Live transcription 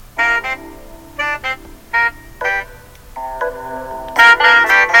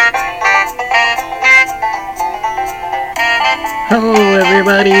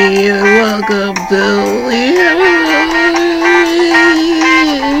still here.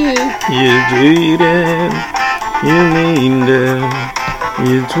 You tweeted, you mean it.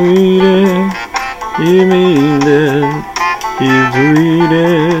 You tweeted, you mean it. You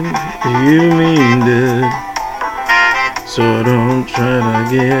tweeted, you mean it. So don't try to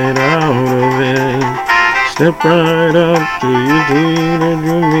get out of it. Step right up to your tweeted,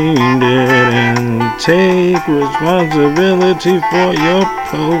 you mean it, and take responsibility for your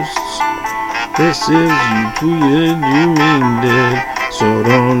posts. This is you tweeted, you mean it. So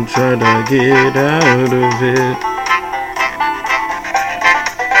don't try to get out of it.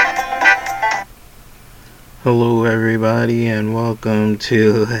 Hello everybody and welcome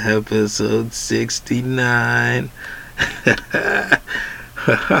to episode 69.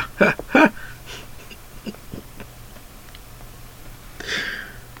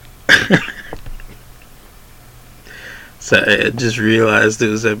 Sorry, I just realized it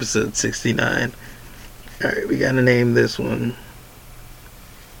was episode 69. Alright, we gotta name this one.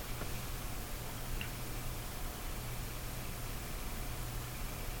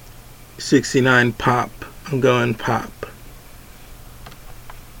 "69 Pop." I'm going pop.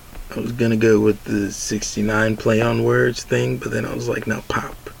 I was gonna go with the 69 play on words thing, but then I was like, no,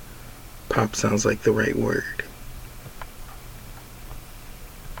 pop. Pop sounds like the right word.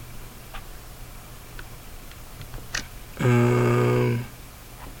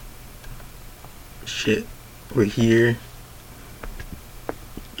 Shit. We're here.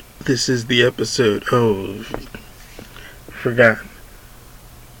 This is the episode. Oh, forgot.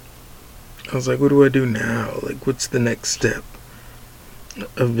 I was like, what do I do now? Like, what's the next step?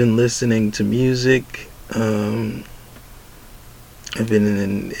 I've been listening to music. I've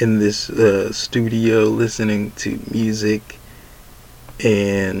been in this studio listening to music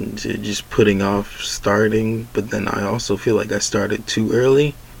and just putting off starting. But then I also feel like I started too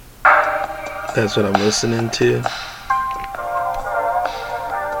early. That's what I'm listening to.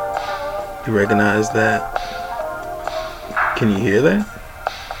 You recognize that? Can you hear that?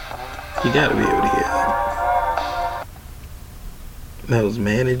 You gotta be able to hear that. That was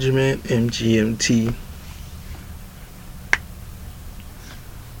Management, MGMT.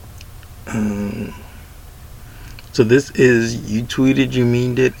 So this is You Tweeted, You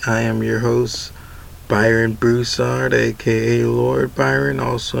Meaned It. I am your host, Byron Broussard, aka Lord Byron,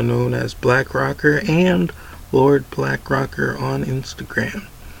 also known as Black Rocker and Lord Black Rocker on Instagram.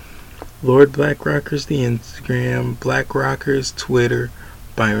 Lord Black Rocker's the Instagram, Black Rocker's Twitter,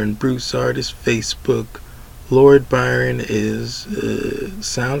 Byron Broussard is Facebook, Lord Byron is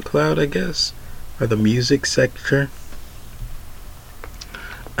SoundCloud, I guess, or the music sector.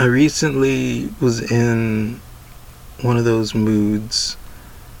 I recently was in one of those moods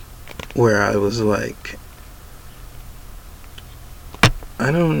where I was like,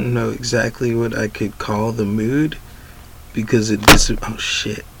 I don't know exactly what I could call the mood because oh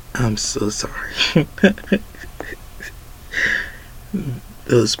shit, I'm so sorry.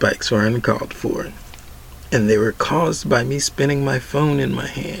 Those spikes were uncalled for, and they were caused by me spinning my phone in my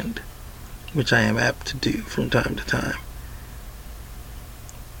hand, which I am apt to do from time to time.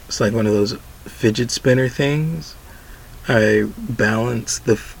 It's like one of those fidget spinner things. I balance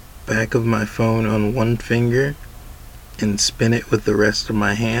the back of my phone on one finger and spin it with the rest of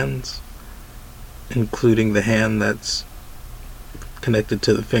my hands, including the hand that's connected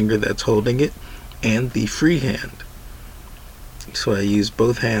to the finger that's holding it and the free hand. So I use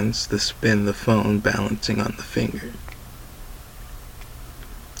both hands to spin the phone, balancing on the finger.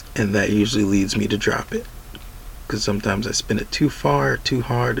 And that usually leads me to drop it, because sometimes I spin it too far, too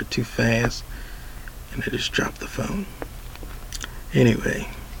hard, or too fast, and I just drop the phone. Anyway,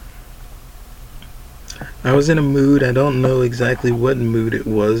 I was in a mood. I don't know exactly what mood it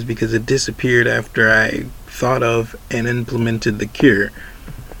was because it disappeared after I thought of and implemented the cure.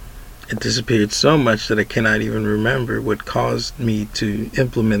 It disappeared so much that I cannot even remember what caused me to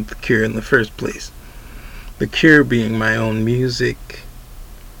implement the cure in the first place. The cure being my own music,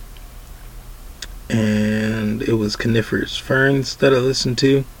 and it was Coniferous Ferns that I listened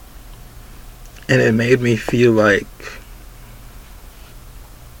to, and it made me feel like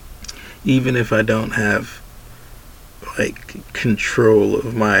even if I don't have like control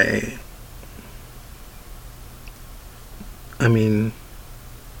of my,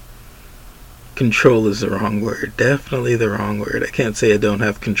 control is the wrong word. Definitely the wrong word. I can't say I don't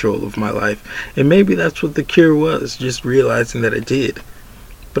have control of my life. And maybe that's what the cure was, just realizing that I did.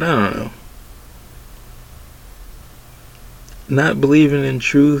 But I don't know. Not believing in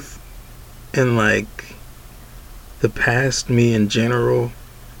truth and like the past me in general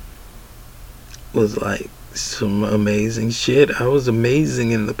was like some amazing shit. I was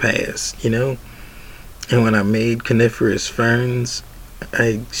amazing in the past, you know? And when I made Coniferous Ferns,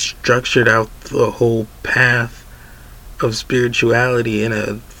 I structured out the whole path of spirituality in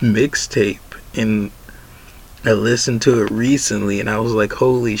a mixtape, and I listened to it recently and I was like,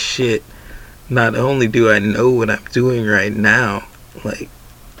 holy shit, not only do I know what I'm doing right now, like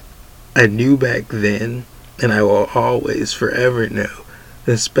I knew back then, and I will always forever know,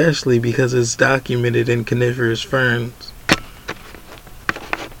 especially because it's documented in Coniferous Ferns.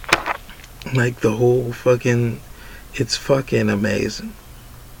 Like the whole fucking, it's fucking amazing.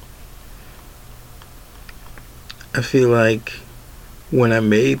 I feel like when I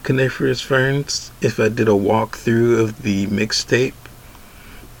made Coniferous Ferns, if I did a walkthrough of the mixtape,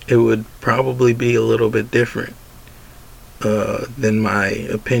 it would probably be a little bit different than my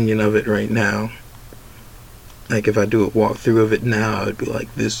opinion of it right now. Like if I do a walkthrough of it now, I'd be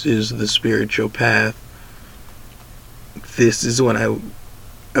like, this is the spiritual path. This is when I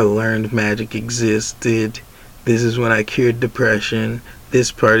learned magic existed. This is when I cured depression.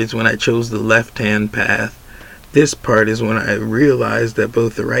 This part is when I chose the left-hand path. This part is when I realized that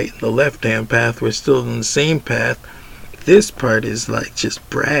both the right and the left-hand path were still in the same path. This part is like just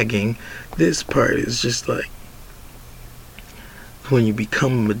bragging. This part is just like when you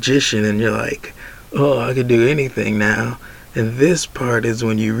become a magician and you're like, oh, I can do anything now. And this part is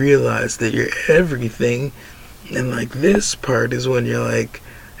when you realize that you're everything. And like this part is when you're like,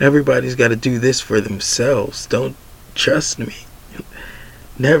 everybody's got to do this for themselves. Don't trust me.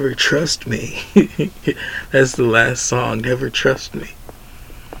 Never trust me. That's the last song, Never Trust Me.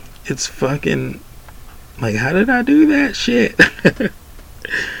 It's fucking like, how did I do that shit?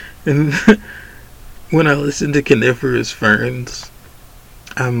 And when I listen to Coniferous Ferns,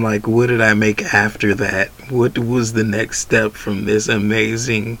 I'm like, what did I make after that? What was the next step from this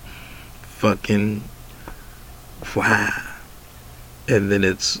amazing fucking wow? And then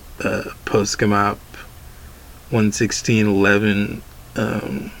it's Postkemop 11611.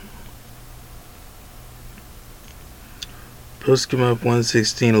 Postkemop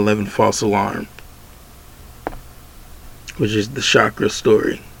 11611 False Alarm, which is the chakra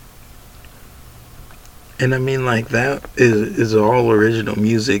story. And I mean, like, that is all original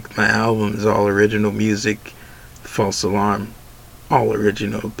music. My album is all original music. False Alarm, all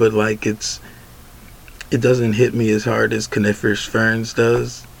original. But like, it doesn't hit me as hard as Coniferous Ferns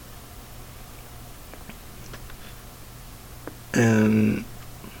does. And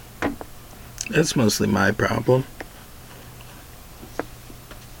that's mostly my problem.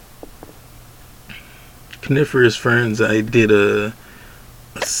 Coniferous Ferns, I did a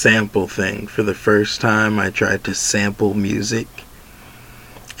sample thing. For the first time, I tried to sample music.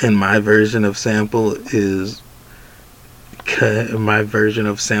 And my version of sample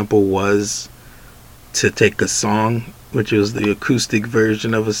was to take a song, which was the acoustic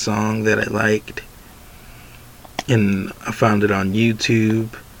version of a song that I liked, and I found it on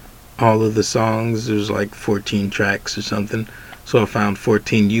YouTube. All of the songs, there's like 14 tracks or something, so I found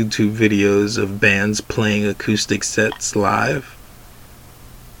 14 YouTube videos of bands playing acoustic sets live.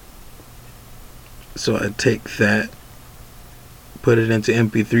 So I'd take that, put it into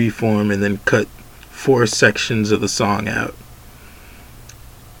MP3 form, and then cut 4 sections of the song out.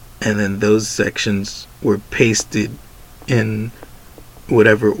 And then those sections were pasted in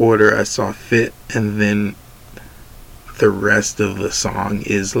whatever order I saw fit, and then the rest of the song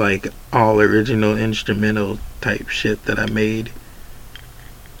is like all original instrumental type shit that I made,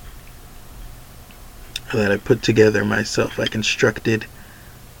 that I put together myself. I constructed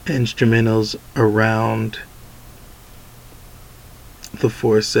instrumentals around the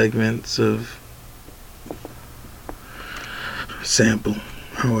 4 segments of sample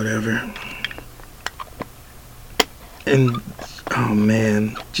or whatever. And oh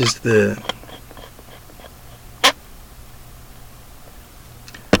man, just the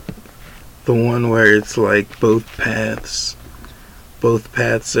one where it's like both paths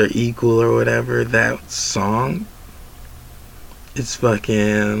are equal or whatever, that song, it's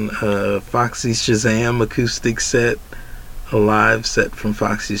fucking Foxy Shazam acoustic set, a live set from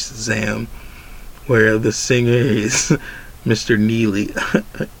Foxy Shazam, where the singer is Mr. Neely.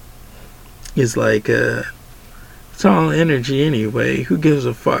 He's like, it's all energy anyway, who gives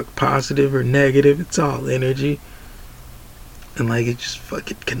a fuck, positive or negative, it's all energy. And like, it just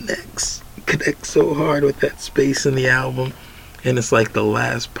fucking connects so hard with that space in the album. And it's like the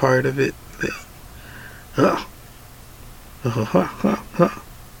last part of it,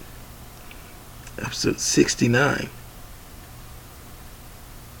 episode 69.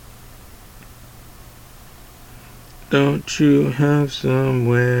 Don't you have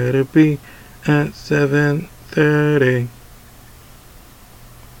somewhere to be at 7:30?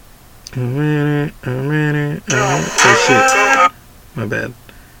 Oh shit. My bad.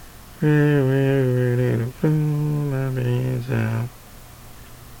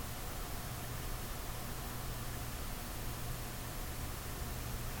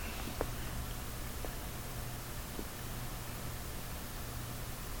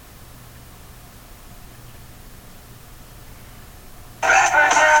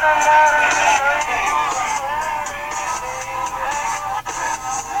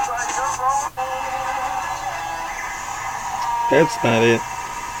 That's not it.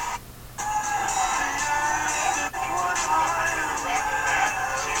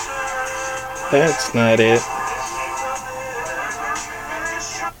 That's not it.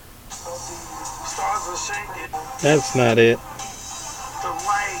 That's not it.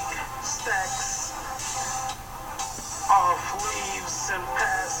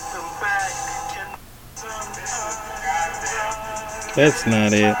 That's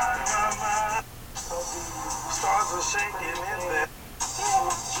not it.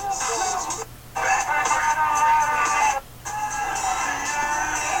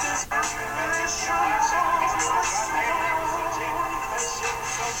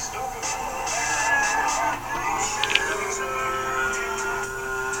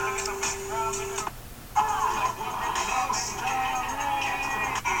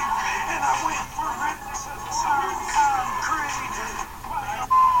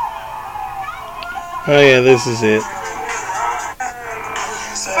 Oh yeah, this is it.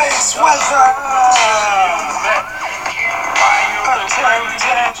 Space weather.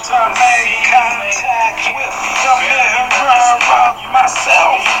 Attempting to make contact with the mirror of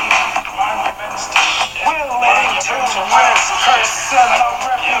myself. Willing to risk personal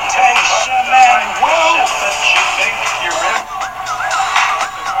reputation and wealth.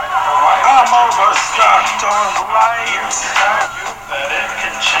 I'm overstocked on light,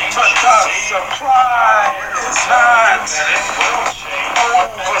 but the supply is not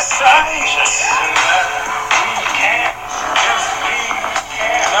oversight. We can't just leave.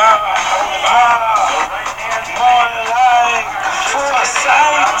 More like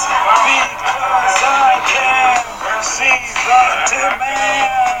foresight, because I can see the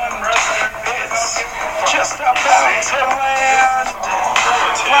demand. It's just about to land.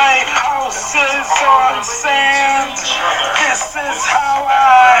 Lighthouses on sand. This is how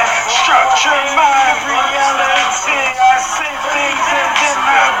I structure my reality. I say things and then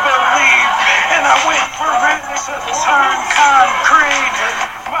I believe, and I wait for it to turn concrete.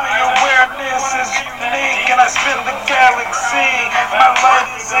 My awareness is unique, and I spin the galaxy. My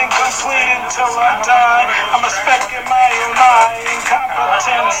light is incomplete until I die. I'm a speck in my own eye.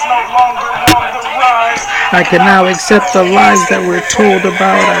 Incompetence no longer on the rise. I can now accept the lies that were told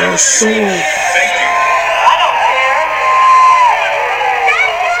about our soul.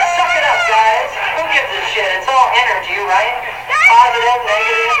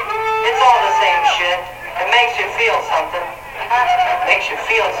 Makes you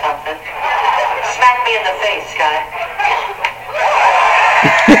feel something. Smack me in the face, guy.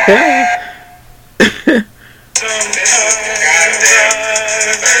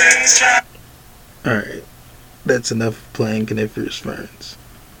 Alright, that's enough of playing Coniferous Ferns.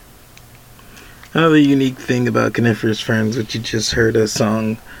 Another unique thing about Coniferous Ferns, which you just heard a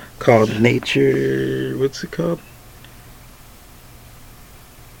song called Nature. What's it called?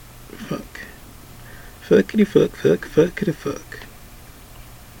 Fuckity fuck, fuckity fuck.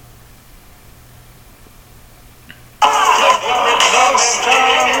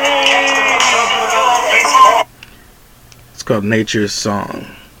 It's called Nature's Song.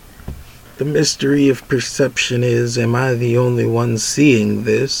 The mystery of perception is, am I the only one seeing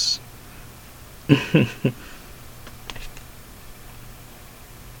this? I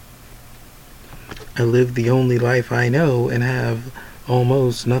live the only life I know and have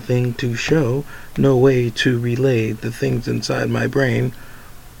almost nothing to show, no way to relay the things inside my brain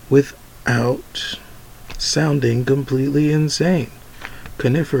without sounding completely insane.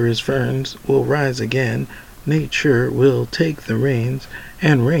 Coniferous ferns will rise again, nature will take the reins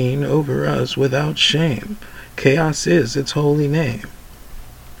and reign over us without shame. Chaos is its holy name.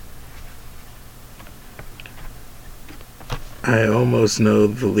 I almost know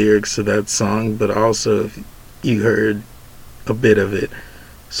the lyrics to that song, but also if you heard a bit of it.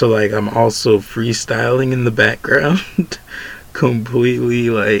 So like I'm also freestyling in the background. completely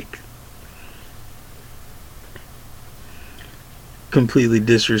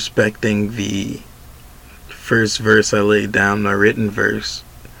disrespecting the first verse I laid down, my written verse.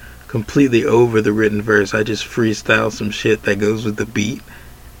 Completely over the written verse. I just freestyle some shit that goes with the beat.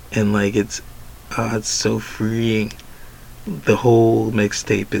 And like it's so freeing. the whole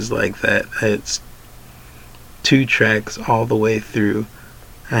mixtape is like that. It's 2 tracks all the way through.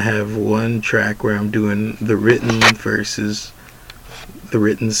 I have 1 track where I'm doing the written verses, the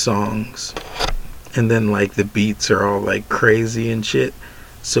written songs, and then like the beats are all like crazy and shit.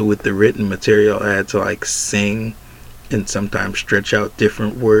 So with the written material, I had to like sing and sometimes stretch out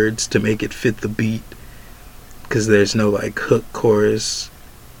different words to make it fit the beat, because there's no like hook chorus,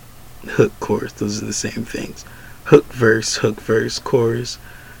 those are the same things. Hook verse, chorus,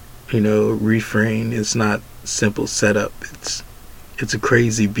 refrain. It's not simple setup. It's a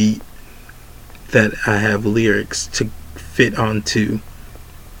crazy beat that I have lyrics to fit onto.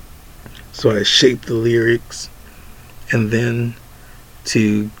 So I shaped the lyrics, and then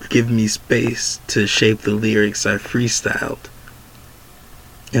to give me space to shape the lyrics, I freestyled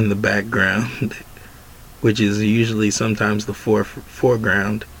in the background, which is usually sometimes the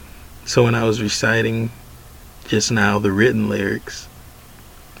foreground. So when I was reciting just now the written lyrics,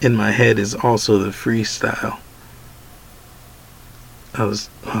 in my head is also the freestyle.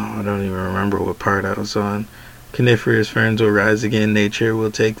 I don't even remember what part I was on. Coniferous ferns will rise again, nature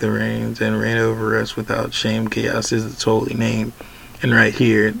will take the reins and reign over us without shame. Chaos is its holy name. And right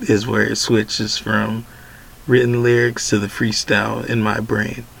here is where it switches from written lyrics to the freestyle in my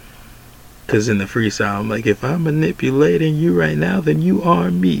brain. Because in the freestyle, I'm like, if I'm manipulating you right now, then you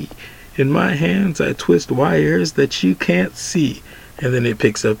are me. In my hands, I twist wires that you can't see. And then it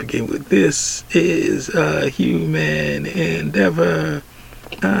picks up again with, this is a human endeavor.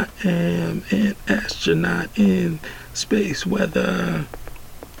 I am an astronaut in space weather,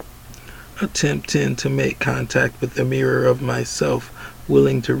 attempting to make contact with the mirror of myself,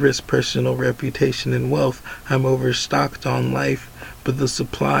 willing to risk personal reputation and wealth. I'm overstocked on life, but the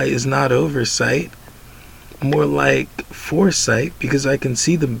supply is not oversight, more like foresight, because I can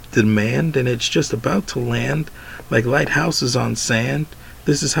see the demand and it's just about to land, like lighthouses on sand.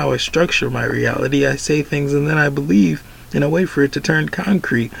 This is how I structure my reality. I say things and then I believe, and I wait for it to turn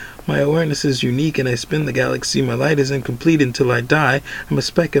concrete. My awareness is unique and I spin the galaxy. My light is incomplete until I die. I'm a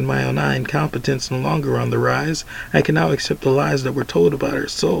speck in my own eye. Incompetence no longer on the rise. I can now accept the lies that were told about our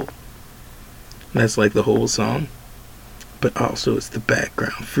soul. And that's like the whole song. But also it's the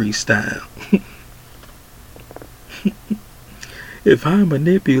background freestyle. If I'm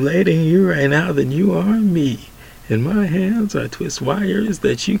manipulating you right now, then you are me. In my hands I twist wires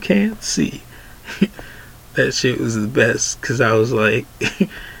that you can't see. That shit was the best, because I was like,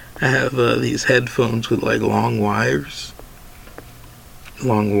 I have these headphones with like long wires. A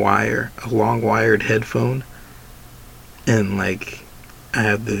long wired headphone. And like, I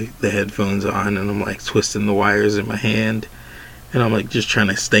have the headphones on and I'm like twisting the wires in my hand. And I'm like just trying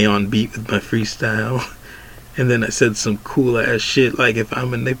to stay on beat with my freestyle. And then I said some cool ass shit like, if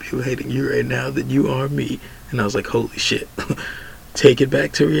I'm manipulating you right now, then you are me. And I was like, holy shit. Take it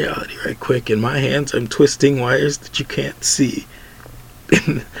back to reality right quick. In my hands, I'm twisting wires that you can't see.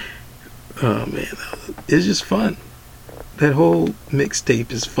 Oh man, it's just fun. That whole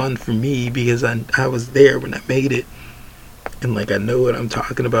mixtape is fun for me because I was there when I made it. And like, I know what I'm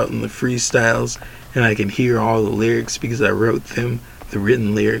talking about in the freestyles. And I can hear all the lyrics because I wrote them. The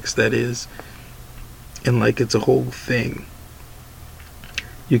written lyrics, that is. And like, it's a whole thing.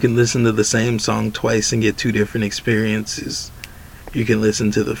 You can listen to the same song twice and get 2 different experiences. You can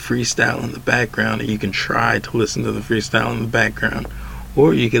listen to the freestyle in the background, and you can try to listen to the freestyle in the background,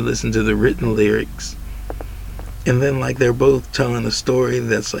 or you can listen to the written lyrics. And then like, they're both telling a story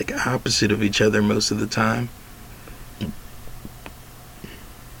that's like opposite of each other most of the time.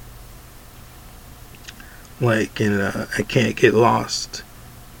 Like in I Can't Get Lost,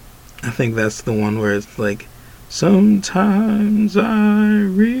 I think that's the one where it's like, sometimes I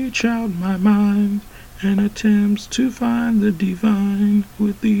reach out my mind and attempts to find the divine.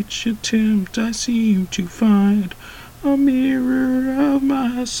 With each attempt I seem to find a mirror of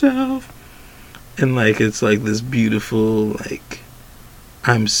myself. And like, it's like this beautiful, like,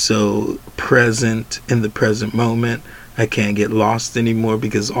 I'm so present in the present moment. I can't get lost anymore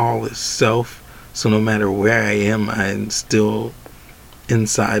because all is self. So no matter where I am, I'm still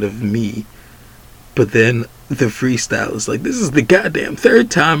inside of me. But then the freestyle is like, this is the goddamn 3rd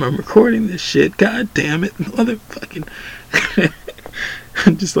time I'm recording this shit. God damn it, motherfucking.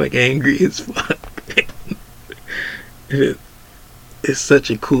 I'm just like angry as fuck. It's such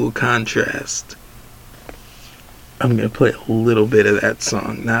a cool contrast. I'm gonna play a little bit of that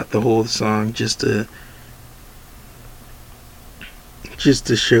song, not the whole song, just to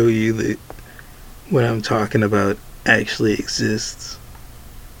show you that what I'm talking about actually exists.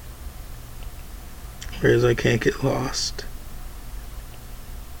 Whereas I can't get lost.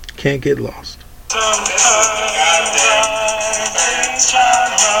 Can't get lost. Sometimes I reach out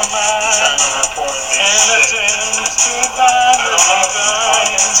my mind and attempt to find the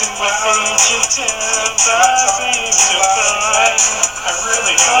divine. With each attempt I seem to find I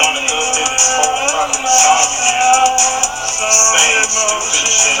really don't want to go through this whole fucking song again. Saying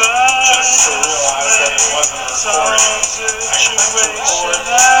stupid shit just to realize that it wasn't recorded. I click record,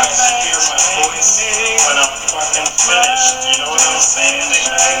 I can hear my voice when I'm fucking finished. You know what I'm saying?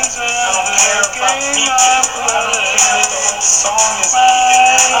 I don't care if I'm peaking. I don't care if the whole song is peaking.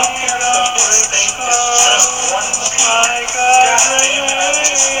 I don't care if the mixtape is just one peak. God damn it, I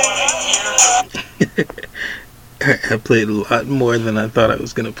just want to hear the... I played a lot more than I thought I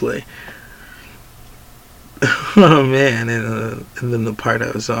was gonna play. Oh man, and then the part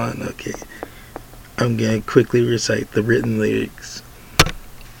I was on, okay. I'm gonna quickly recite the written lyrics.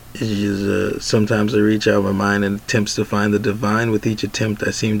 It's just, sometimes I reach out my mind and attempts to find the divine. With each attempt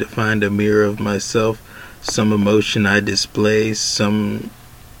I seem to find a mirror of myself. Some emotion I display, some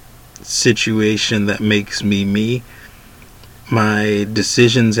situation that makes me me. My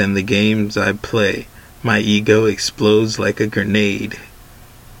decisions and the games I play. My ego explodes like a grenade.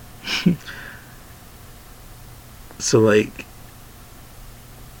 So like,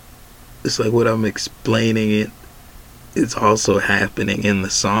 it's like what I'm explaining it's also happening in the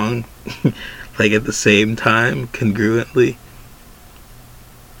song. Like at the same time, congruently,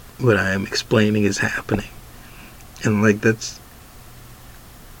 what I am explaining is happening. And like that's,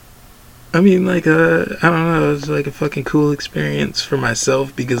 I mean like I don't know, it's like a fucking cool experience for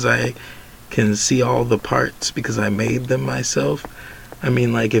myself because I can see all the parts because I made them myself. I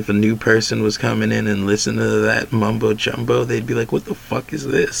mean, like, if a new person was coming in and listening to that mumbo jumbo, they'd be like, what the fuck is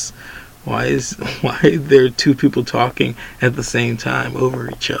this? Why are there two people talking at the same time over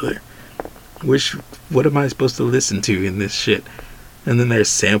each other? What am I supposed to listen to in this shit? And then there's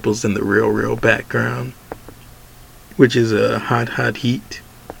samples in the real background, which is a Hot Hot Heat.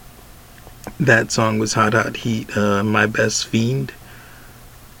 That song was Hot Hot Heat, My Best Fiend.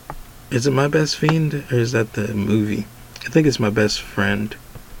 Is it My Best Fiend, or is that the movie? I think it's My Best Friend.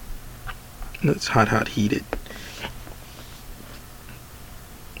 That's Hot Hot Heated.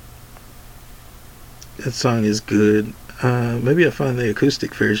 That song is good. Maybe I'll find the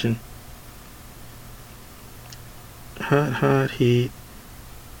acoustic version. Hot Hot Heat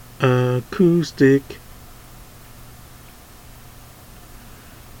acoustic.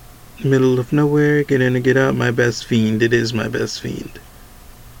 Middle of nowhere, get in and get out, My Best Fiend. It is My Best Fiend.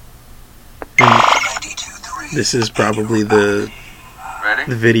 And this is probably the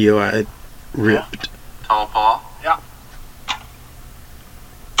video I ripped. Tall Paul? Yeah.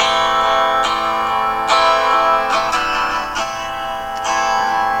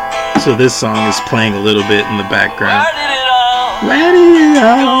 So this song is playing a little bit in the background. Where did it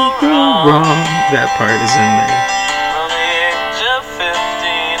all Go wrong. That part is in there. From the age of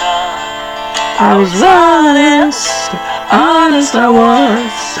 15 on, I was honest I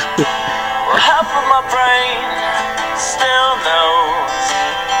was. well, half of my brain still knows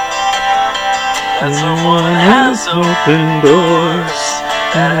that someone has opened doors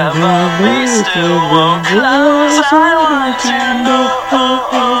that probably still won't close. I want to know.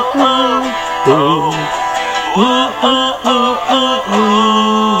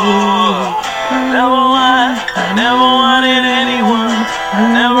 I never wanted anyone.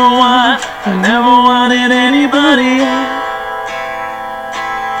 I never wanted anybody else.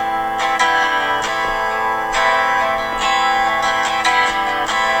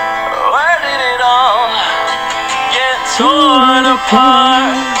 Where did it all get torn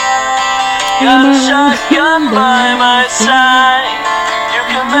apart? Got a shotgun by my side. You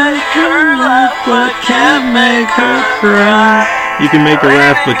can make her laugh, but can't make her cry. You can make her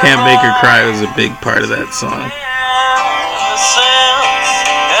laugh but can't make her cry was a big part of that song.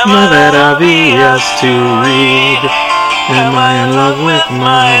 Not that obvious to read. Am I in love with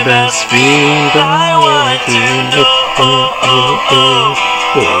my best fiend? I want to know.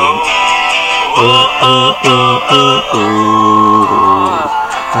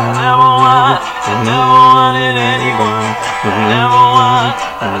 I never wanted anybody.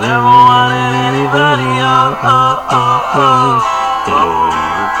 I never wanted anybody else.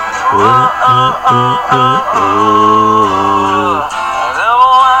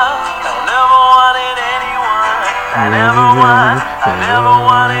 I never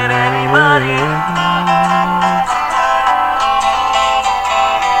wanted anybody else.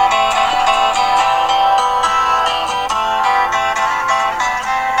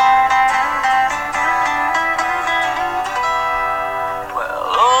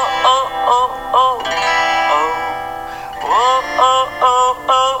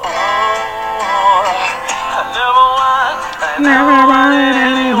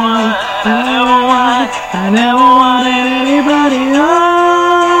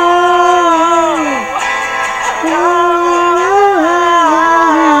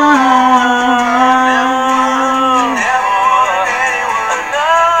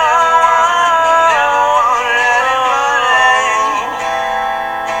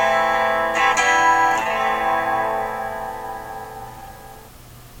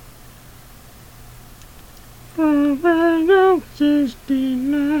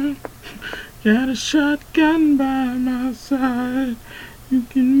 Got a shotgun by my side. You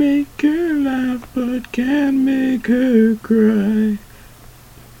can make her laugh, but can't make her cry.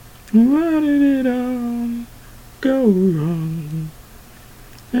 Why did it all go wrong?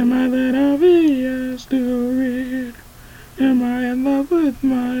 Am I that obvious to read? Am I in love with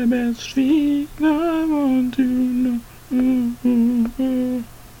my best friend? I want to know.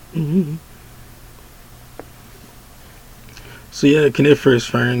 So yeah, Coniferous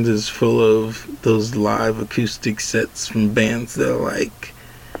Ferns is full of those live acoustic sets from bands that I like.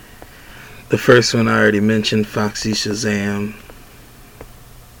 The first one I already mentioned, Foxy Shazam.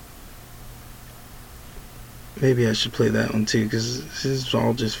 Maybe I should play that one too, because this is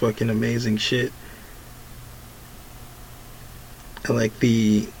all just fucking amazing shit. I like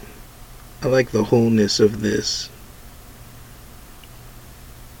the wholeness of this,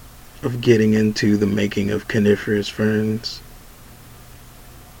 of getting into the making of Coniferous Ferns.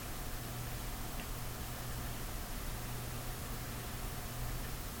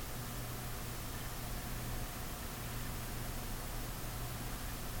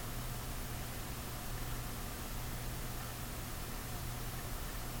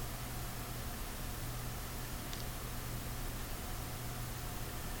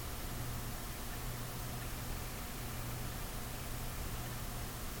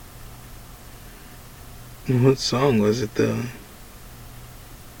 What song was it though?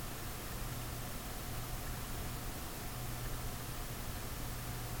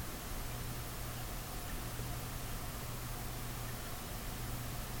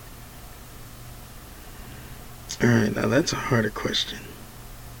 Alright, now that's a harder question.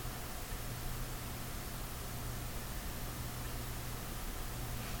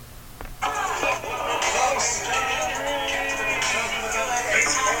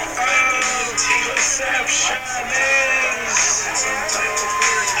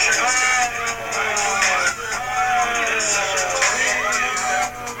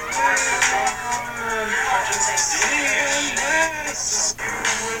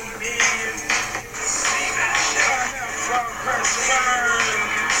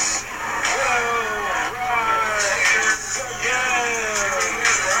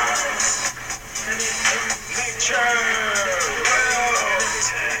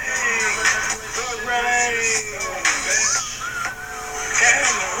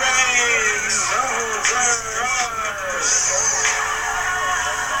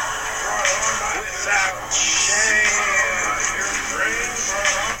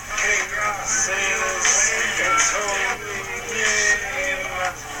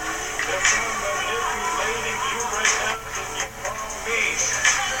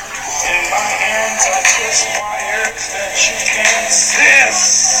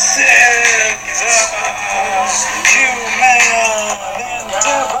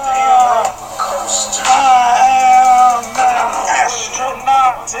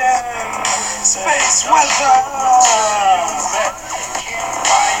 Space weather,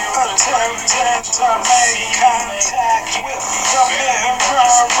 attempting to make contact with the mirror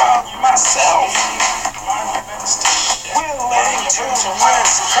of myself, willing to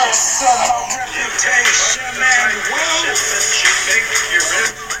risk personal reputation and wealth.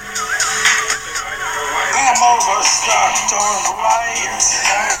 I'm overstocked on light,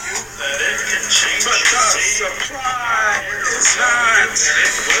 but the supply is not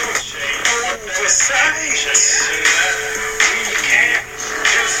oversight. We can't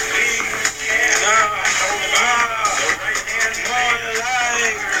just be more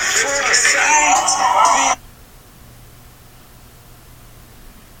like foresight.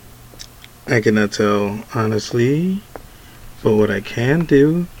 I cannot tell honestly, but what I can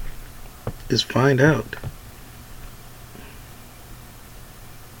do is find out.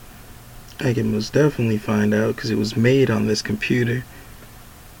 I can most definitely find out because it was made on this computer.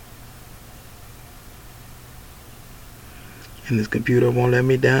 And this computer won't let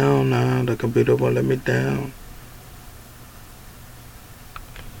me down now. The computer won't let me down.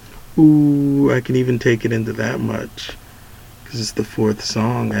 Ooh, I can even take it into that much. Because it's the fourth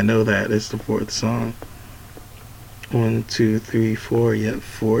song. I know that. It's the fourth song. 1, 2, 3, 4. Yep,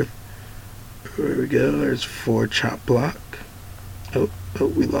 fourth. There we go. There's 4 chop block. Oh,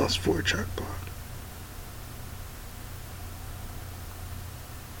 we lost 4 chop block.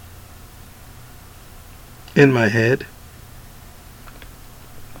 In my head.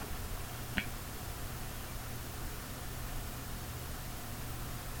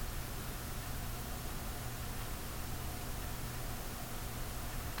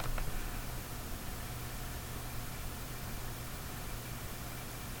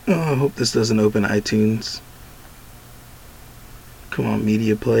 Oh, I hope this doesn't open iTunes. Come on,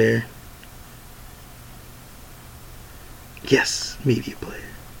 media player. Media player.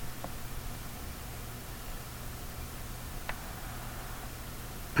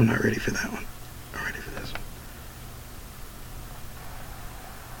 I'm not ready for that one. I'm ready for this one.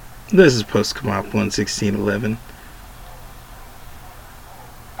 This is Post Come Up 11611.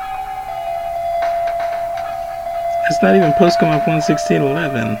 It's not even Post Come Up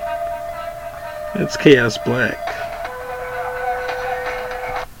 11611. It's Chaos Black.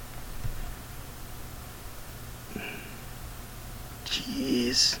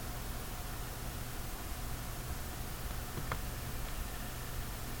 Jeez.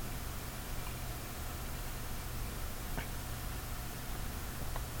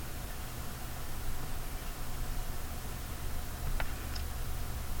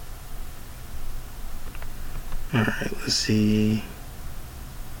 Alright, let's see.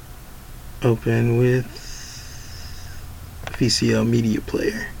 Open with VCL Media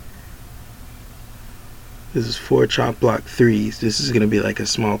Player. This is 4 chop block 3s. This is going to be like a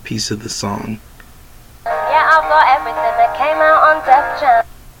small piece of the song. Yeah, I've got everything that came out on Def Jam.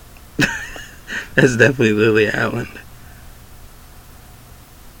 That's definitely Lily Allen.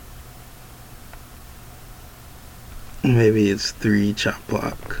 Maybe it's 3 chop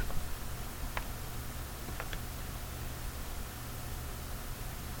block.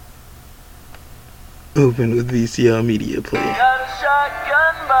 Open with VCL Media Player.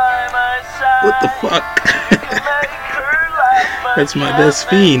 What the fuck? That's my best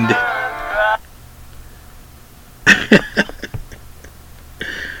fiend.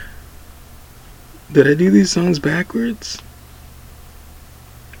 Did I do these songs backwards?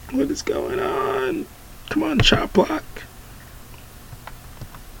 What is going on? Come on, chop block.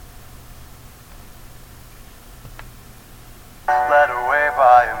 Led away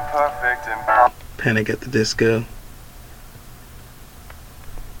by imperfect and Panic at the Disco.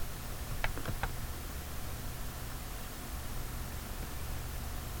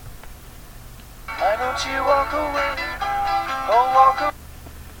 why don't you walk away? Oh, walk away.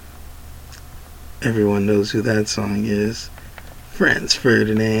 Everyone knows who that song is. Franz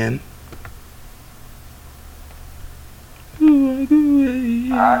Ferdinand. Walk away.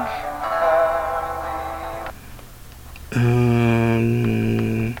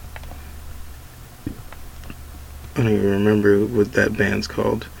 I don't even remember what that band's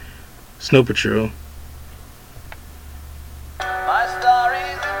called. Snow Patrol. My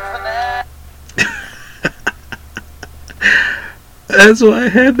story's infinite. That's why I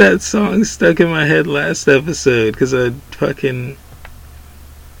had that song stuck in my head last episode, because I fucking...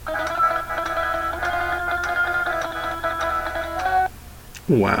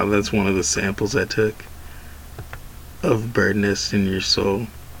 Wow, that's one of the samples I took of Bird Nest in Your Soul.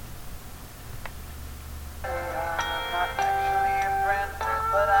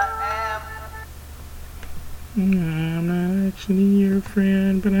 I'm not actually your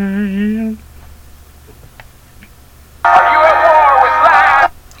friend, but I am. Are you at war with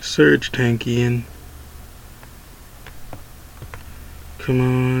life? Serge Tankian. Come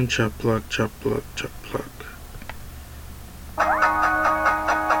on, chop block, chop block, chop block.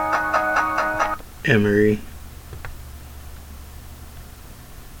 Emery.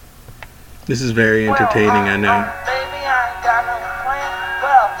 This is very entertaining, I know. Baby, I ain't got no plan,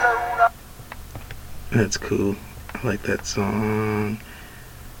 but I'll float up. That's cool. I like that song.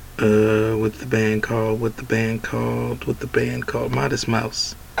 What the band called? Modest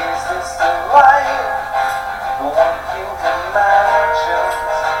Mouse. Is this the life? The one you imagine?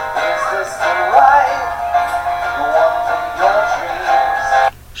 Is this the life? The one from your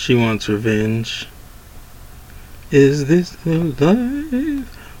dreams? She Wants Revenge. Is this the life?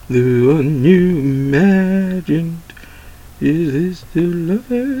 The one you imagined? Is this the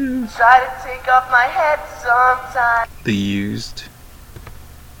life? Try to take off my head sometime. The Used.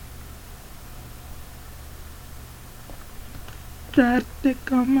 Try to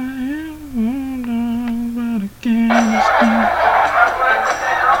take off my hand, but I can't stand.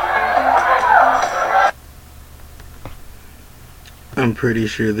 I'm pretty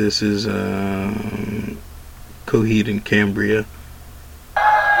sure this is Coheed and Cambria. We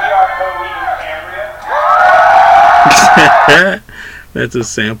are Coheed and Cambria. That's a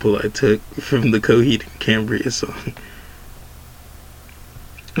sample I took from the Coheed and Cambria song.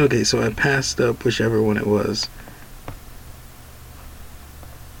 Okay, so I passed up whichever one it was.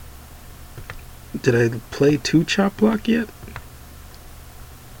 Did I play 2 chop block yet?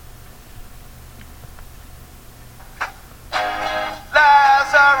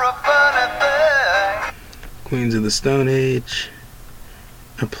 Lies are a funny thing. Queens of the Stone Age.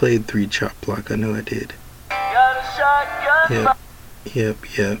 I played 3 chop block, I know I did. Got a shotgun.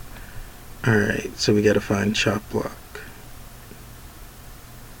 Yep. Alright, so we gotta find chop block.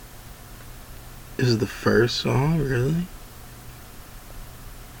 is the first song, really?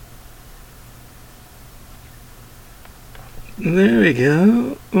 There we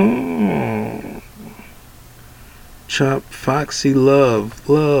go. Oh. Chop Foxy Love.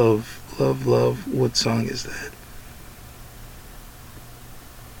 Love. Love, love. What song is that?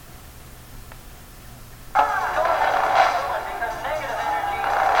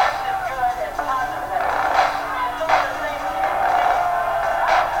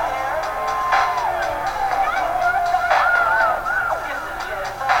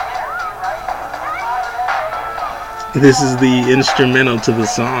 This is the instrumental to the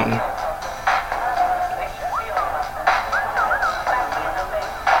song.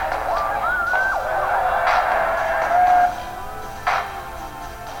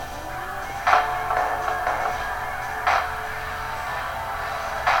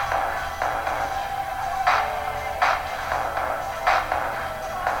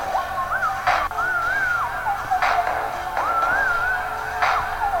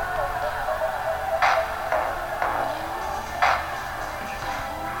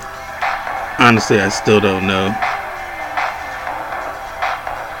 Honestly, I still don't know.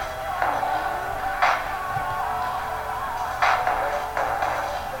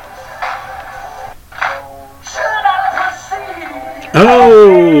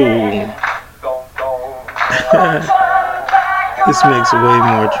 Oh! This makes way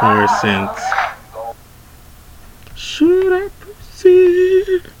more sense. Should I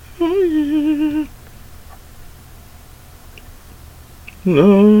proceed? Oh, yeah.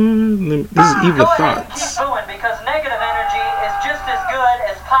 No, this is Evil Thoughts. Keep booing because negative energy is just as good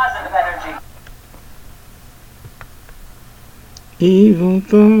as positive energy. Evil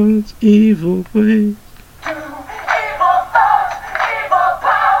thoughts, evil ways. Evil thoughts, evil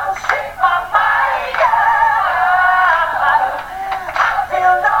powers shape my mind. I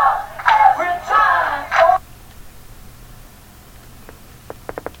feel love every time.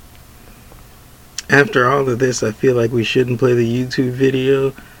 After all of this, I feel like we shouldn't play the YouTube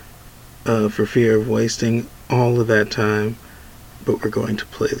video for fear of wasting all of that time, but we're going to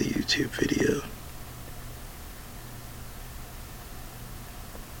play the YouTube video.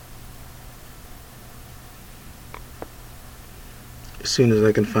 As soon as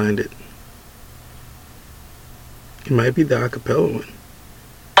I can find it. It might be the acapella one.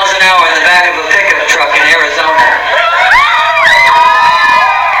 Miles an hour in the back of a pickup truck in Arizona.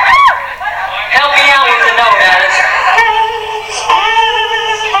 Help me out with the note, Alice.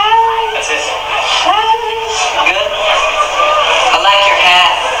 That's it. Good? I like your hat.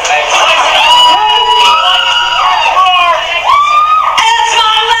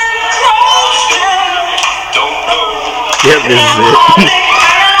 Yep, this is it.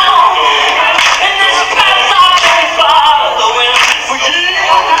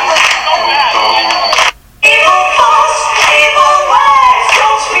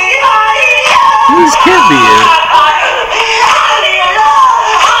 This can't be it.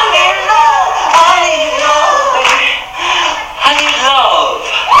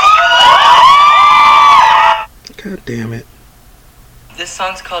 God damn it. This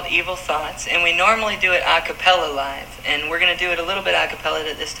song's called Evil Thoughts, and we normally do it a cappella live, and we're going to do it a little bit a cappella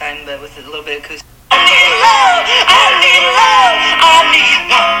at this time, but with a little bit acoustic. I need love, I need love, I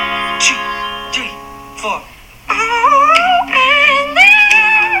need 1, 2, 3, 4.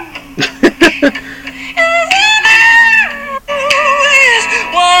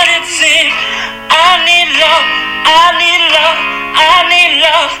 What it's in. I need love, I need love, I need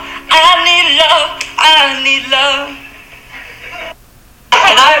love, I need love, I need love.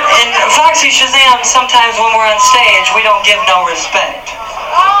 And Foxy Shazam, sometimes when we're on stage, we don't give no respect.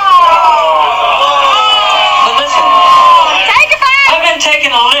 But listen, I've been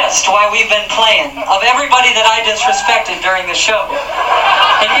taking a list while we've been playing of everybody that I disrespected during the show.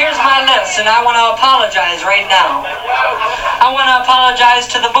 And here's my list, and I want to apologize right now. I want to apologize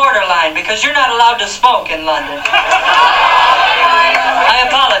to the borderline, because you're not allowed to smoke in London. I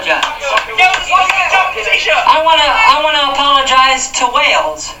apologize. I want to apologize to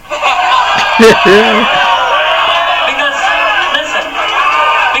Wales. Because, listen,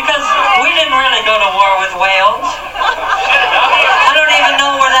 because we didn't really go to war with Wales. I don't even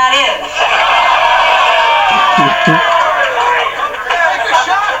know where that is.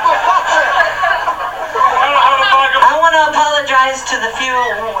 I want to apologize to the few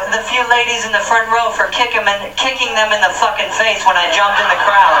ladies in the front row for kicking them in the fucking face when I jumped in the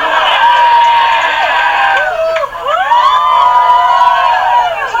crowd.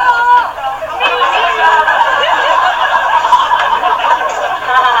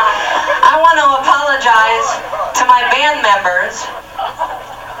 I want to apologize to my band members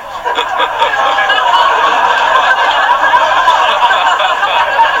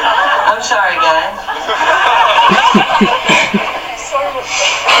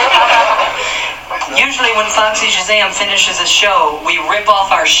Foxy Shazam finishes a show, we rip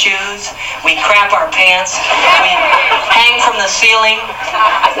off our shoes, we crap our pants, we hang from the ceiling,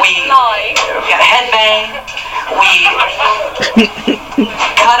 we headbang, we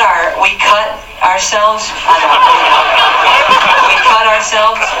cut ourselves. We cut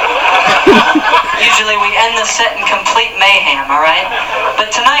ourselves. Usually we end the set in complete mayhem, alright?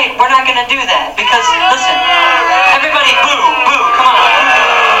 But tonight, we're not gonna do that, because, listen, everybody boo, boo, come on.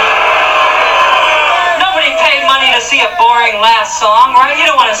 Nobody paid money to see a boring last song, right? You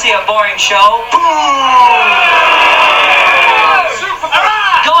don't want to see a boring show. Boo!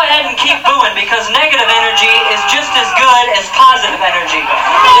 Go ahead and keep booing, because negative energy is just as good as positive energy.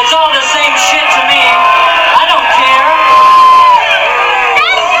 It's all the same shit to me. I don't care.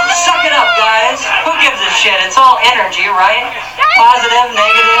 Suck it up, guys. Who gives a shit? It's all energy, right? Positive,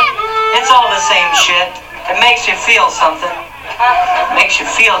 negative. It's all the same shit. It makes you feel something. Makes you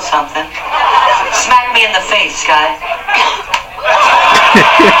feel something. Smack me in the face, guy.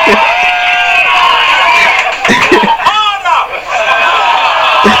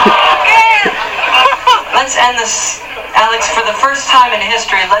 Let's end this, Alex, for the first time in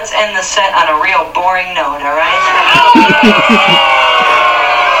history, let's end the set on a real boring note, alright?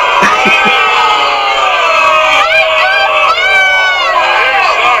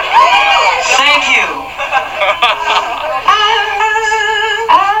 Thank you.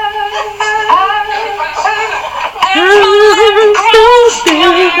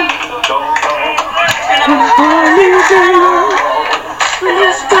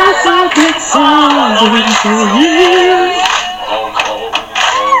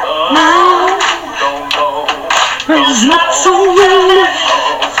 It's not so well,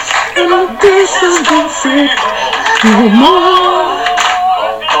 and I'm distant no more.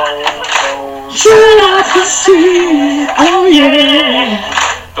 Should I proceed? Oh yeah.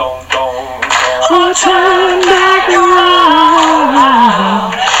 Or turn back around.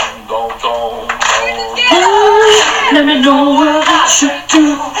 Let me know what I should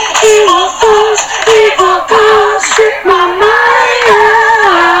do. Evil thoughts, strip my mind.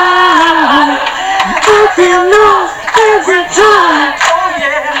 I feel lost every time. Oh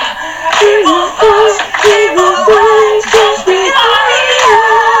yeah. Evil thoughts, evil ways, just behind.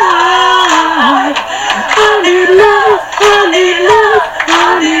 I need love, I need love, I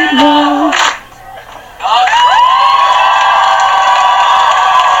need love.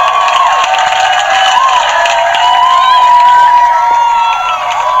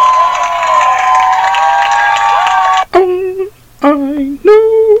 I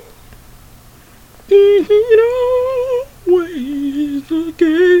know it always the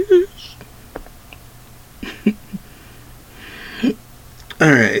case.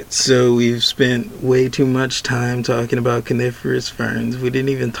 Alright, so we've spent way too much time talking about coniferous ferns. We didn't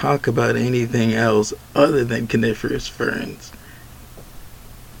even talk about anything else other than coniferous ferns.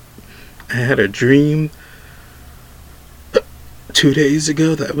 I had a dream 2 days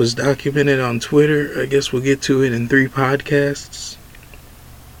ago that was documented on Twitter. I guess we'll get to it in 3 podcasts.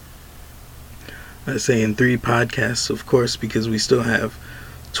 I say in 3 podcasts, of course, because we still have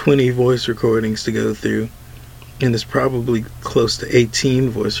 20 voice recordings to go through. And it's probably close to 18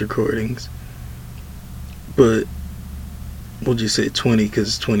 voice recordings. But we'll just say 20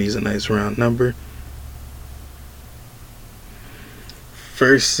 because 20 is a nice round number.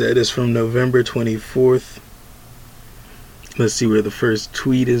 First set is from November 24th. Let's see where the first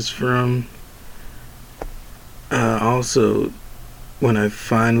tweet is from. Also, when I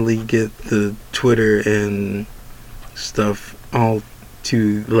finally get the Twitter and stuff all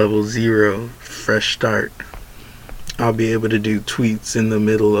to level 0, fresh start, I'll be able to do tweets in the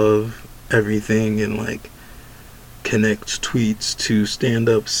middle of everything and like connect tweets to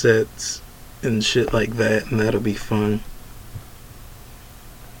stand-up sets and shit like that, and that'll be fun.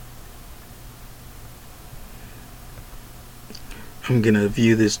 I'm gonna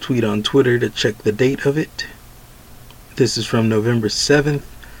view this tweet on Twitter to check the date of it. This is from November 7th,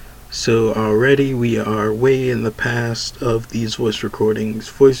 so already we are way in the past of these voice recordings.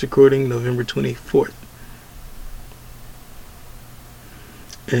 Voice recording November 24th.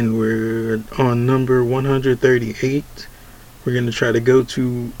 And we're on number 138. We're gonna try to go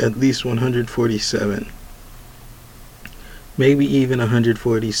to at least 147. Maybe even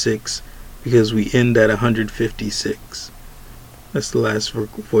 146, because we end at 156. That's the last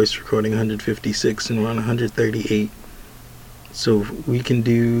voice recording, 156, and we're on 138. So we can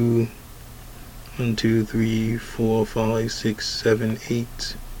do 1, 2, 3, 4, 5, 6, 7,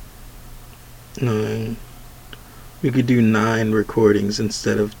 8, 9. We could do 9 recordings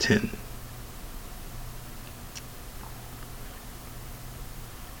instead of 10.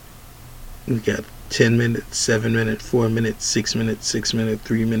 We got 10 minute, 7 minute, 4 minute, 6 minute, 6 minute,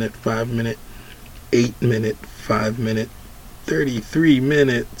 3 minute, 5 minute, 8 minute, 5 minute, 33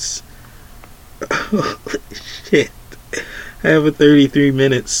 minutes. Holy shit. I have a 33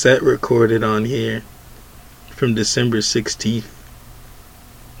 minute set recorded on here from December 16th.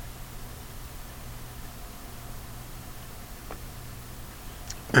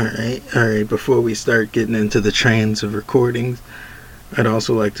 Alright, before we start getting into the trains of recordings, I'd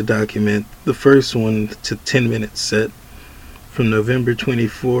also like to document the first one to 10 minute set from November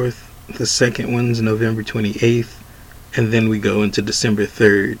 24th, the second one's November 28th, and then we go into December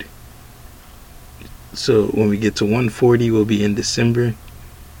 3rd. So when we get to 140, we'll be in December,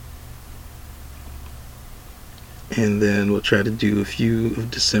 and then we'll try to do a few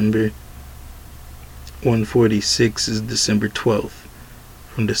of December. 146 is December 12th.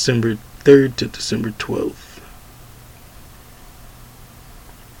 From December 3rd to December 12th.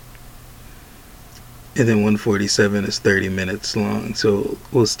 And then 147 is 30 minutes long. So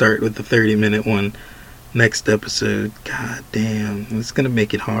we'll start with the 30-minute one next episode. God damn. It's going to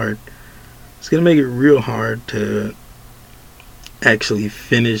make it hard. It's going to make it real hard to actually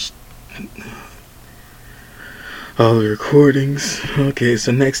finish all the recordings. Okay,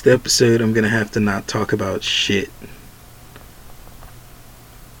 so next episode I'm going to have to not talk about shit.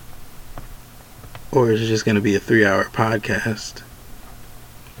 Or it's just going to be a 3-hour podcast.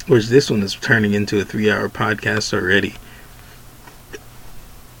 Which this one is turning into a 3-hour podcast already.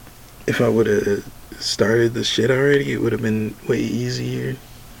 If I would have started the shit already, it would have been way easier.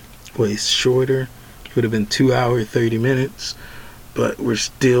 Way shorter. It would have been 2 hours, 30 minutes. But we're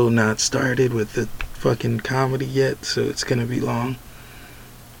still not started with the fucking comedy yet. So it's going to be long.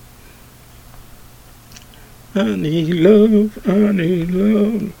 I need love, I need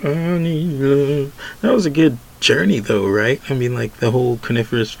love, I need love. That was a good journey though, right? I mean, like the whole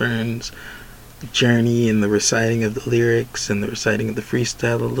Coniferous Ferns journey and the reciting of the lyrics and the reciting of the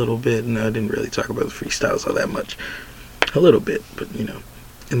freestyle a little bit. No, I didn't really talk about the freestyles all that much. A little bit, but you know.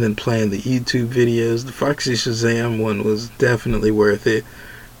 And then playing the YouTube videos. The Foxy Shazam one was definitely worth it.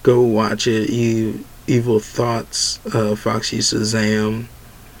 Go watch it. Evil Thoughts, Foxy Shazam.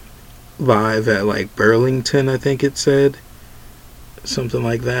 Live at like Burlington, I think it said. Something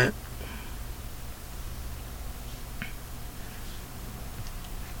like that.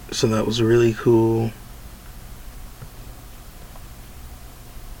 So that was really cool.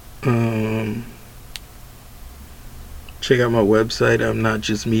 Check out my website,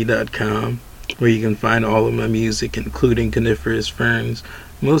 I'mNotJustMe.com, where you can find all of my music, including Coniferous Ferns.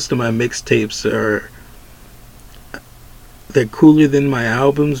 Most of my mixtapes they're cooler than my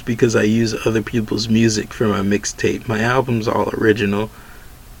albums because I use other people's music for my mixtape. My album's all original.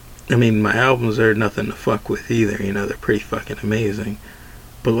 I mean, my albums are nothing to fuck with either, you know, they're pretty fucking amazing.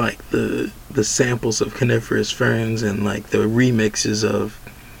 But like the samples of Coniferous Ferns and like the remixes of,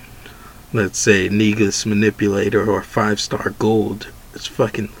 let's say, Negus Manipulator or 5 Star Gold, it's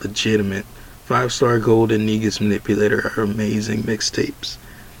fucking legitimate. 5 Star Gold and Negus Manipulator are amazing mixtapes.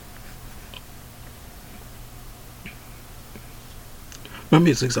 My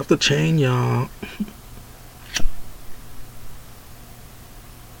music's off the chain, y'all.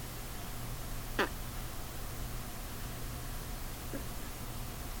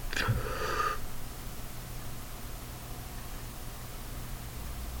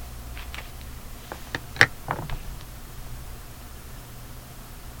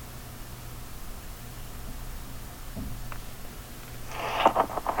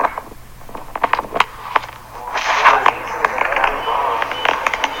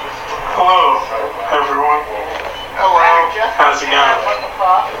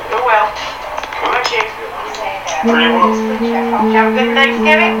 Have a good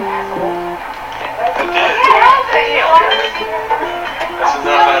Thanksgiving? I'm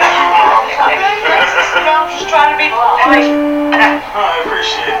just trying to be polite. I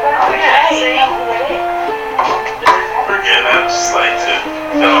appreciate it. We're good. I just like to.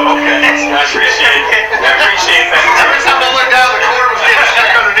 Oh, okay. I appreciate that. Every time I look down, the corner was getting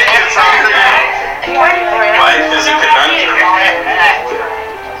stuck underneath it, so I'm thinking, Life is a conundrum.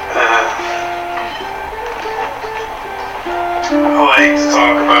 I like to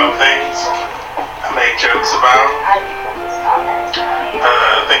talk about things I make jokes about.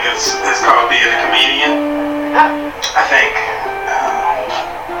 I think it's called being a comedian. I think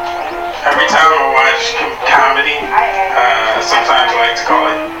every time I watch comedy, sometimes I like to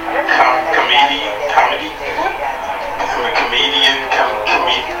call it comedy. I'm a comedian,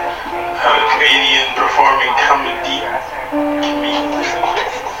 comedian performing comedy.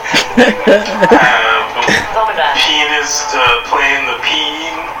 Pianist playing the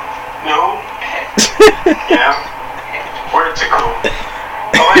piano. You know? Words are cool.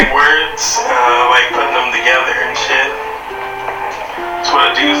 I like words. I like putting them together and shit. It's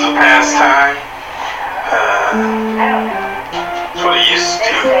what I do as a pastime. It's what I used to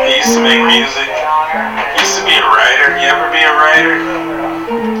do. I used to make music. I used to be a writer. You ever be a writer?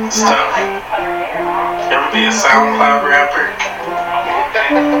 It's tough. You ever be a SoundCloud rapper?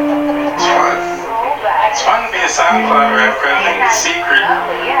 It's fun. It's fun to be a SoundCloud rapper. I think the secret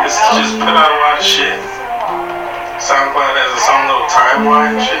is to just put out a lot of shit. SoundCloud has its own little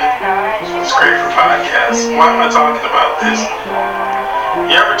timeline and shit. It's great for podcasts. Why am I talking about this?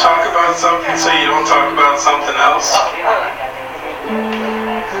 You ever talk about something so you don't talk about something else?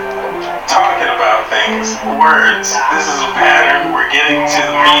 Talking about things, words. This is a pattern. We're getting to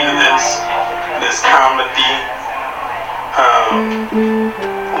the meat of this comedy.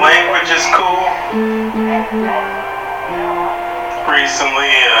 Language is cool.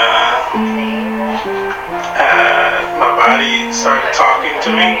 Recently, my body started talking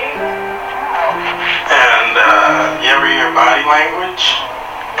to me. And you ever hear body language?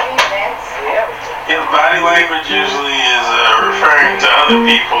 Yeah, body language usually is referring to other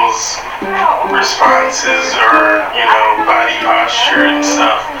people's responses or, you know, body posture and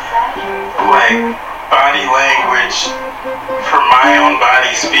stuff. Like, body language for my own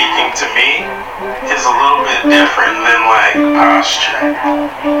body speaking to me is a little bit different than, like, posture.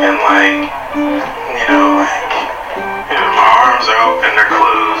 And, like, you know, like, you know, my arms are open or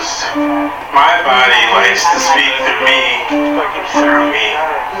closed. My body likes to speak through me.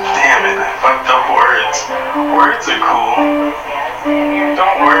 Damn it, I fucked up words. Words are cool.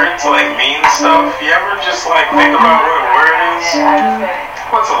 Don't words like mean stuff? You ever just like think about what a word is?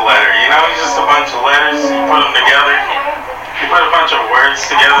 What's a letter? You know, it's just a bunch of letters, you put them together. You put a bunch of words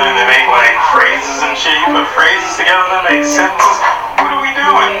together and they make like phrases and shit. You put phrases together and they make sentences. What are we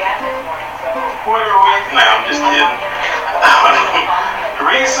doing? No, I'm just kidding.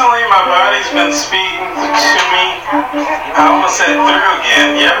 Recently, my body's been speaking to me. I almost said through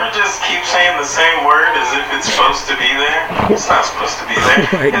again. You ever just keep saying the same word as if it's supposed to be there? It's not supposed to be there.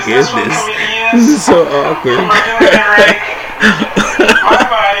 Oh my Is goodness. this what comedy This is? is so awkward. Am I doing it right? My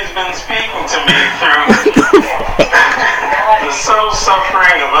body's been speaking to me through the subtle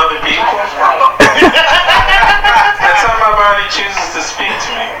suffering of other people. That's how my body chooses to speak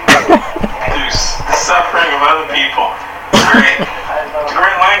to me. Through the suffering of other people. It's great. It's a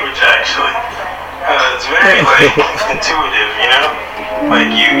great language, actually. It's very, like, intuitive, you know?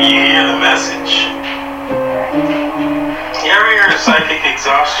 Like, you hear the message. You ever hear of psychic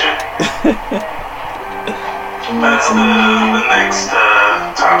exhaustion? That's the next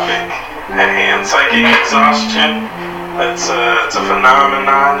topic at hand. Psychic exhaustion. It's a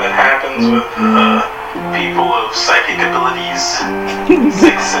phenomenon that happens with people of psychic abilities,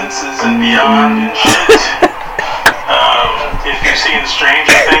 sixth senses and beyond and shit. If you've seen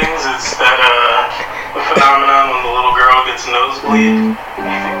Stranger Things, it's that the phenomenon when the little girl gets a nosebleed.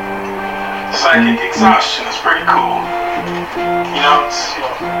 Psychic exhaustion is pretty cool. You know,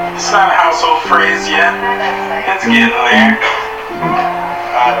 it's not a household phrase yet. It's getting there.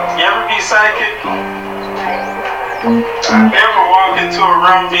 You ever be psychic? You ever walk into a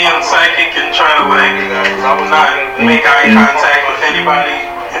room being psychic and try to like not make eye contact with anybody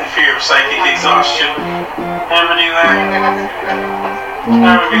in fear of psychic exhaustion? You ever do that? You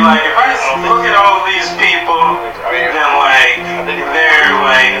ever be like, if I look at all of these people and like their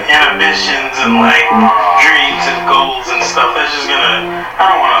like inhibitions and like dreams and goals and stuff, that's just gonna, I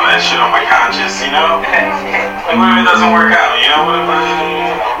don't want all that shit on my conscience, you know? Like what if it doesn't work out, you know?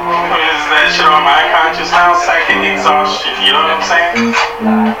 What is that shit on my conscience now? Psychic exhaustion, you know what I'm saying?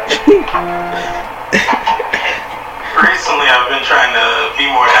 Recently I've been trying to be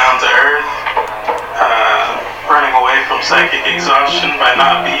more down to earth, running away from psychic exhaustion by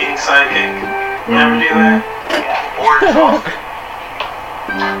not being psychic. You ever do that? Or talk.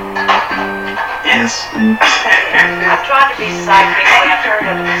 Yes. I'm trying to be psychic, but I turned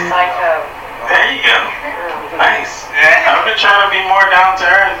into a psycho. There you go. Nice. I've been trying to be more down to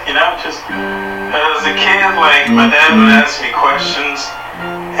earth, you know, just as a kid, like my dad would ask me questions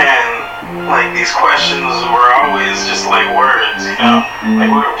and like these questions were always just like words, you know?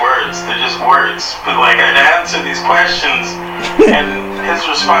 Like what are words? They're just words. But like I'd answer these questions and his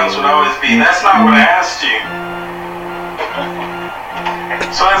response would always be, that's not what I asked you.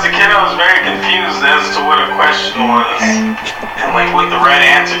 So as a kid I was very confused as to what a question was and like what the right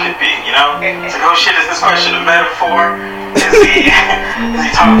answer could be, you know? It's like, oh shit, is this question a metaphor? Is he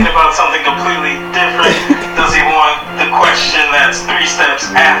talking about something completely different? Does he want the question that's 3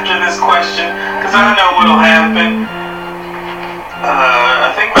 steps after this question? Because I know what'll happen.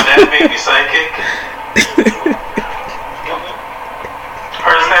 I think my dad made me psychic.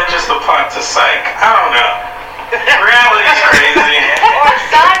 Or is that just a plot to Psych? I don't know. Reality's crazy. Or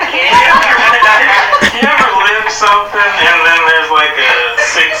sidekick. You ever live something and then there's like a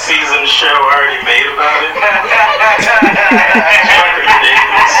 6-season show already made about it? It's fucking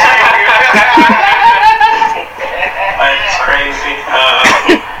ridiculous. Like, it's crazy.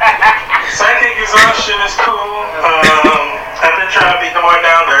 Psychic exhaustion is cool. I've been trying to be more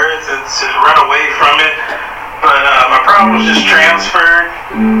down to earth and to run away from it. But my problems just transferred.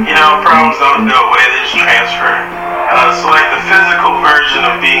 You know, problems don't go away, they just transfer. So like the physical version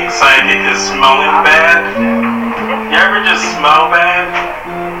of being psychic is smelling bad. You ever just smell bad?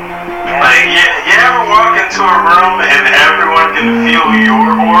 Like, you ever walk into a room and everyone can feel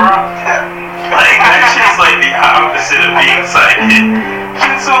your aura? Like, that shit's like the opposite of being psychic.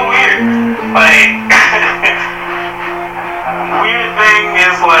 Shit's so weird. Like, weird thing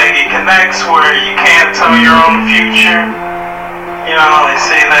is like it connects where you can't tell your own future. You know, they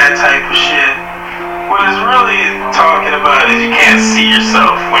say that type of shit. What it's really talking about is you can't see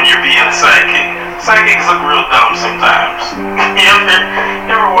yourself when you're being psychic. Psychics look real dumb sometimes. You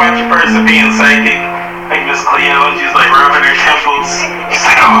ever watch a person being psychic? Like Miss Cleo, she's like rubbing her temples. She's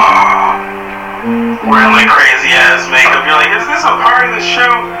like, oh, wearing like crazy ass makeup. You're like, is this a part of the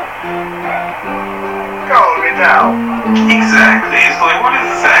show? Call me now. Exactly. It's like, what is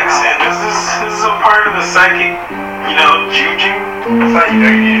this accent? Is this a part of the psychic, you know, juju? That's how you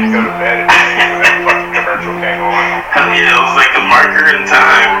know you need to go to bed and that fucking commercial came on. Hell yeah, it was like a marker in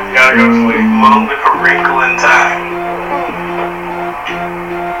time. You gotta go to sleep. Moment, a wrinkle in time.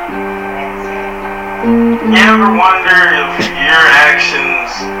 You ever wonder if your actions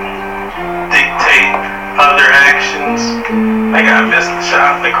dictate other actions? Like I missed the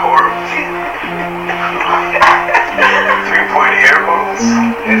shot, like horribly. 3-point air balls.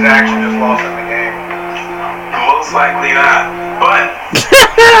 His action just lost in the game. Most likely not, but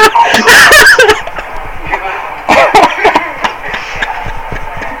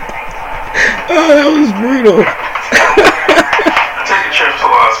Oh, that was brutal. I took a trip to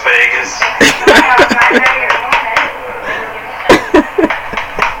Las Vegas.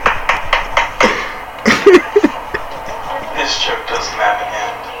 This joke doesn't have an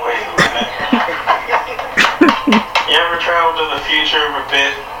end. Wait a minute. You ever travel to the future of a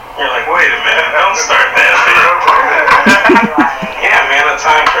bit? You're like, wait a minute, don't start that bit. Yeah, man, I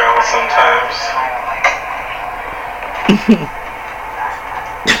time travel sometimes.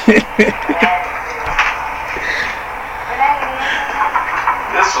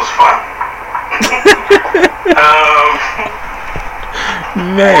 This was fun.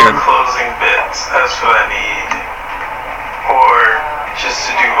 More Man. closing bits, that's what I need. Or just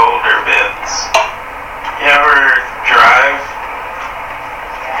to do older bits. You ever drive?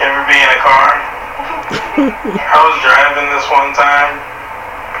 You ever be in a car? I was driving this one time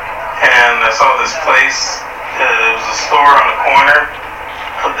and I saw this place. It was a store on the corner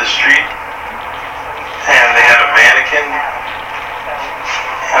of the street and they had a mannequin.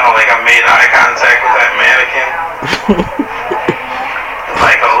 And like I made eye contact with that mannequin.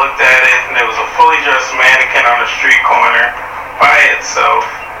 Like I looked at it and it was a fully dressed mannequin on a street corner by itself.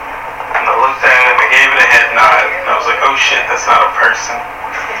 And I looked at it and I gave it a head nod. And I was like, oh shit, that's not a person.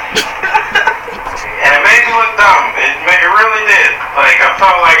 And it made me look dumb. It really did. Like I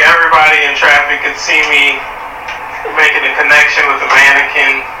felt like everybody in traffic could see me making a connection with the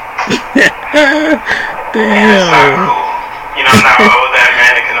mannequin. And it's not Damn. cool. You know, now I owe that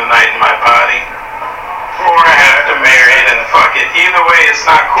mannequin a night in my body. Or I have to marry it and fuck it. Either way, it's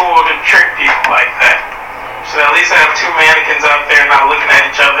not cool to trick people like that. So at least I have two mannequins out there not looking at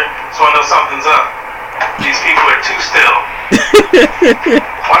each other, so I know something's up. These people are too still.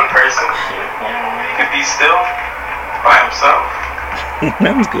 One person, he could be still by himself.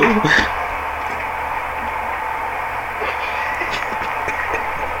 That was cool.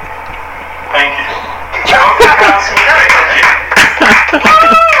 Thank you. Welcome, Cosmic.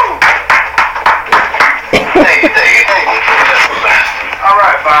 Thank you.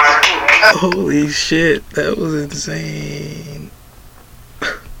 Alright, Byron. Holy shit, that was insane.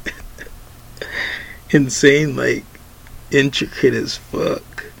 Insane, like, intricate as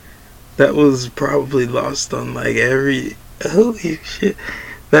fuck. That was probably lost on, like, every... Holy shit.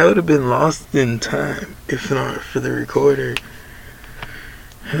 That would have been lost in time, if not for the recorder.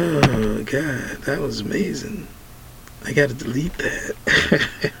 Oh, God, that was amazing. I gotta delete that.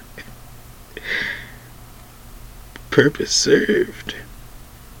 Purpose served.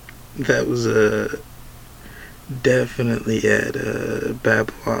 That was definitely at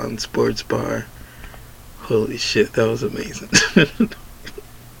Babylon Sports Bar. Holy shit, that was amazing.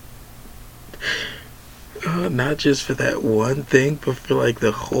 not just for that one thing, but for like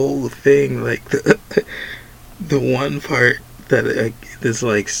the whole thing. Like the one part that is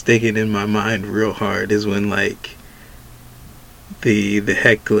like sticking in my mind real hard is when like the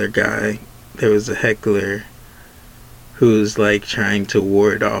heckler guy, there was a heckler who was like trying to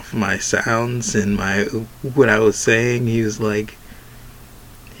ward off my sounds and what I was saying. He was like,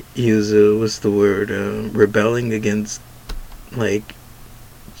 what's the word, rebelling against like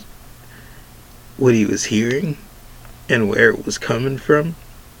what he was hearing and where it was coming from,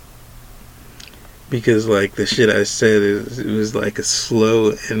 because like the shit I said, it was like a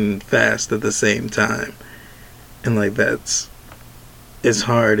slow and fast at the same time, and like it's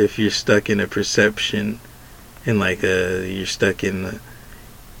hard if you're stuck in a perception and like you're stuck in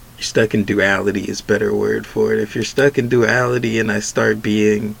duality is a better word for it. If you're stuck in duality and I start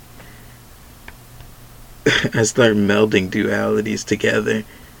melding dualities together,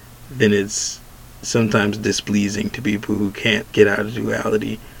 then it's sometimes displeasing to people who can't get out of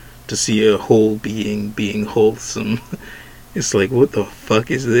duality to see a whole being wholesome. It's like, what the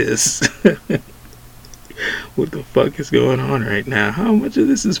fuck is this? What the fuck is going on right now? How much of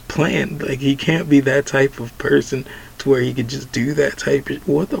this is planned? Like, he can't be that type of person to where he could just do that type of...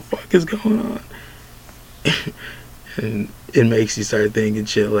 What the fuck is going on? And it makes you start thinking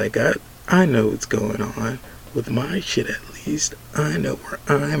shit like, I know what's going on. With my shit, at least. I know where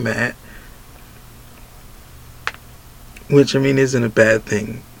I'm at. Which, I mean, isn't a bad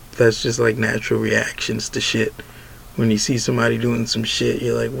thing. That's just like natural reactions to shit. When you see somebody doing some shit,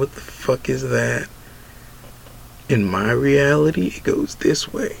 you're like, what the fuck is that? In my reality, it goes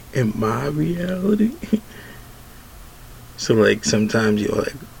this way. In my reality. So like sometimes you'll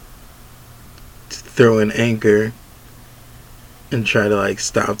like throw an anchor and try to like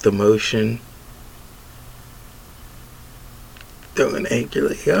stop the motion. Throw an anchor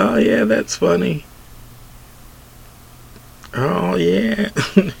like, oh yeah, that's funny. Oh yeah.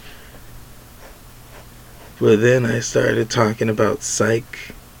 But then I started talking about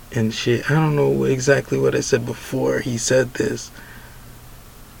psych and shit. I don't know exactly what I said before he said this.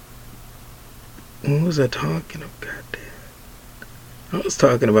 What was I talking about? Goddamn. I was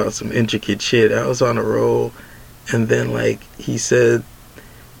talking about some intricate shit. I was on a roll, and then like he said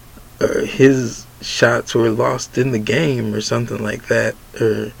his shots were lost in the game or something like that.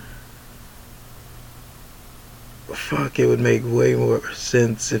 Or fuck, it would make way more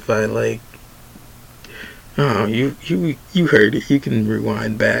sense if I like... Oh, you heard it. You can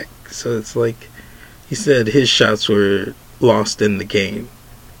rewind back. So it's like he said his shots were lost in the game,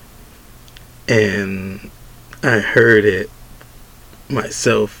 and I heard it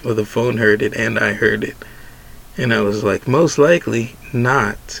myself, or the phone heard it, and I heard it, and I was like, most likely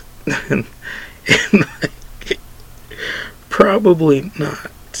not. And like, probably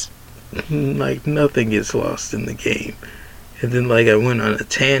not. Like, nothing gets lost in the game. And then like I went on a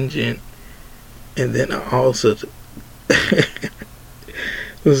tangent. And then I also it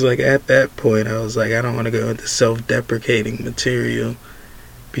was like at that point I was like, I don't want to go into self-deprecating material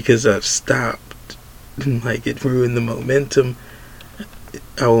because I've stopped. Like, it ruined the momentum.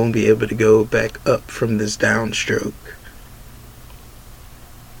 I won't be able to go back up from this downstroke.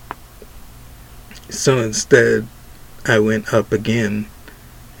 So instead I went up again.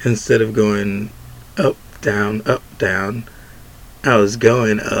 Instead of going up, down, I was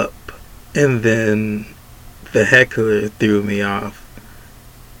going up. And then the heckler threw me off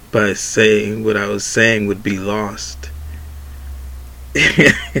by saying what I was saying would be lost.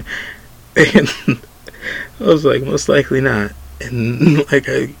 And I was like, most likely not. And like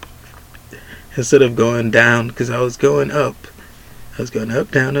instead of going down, because I was going up. I was going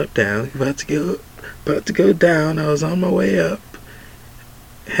up, down, about to go down. I was on my way up.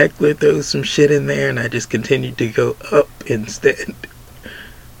 Heckler throws some shit in there, and I just continued to go up instead.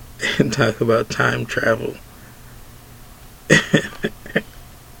 And talk about time travel.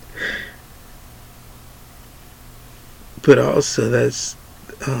 But also that's,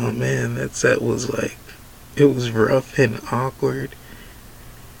 oh man, that set was like, it was rough and awkward.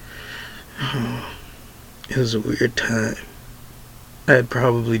 Oh, it was a weird time. I had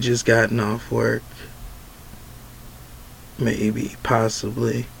probably just gotten off work. Maybe,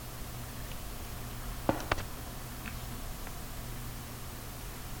 possibly.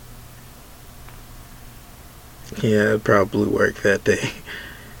 Yeah, I'd probably work that day.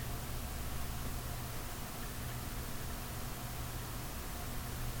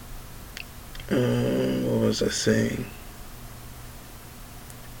 What was I saying?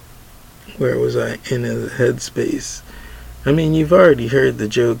 Where was I in a headspace? I mean, you've already heard the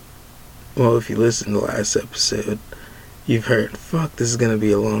joke. Well, if you listened to the last episode, you've heard, fuck, this is gonna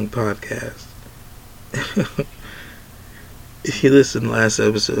be a long podcast. If you listened last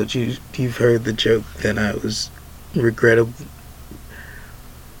episode, you've heard the joke that I was regrettable.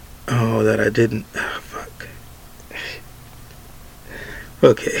 Oh, that I didn't. Oh, fuck.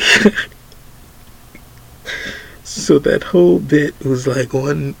 Okay. So that whole bit was like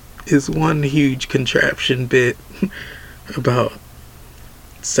one huge contraption bit about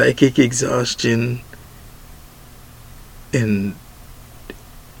psychic exhaustion and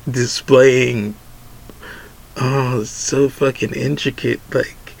displaying. Oh, it's so fucking intricate.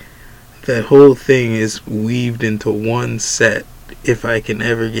 Like, that whole thing is weaved into one set if I can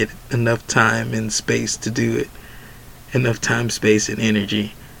ever get enough time and space to do it. Enough time, space, and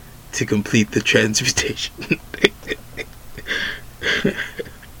energy to complete the transmutation.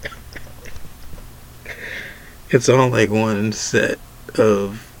 It's all like one set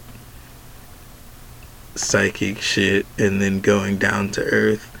of psychic shit and then going down to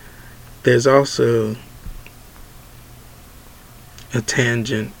earth. There's also a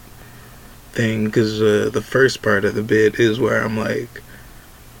tangent thing, because the first part of the bit is where I'm like,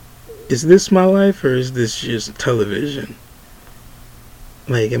 is this my life or is this just television?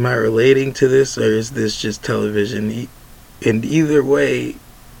 Like, am I relating to this or is this just television? And either way,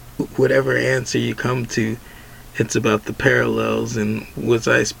 whatever answer you come to, it's about the parallels and was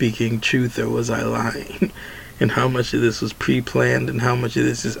I speaking truth or was I lying? And how much of this was pre-planned and how much of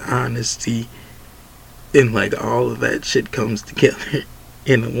this is honesty. And like all of that shit comes together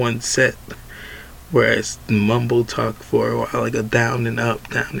in one set. Whereas mumble talk for a while, like a down and up,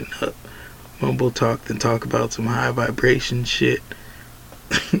 mumble talk, then talk about some high vibration shit.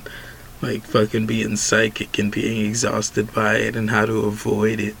 Like fucking being psychic and being exhausted by it and how to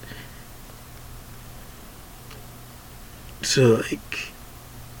avoid it. So like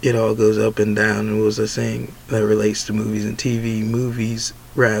it all goes up and down. And what was I saying that relates to movies and TV? Movies,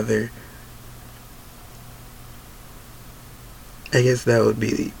 rather. I guess that would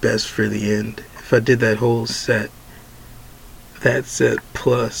be best for the end. If I did that whole set, that set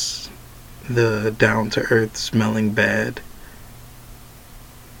plus the down to earth smelling bad.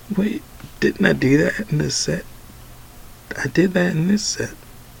 Wait, didn't I do that in this set? I did that in this set.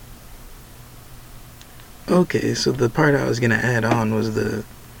 Okay, so the part I was gonna add on was the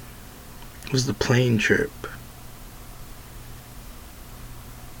plane trip.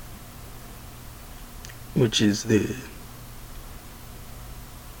 Which is the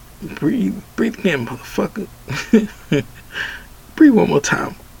breathe again, motherfucker. Breathe one more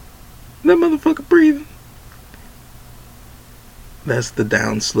time. That motherfucker breathing. That's the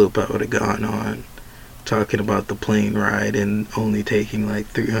downslope I would have gone on, talking about the plane ride and only taking like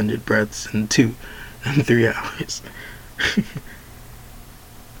 300 breaths in 3 hours.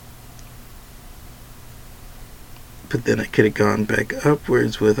 But then I could have gone back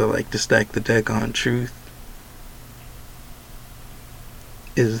upwards with I like to stack the deck on truth.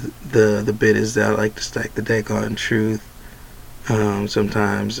 Is the bit is that I like to stack the deck on truth.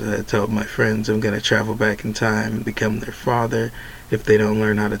 Sometimes I tell my friends I'm gonna travel back in time and become their father. If they don't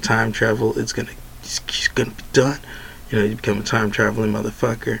learn how to time travel, it's gonna be done. You know, you become a time traveling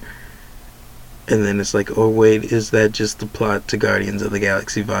motherfucker. And then it's like, oh wait, is that just the plot to Guardians of the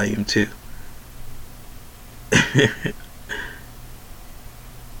Galaxy Volume 2?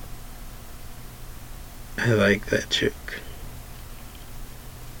 I like that joke.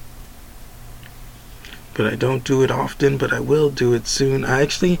 But I don't do it often, but I will do it soon. I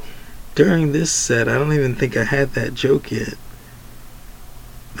actually, during this set, I don't even think I had that joke yet.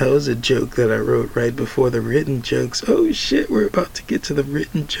 That was a joke that I wrote right before the written jokes. Oh shit, we're about to get to the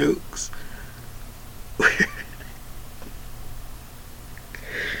written jokes.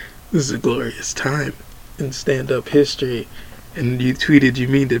 This is a glorious time in stand-up history. And you tweeted you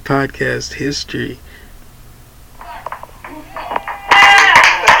mean the podcast history.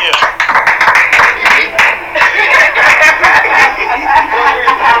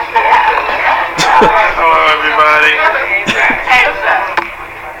 Hello, everybody.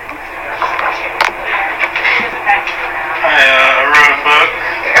 I wrote a book.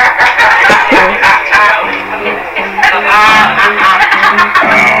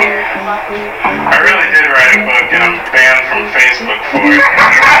 I really did write a book, and I'm banned from Facebook for it.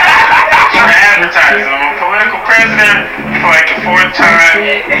 For advertising. I'm a political president for like the fourth time.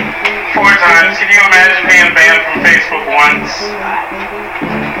 4 times. Can you imagine being banned from Facebook once?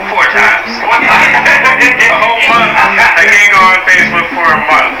 4 times. A whole month. I can't go on Facebook for a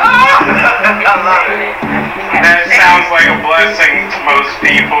month. That sounds like a blessing to most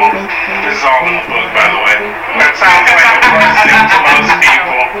people. This is all in the book, by the way. That sounds like a blessing to most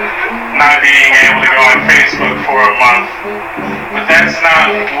people, not being able to go on Facebook for a month. But that's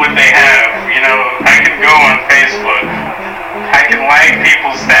not what they have. You know, I can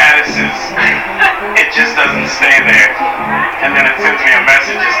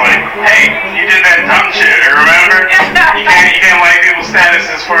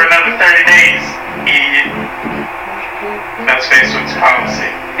policy.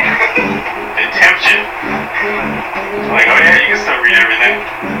 They tempt you. Like, oh yeah, you can still read everything.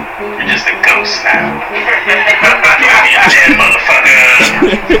 You're just a ghost now. You're dead, motherfucker.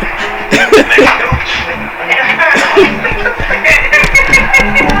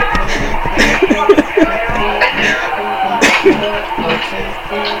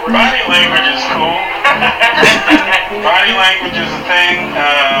 Body language is cool. Body language is a thing.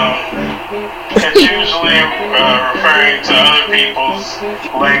 It's usually referring to other people's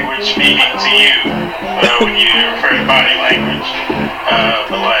language speaking to you when you refer to body language.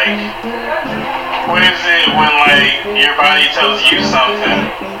 But like, what is it when like your body tells you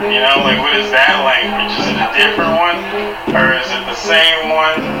something? You know, like what is that language? Is it a different one or is it the same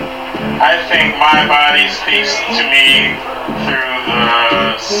one? I think my body speaks to me through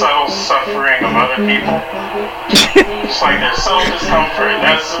the subtle suffering of other people. It's like there's subtle discomfort.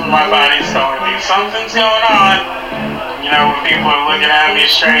 That's what my body's telling me. Something's going on. You know, when people are looking at me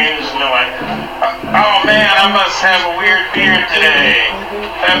strange and they're like, oh man, I must have a weird beard today.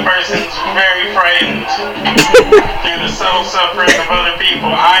 That person's very frightened. Through the subtle suffering of other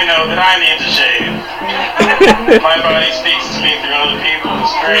people, I know that I need to shave. My body speaks to me through other people.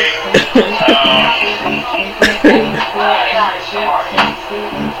 It's great.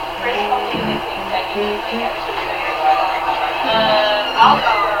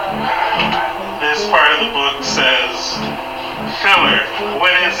 This part of the book says, filler,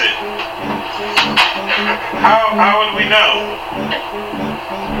 what is it? How would we know?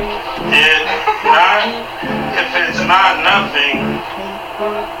 If it's not nothing,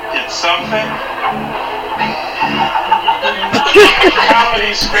 it's something.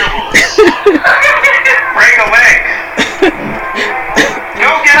 Comedy scribbles. Break a leg. Go,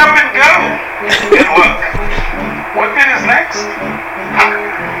 get up and go. Good luck. What bit is next?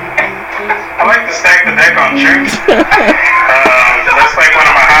 I like to stack the deck on truth. That's like one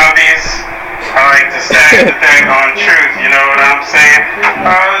of my hobbies. I like to stack the deck on truth, you know what I'm saying?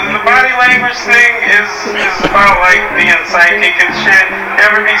 The body language thing is about like being psychic and shit. You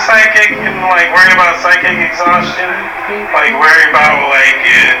ever be psychic and like worry about psychic exhaustion? Like worry about like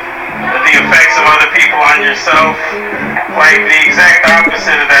the effects of other people on yourself? Like the exact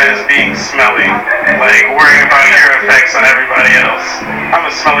opposite of that is being smelly. Like worrying about your effects on everybody else. I'm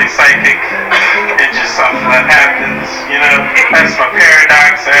a smelly psychic. It's just something that happens, you know? That's my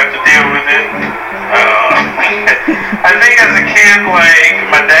paradox. I have to deal with it. I think as a kid, like,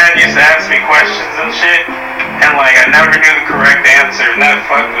 my dad used to ask me questions and shit, and like, I never knew the correct answer, and that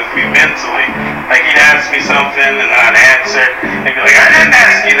fucked with me mentally. Like, he'd ask me something, and I'd answer, and he'd be like, I didn't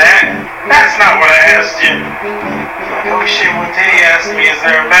ask you that. That's not what I asked you. Like, oh shit, what did he ask me? Is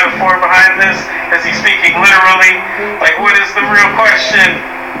there a metaphor behind this? Is he speaking literally? Like, what is the real question?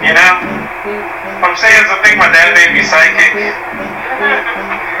 You know? What I'm saying is I think my dad made me psychic.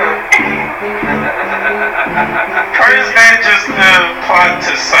 Or is that just the plot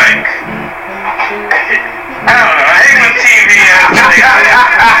to Psych? I don't know. I hate when TV has like a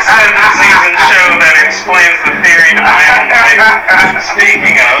 7-season show that explains the theory to my own life.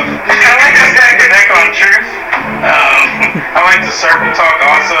 Speaking of, I like to stack the deck on truth. I like to circle talk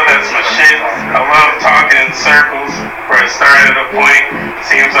also. That's my shit. I love talking in circles where I start at a point. It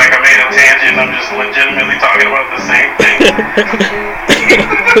seems like I made a tangent. I'm just legitimately talking about the same thing.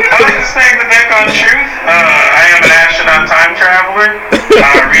 I like to stack the deck on truth. I am an astronaut time traveler.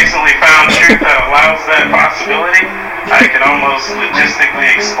 I recently found truth that allows that possibility. I can almost logistically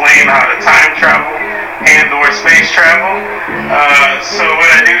explain how to time travel and or space travel. So what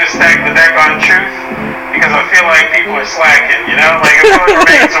I do is stack the deck on truth because I feel like people are slacking, you know? Like, I feel like we're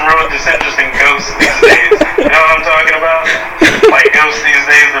making some real disinteresting ghosts these days. You know what I'm talking about? Like, ghosts these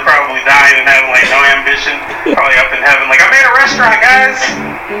days, they're probably dying and having, like, no ambition. Probably up in heaven. Like, I made a restaurant, guys!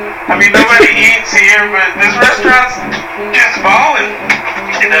 I mean, nobody eats here, but this restaurant's just balling.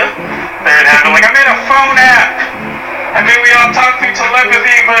 You know? They're in heaven. Like, I made a phone app. I mean, we all talk through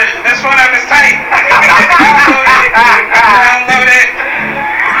telepathy, but this phone app is tight. Download it.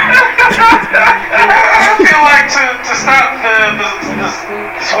 I feel like to stop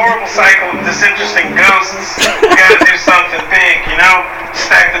this horrible cycle of disinteresting ghosts, we gotta do something big, you know?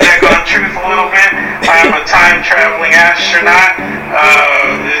 Stack the deck on truth a little bit. I'm a time-traveling astronaut.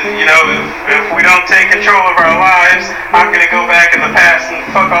 You know, if we don't take control of our lives, I'm gonna go back in the past and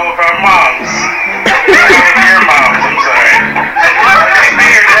fuck all of our moms. All of your moms, I'm sorry. Me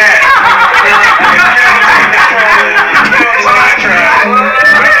or dad. If you don't take control, if you don't time travel,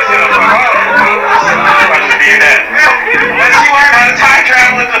 we're just gonna fuck all of them. Unless you learn how to time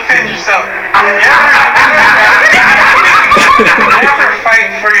travel and defend yourself. Never fight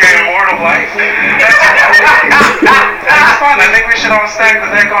for your immortal life. That's fun. I think we should all on Stack the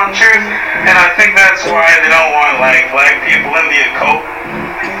Deck on Truth, and I think that's why they don't want like black people in the occult.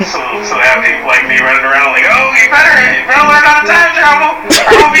 So they have people like me running around like, oh, you better learn how to time travel.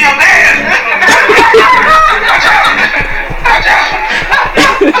 I'm gonna be your dad. Watch out.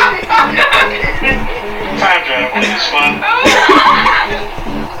 Time travel is fun.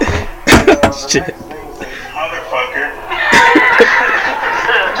 Shit. Motherfucker.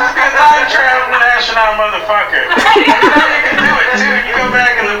 Just go time travel, astronaut, motherfucker. You know you can do it too. You go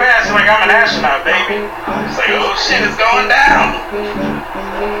back in the past, you're like, I'm an astronaut, baby. It's like, oh shit, it's going down.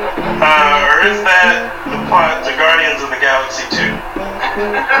 Or is that the plot to Guardians of the Galaxy 2?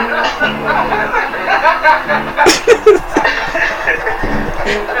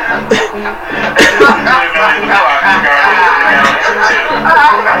 Literally the plot to Guardians of the Galaxy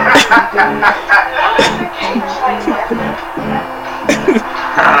 2.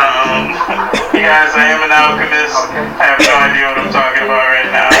 You guys, I am an alchemist. I have no idea what I'm talking about right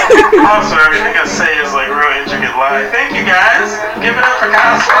now. Also, everything I say is like real intricate lie. Thank you guys. Give it up for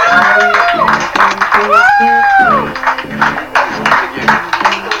cosplay.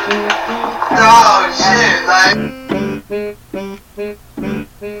 Oh shit, like.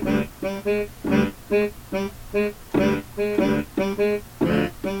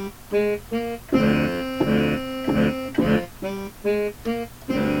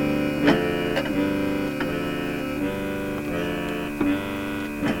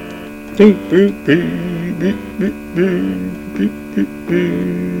 I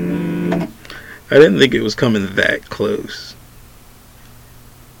didn't think it was coming that close.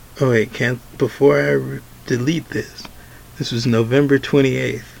 Oh wait, before I delete this. This was November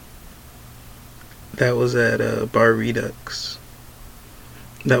 28th. That was at Bar Redux.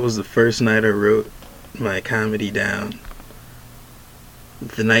 That was the first night I wrote my comedy down.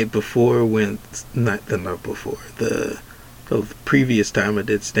 The night before the previous time I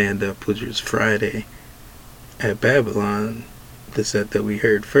did stand-up, which was Friday, at Babylon, the set that we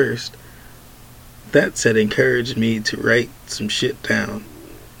heard first, that set encouraged me to write some shit down.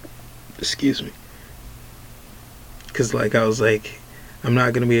 Excuse me. Because, I was like, I'm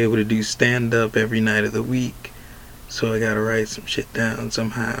not going to be able to do stand-up every night of the week, so I got to write some shit down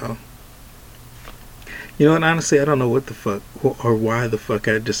somehow. You know what, honestly, I don't know what the fuck, or why the fuck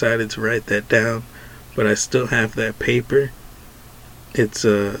I decided to write that down, but I still have that paper. It's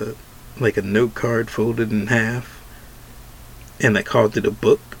like a note card folded in half, and I called it a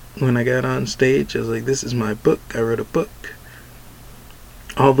book when I got on stage. I was like, this is my book, I wrote a book.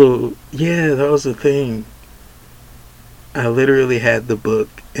 Although, yeah, that was the thing. I literally had the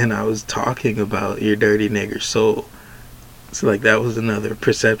book, and I was talking about Your Dirty Nigger Soul. So, that was another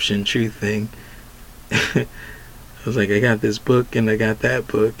perception truth thing. I was like, I got this book, and I got that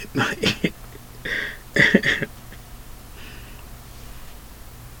book.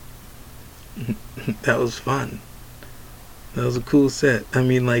 That was fun. That was a cool set. I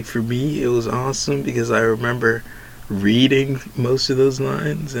mean, for me, it was awesome because I remember reading most of those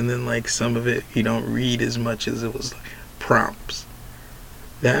lines, and then, some of it you don't read as much as it was prompts.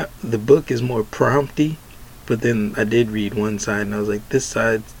 The book is more prompty, but then I did read one side, and I was like, this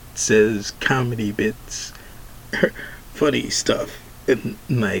side says comedy bits, funny stuff, and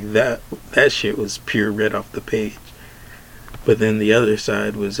that shit was pure read off the page. But then the other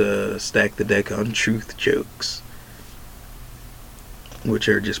side was Stack the Deck on Truth jokes, which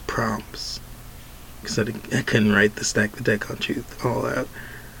are just prompts, because I couldn't write the Stack the Deck on Truth all out.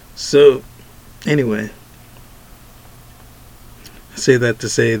 So, anyway, I say that to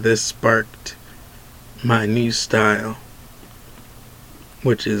say this sparked my new style,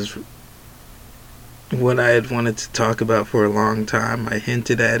 which is what I had wanted to talk about for a long time. I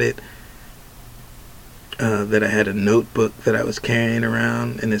hinted at it. That I had a notebook that I was carrying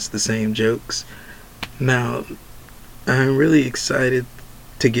around, and it's the same jokes. Now, I'm really excited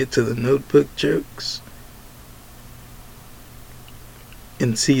to get to the notebook jokes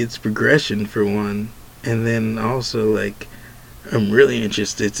and see its progression, for one, and then also, I'm really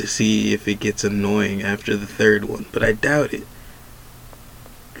interested to see if it gets annoying after the third one, but I doubt it,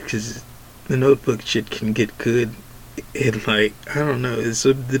 because the notebook shit can get good. I don't know,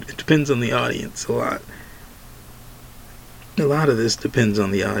 it depends on the audience a lot. A lot of this depends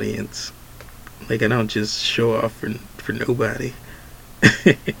on the audience. I don't just show off for nobody.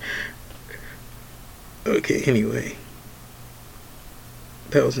 Okay, anyway.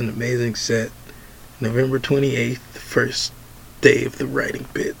 That was an amazing set. November 28th, the first day of the writing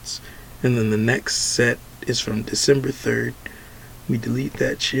bits. And then the next set is from December 3rd. We delete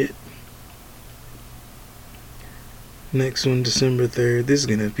that shit. Next one, December 3rd. This is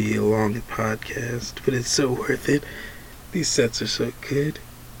going to be a long podcast, but it's so worth it. These sets are so good.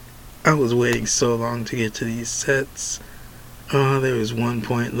 I was waiting so long to get to these sets. Oh, there was one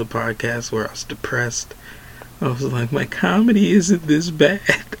point in the podcast where I was depressed. I was like, my comedy isn't this bad.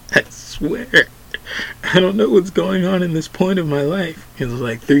 I swear. I don't know what's going on in this point of my life. It was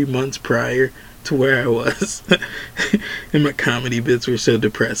like 3 months prior to where I was. And my comedy bits were so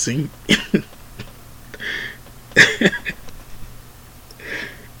depressing.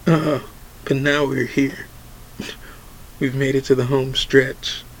 But now we're here. We've made it to the home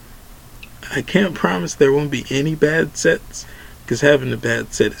stretch. I can't promise there won't be any bad sets, because having a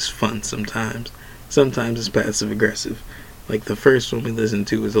bad set is fun sometimes. Sometimes it's passive aggressive. Like the first one we listened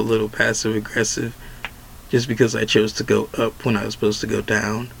to was a little passive aggressive, just because I chose to go up when I was supposed to go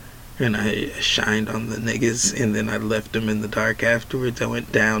down, and I shined on the niggas, and then I left them in the dark afterwards. I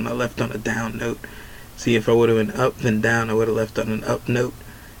went down, I left on a down note. See, if I would have went up then down, I would have left on an up note,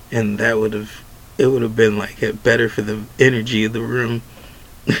 and it would have been like better for the energy of the room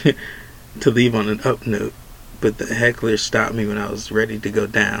to leave on an up note. But the heckler stopped me when I was ready to go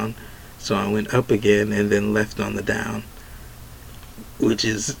down, so I went up again and then left on the down, which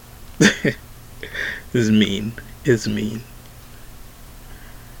is is mean. It's mean.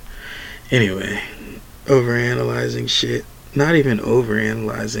 Anyway, overanalyzing shit. Not even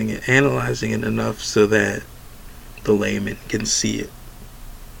overanalyzing it, analyzing it enough so that the layman can see it.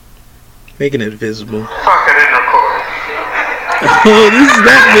 Making it visible. Fuck, I didn't record. Oh, this is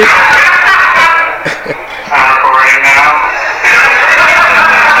that bitch. I'm recording now.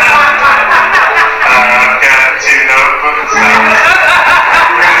 I've got 2 notebooks.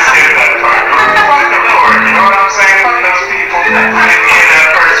 We're gonna skip that part. Fuck the record, you know what I'm saying? Fuck those people. Didn't hear that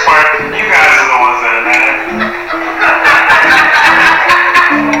first part. You guys are the ones that matter.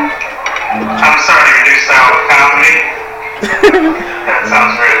 I'm starting a new style of comedy. That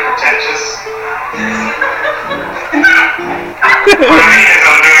sounds very pretentious. What I mean is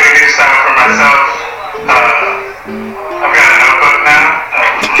I'm doing a new style for myself. I've got a notebook now.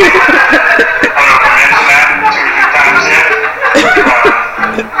 I don't know if I mentioned that 2 or 3 times yet.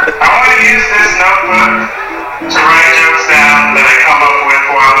 I want to use this notebook to write jokes down that I come up with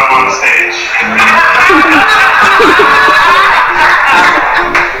while I'm on stage.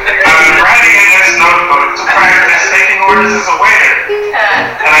 I've been writing in this notebook to practice taking orders as a waiter.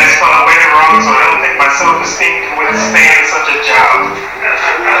 And I spelled waiter wrong, so I don't think my self-esteem can withstand such a job.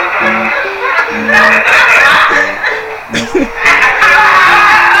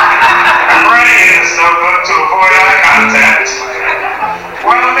 I'm writing in this notebook to avoid eye contact.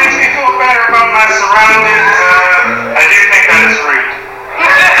 While it makes me feel better about my surroundings, I do think that is rude.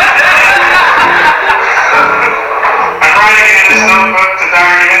 I'm writing in this notebook to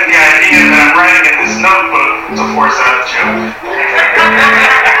document the idea that I'm writing in this notebook to force out a joke.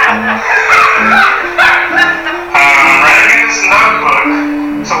 I'm writing in this notebook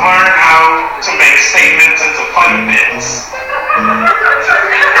to learn how to make statements into funny bits.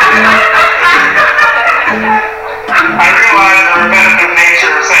 I realize the repetitive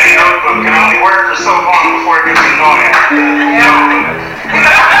nature of saying notebook can only work for so long before it gets annoying.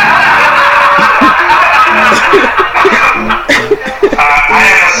 I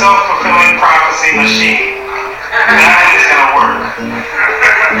am a self-fulfilling prophecy machine. That one is gonna work.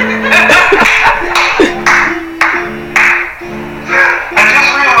 I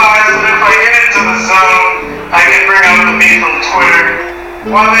just realized that if I get into the zone, I can bring out the me from Twitter,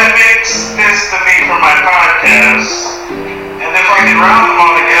 while that makes this the me from my podcast. And if I can round them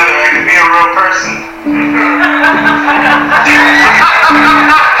all together, I can be a real person.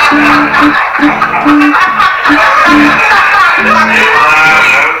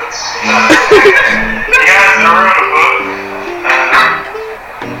 You guys that wrote a book,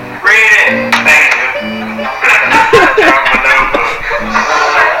 read it. Thank you. I dropped my notebook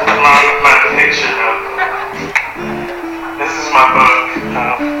along with my picture notebook. This is my book.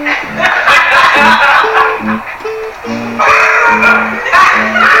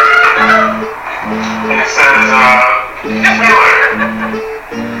 It says, filler.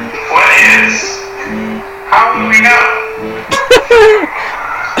 What is? How will we know?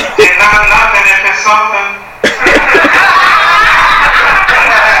 It's not nothing if it's something.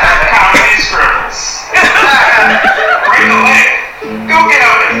 Comedy scribbles. Break a leg. Go get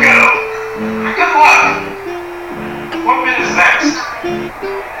up and go. Good luck. What bit is next?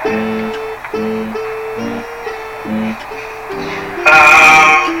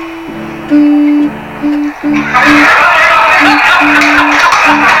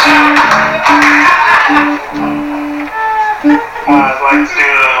 I'd like to do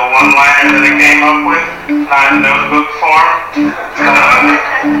a one-liner that I came up with, not in notebook form.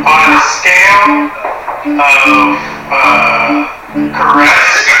 On a scale of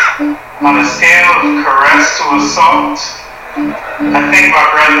caress. On a scale of caress to assault, I think my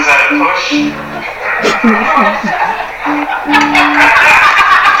brother's at a push.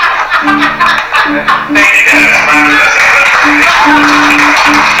 Thank you, Dennis.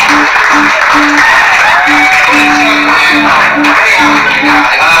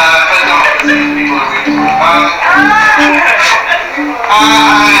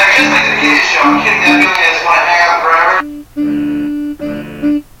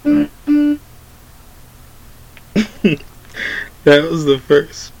 That was the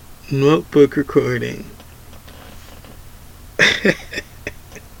first notebook recording.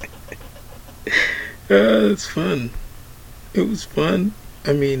 It's fun. It was fun.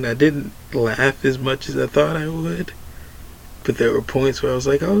 I mean, I didn't laugh as much as I thought I would, but there were points where I was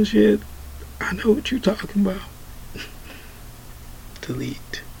like, oh shit, I know what you're talking about.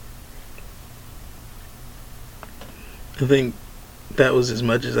 Delete. I think that was as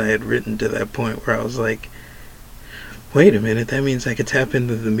much as I had written to that point where I was like, wait a minute, that means I could tap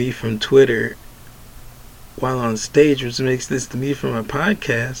into the me from Twitter while on stage, which makes this the me from my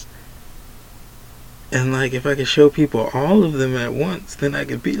podcast. And like, if I could show people all of them at once, then I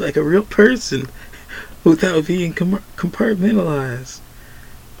could be like a real person without being compartmentalized.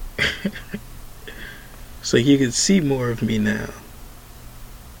 So you could see more of me now.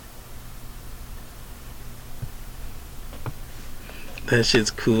 That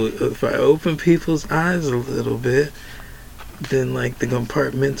shit's cool. If I open people's eyes a little bit, then like the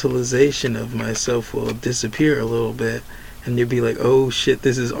compartmentalization of myself will disappear a little bit, and you'll be like, oh shit,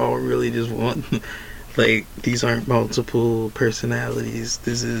 this is all really just one. Like, these aren't multiple personalities.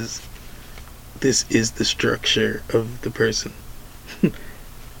 This is the structure of the person.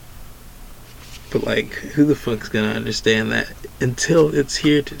 But like, who the fuck's gonna understand that until it's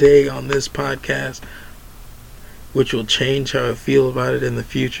here today on this podcast, which will change how I feel about it in the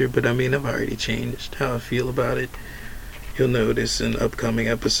future. But I mean, I've already changed how I feel about it. You'll notice in upcoming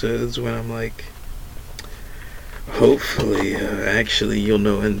episodes when I'm like, hopefully, actually, you'll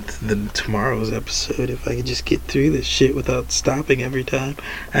know in tomorrow's episode if I could just get through this shit without stopping every time.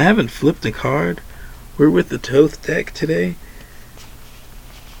 I haven't flipped a card. We're with the Toth deck today.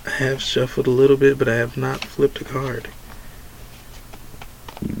 I have shuffled a little bit, but I have not flipped a card.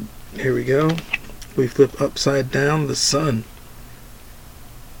 Here we go. We flip upside down the sun.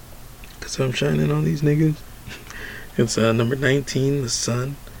 Cause I'm shining on these niggas. It's number 19, the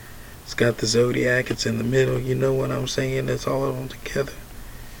sun. It's got the zodiac. It's in the middle. You know what I'm saying? It's all of them together.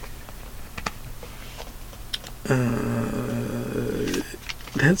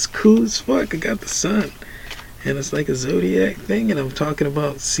 That's cool as fuck. I got the sun. And it's like a zodiac thing. And I'm talking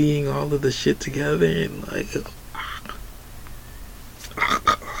about seeing all of the shit together. And like...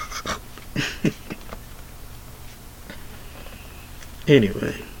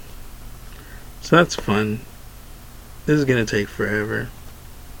 Anyway. So that's fun. This is gonna take forever.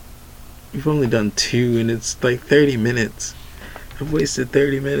 We've only done 2 and it's like 30 minutes. I've wasted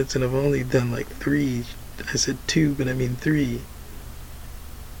 30 minutes and I've only done like 3. I said 2, but I mean 3.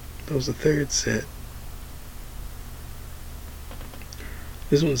 That was the 3rd set.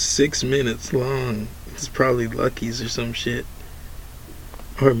 This one's 6 minutes long. It's probably Lucky's or some shit.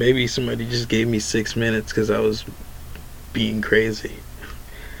 Or maybe somebody just gave me 6 minutes because I was being crazy.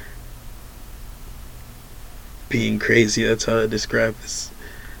 Being crazy, that's how I describe this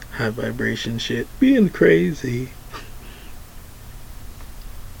high vibration shit. Being crazy.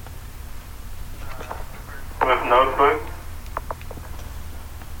 With notebook.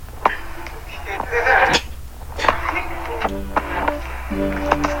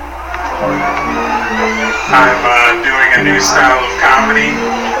 I'm doing a new style of comedy.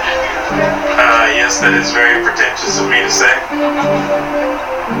 Yes, that is very pretentious of me to say.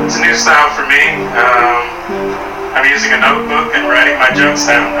 It's a new style for me. I'm using a notebook and writing my jokes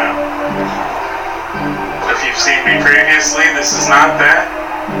down now. If you've seen me previously, this is not that.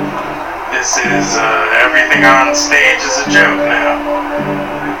 This is everything on stage is a joke now.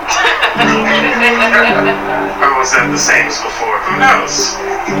 Or was that the same as before? Who knows?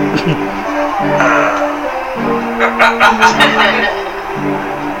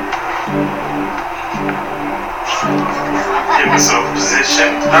 Get myself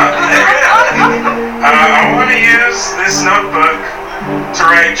positioned. I want to use this notebook to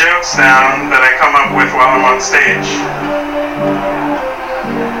write jokes down that I come up with while I'm on stage.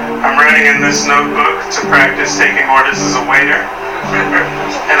 I'm writing in this notebook to practice taking orders as a waiter.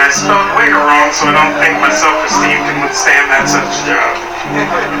 And I spelled waiter wrong, so I don't think my self-esteem can withstand that such job.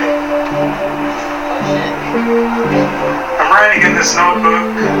 I'm writing in this notebook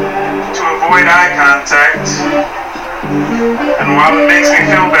to avoid eye contact And while it makes me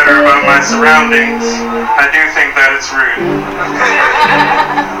feel better about my surroundings, I do think that it's rude.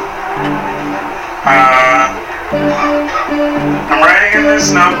 I'm writing in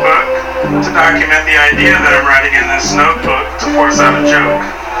this notebook to document the idea that I'm writing in this notebook to force out a joke.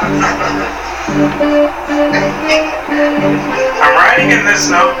 I'm writing in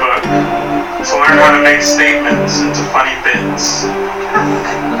this notebook to learn how to make statements into funny bits.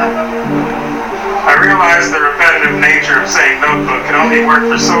 I realize the repetitive nature of saying notebook can only work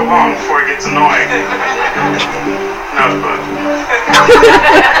for so long before it gets annoying. Notebook.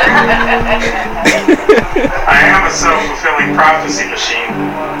 I am a self-fulfilling prophecy machine.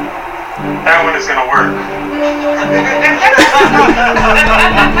 That one is gonna work.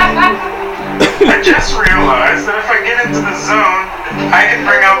 I just realized that if I get into the zone, I can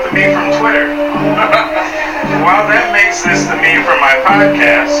bring out the me from Twitter. While that makes this the me from my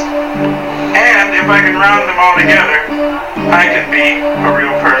podcast, and if I can round them all together, I can be a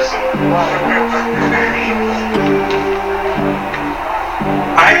real person.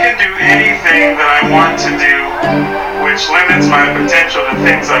 I can do anything that I want to do, which limits my potential to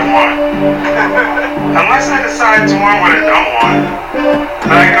things I want. Unless I decide to want what I don't want,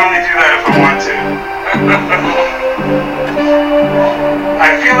 but I can only do that if I want to.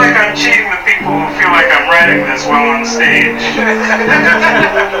 I feel like I'm cheating the people who feel like I'm writing this while on stage.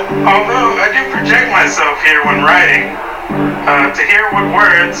 Although I do project myself here when writing, to hear what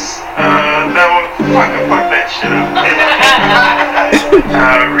words that will fuck that shit up.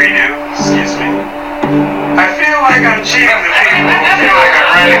 Redo, excuse me. I feel like I'm cheating the people who feel like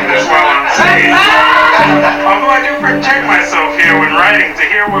I'm writing this while on stage. Although I do project myself here when writing to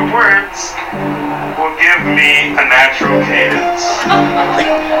hear what words will give me a natural cadence.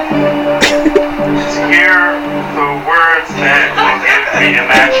 To hear the words that will give me a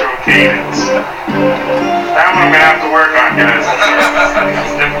natural cadence. That one I'm gonna have to work on, guys.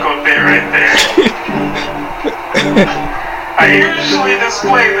 It's a difficult bit right there. I usually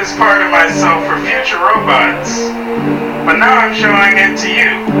display this part of myself for future robots, but now I'm showing it to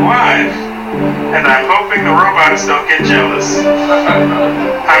you, live, and I'm hoping the robots don't get jealous.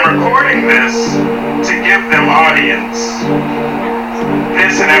 I'm recording this to give them audience.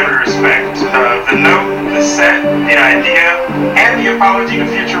 This in every respect. The note, the set, the idea, and the apology to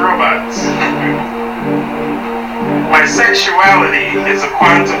future robots. My sexuality is a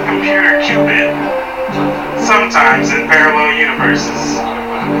quantum computer qubit. Sometimes in parallel universes.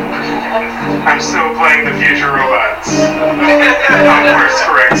 I'm still playing the future robots. I'll course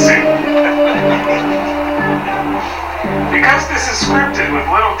correct soon. Because this is scripted with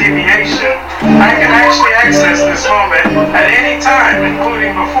little deviation, I can actually access this moment at any time,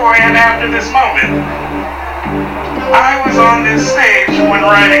 including before and after this moment. I was on this stage when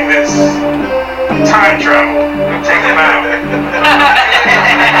writing this. Time travel. Take them out.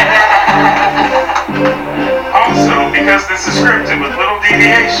 Also, because this is scripted with little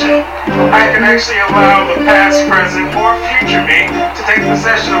deviation, I can actually allow the past, present, or future me to take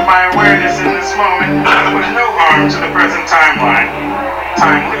possession of my awareness in this moment with no harm to the present timeline.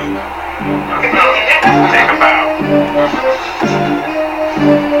 Time loop. Take a bow.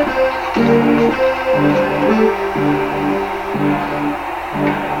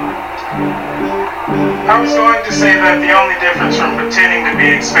 I was going to say that the only difference from pretending to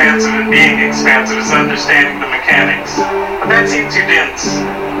be expansive and being expansive is understanding the mechanics, but that seemed too dense.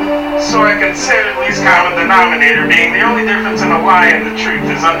 So I considered least common denominator being the only difference in a lie and the truth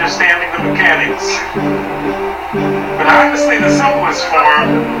is understanding the mechanics. But honestly, the simplest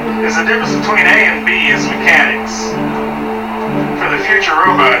form is the difference between A and B is mechanics. For the future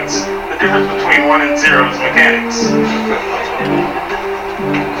robots, the difference between 1 and 0 is mechanics.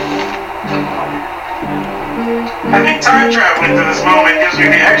 I think time traveling to this moment gives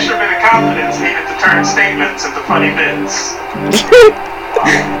me the extra bit of confidence needed to turn statements into funny bits.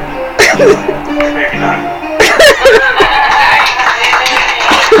 Maybe not.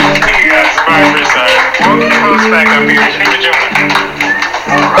 Hey you guys, Byron for a side. Welcome the host back up here. Geneva Jones.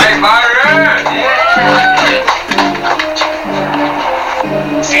 Alright, Byron!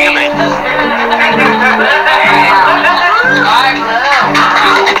 Damn it.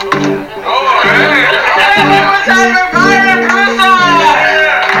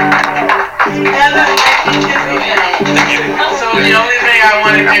 So the only thing I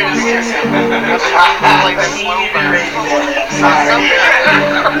want to do is kiss him. Like the slow burn.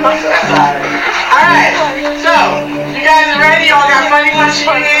 Alright, so you guys are ready? Y'all got funny punch in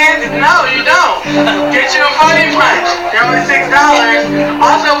your hands? No, you don't. Get you a funny punch. They're only $6.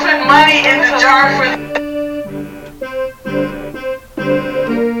 Also put money in the jar for the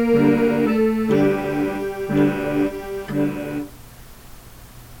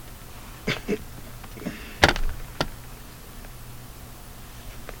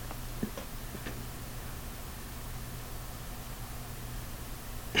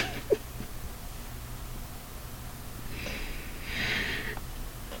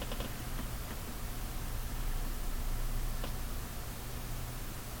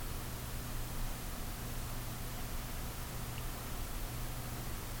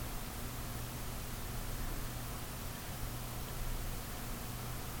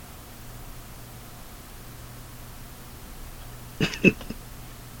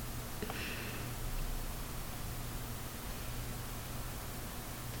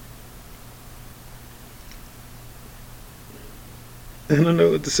I don't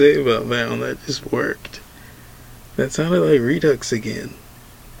know what to say about that one. That just worked. That sounded like Redux again.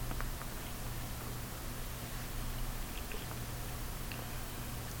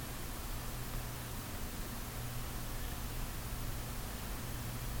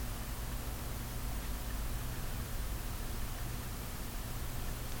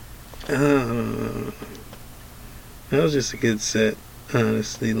 That was just a good set,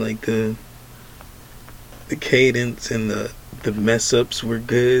 honestly. Like the cadence and the mess ups were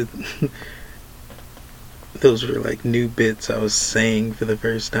good. Those were like new bits I was saying for the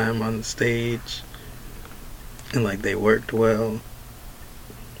first time on the stage, and like they worked well.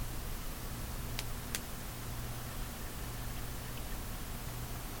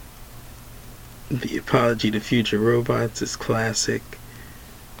 The apology to future robots is classic.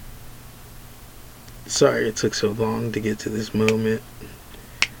 Sorry it took so long to get to this moment.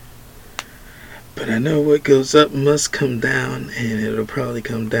 But I know what goes up must come down, and it'll probably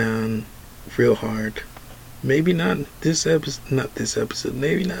come down real hard. Maybe not this episode,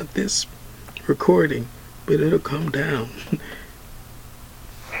 maybe not this recording, but it'll come down.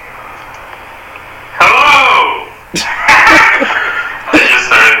 Hello! I just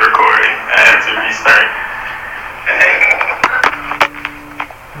started recording. I had to restart.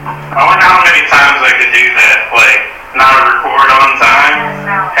 I wonder how many times I could do that, like not record on time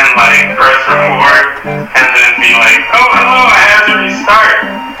and like press record and then be like, oh hello, I had to restart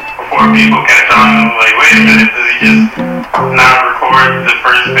before people catch on. Like, wait a minute, does he just not record the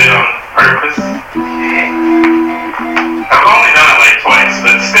first bit on purpose? I've only done it like twice,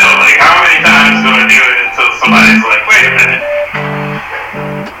 but still, like how many times do I do it until somebody's like, wait a minute,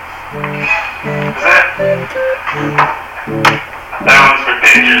 is that one's for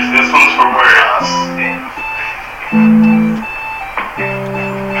pictures, this one's for words.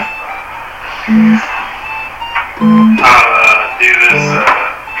 I'll do this,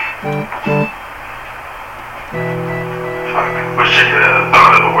 fuck, wish I could have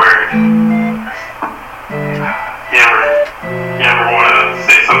thought of the word. You ever want to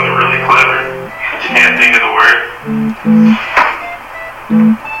say something really clever, but you can't think of the word?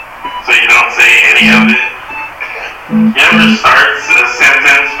 So you don't say any of it? You ever start a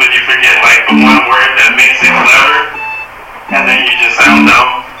sentence but you forget like the one word that makes it clever, and then you just sound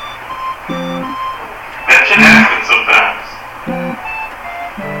dumb? That should happen sometimes.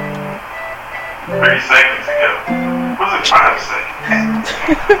 30 seconds ago. Was it 5 seconds?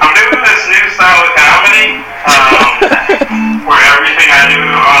 I'm doing this new style of comedy, where everything I do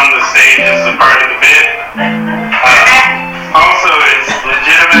on the stage is a part of the bit. Also, it's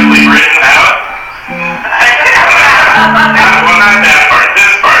legitimately written out. Well, not that part,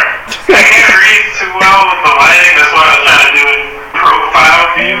 this part. I can't read too well with the lighting, that's why I was trying to do it profile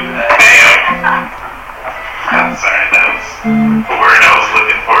view. Damn. I'm sorry, that was the word I was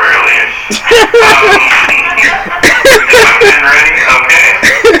looking for earlier. Is my pen ready? Okay.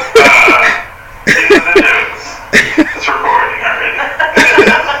 These are the jokes. It's recording already.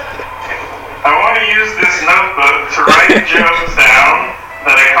 I want to use this notebook to write jokes down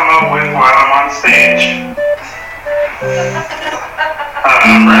that I come up with while I'm on stage.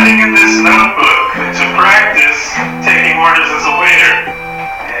 I'm writing in this notebook to practice taking orders as a waiter.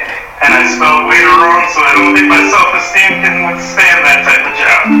 And I spelled waiter wrong, so I don't think my self-esteem can withstand that type of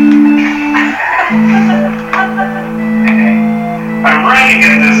job. I'm writing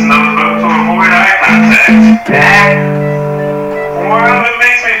in this notebook to avoid eye contact. While it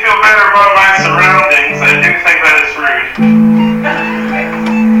makes me feel better about my surroundings, I do think that it's rude.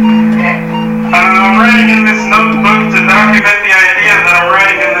 I'm writing in this notebook to document the idea that I'm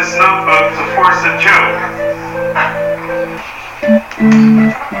writing in this notebook to force a joke.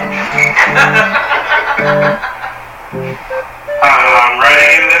 I'm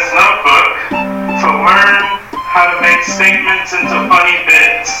writing in this notebook to learn how to make statements into funny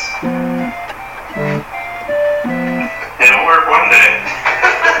bits. It'll work one day.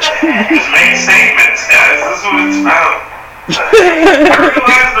 Just make statements, guys. This is what it's about. I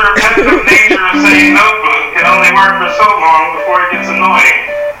realize the repetitive nature of saying notebook can only work for so long before it gets annoying.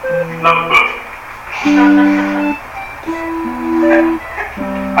 Notebook.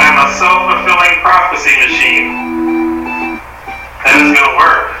 I'm a self-fulfilling prophecy machine. That is gonna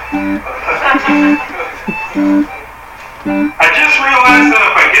work. I just realized that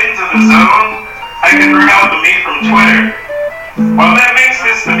if I get into the zone, I can bring out the me from Twitter. While that makes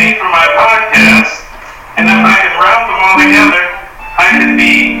this the me from my podcast, and if I can round them all together, I can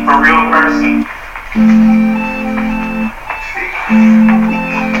be a real person.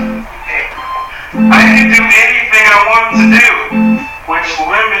 I can do anything I want to do, which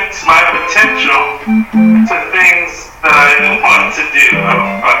limits my potential to things that I want to do.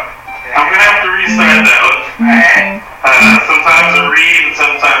 Oh, fuck. I'm gonna have to restart that one. Sometimes I read and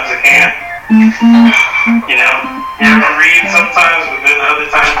sometimes I can't. You know, you ever read sometimes, but then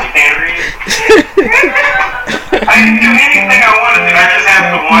other times you can't read? I can do anything I want to do, I just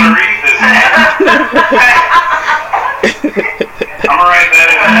have to want to read this. I'm gonna write that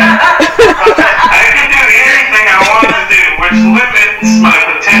in. I can do anything I want to do, which limits my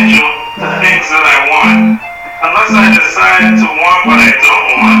potential to things that I want. Unless I decide to want what I don't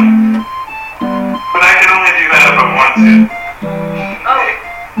want. But I can only do that if I want to.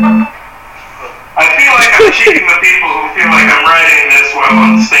 I feel like I'm cheating the people who feel like I'm writing this while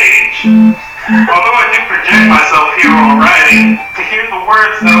on stage. Although I do project myself here while writing, to hear the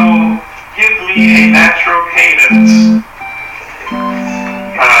words that will give me a natural cadence.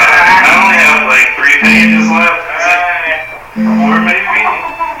 I only have like 3 pages left. Or maybe.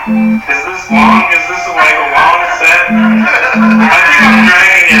 Is this long? Is this like a long set? I think I'm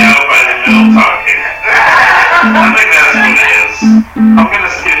dragging it out by the middle talking. I think that's what it is. I'm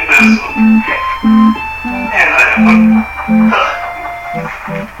gonna skip this one. And that one.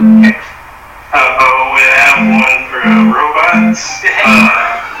 We have one for robots.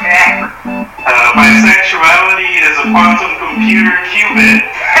 My sexuality is a quantum computer qubit.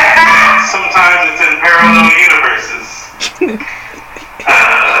 Sometimes it's in parallel universes.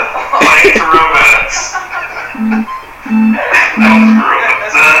 Playing to robots. That was for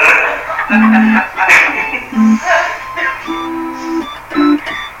robots.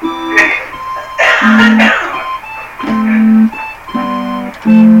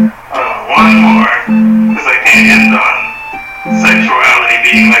 One more, because I can't end on sexuality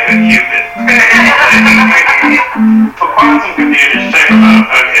being like a qubit. For quantum computers, check them out.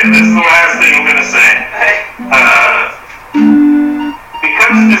 Okay, this is the last thing I'm gonna say.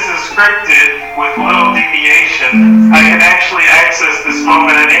 Because this is scripted with little deviation, I can actually access this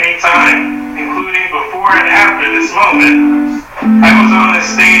moment at any time, including before and after this moment. I was on this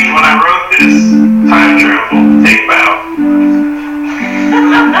stage when I wrote this. Time travel, take bow.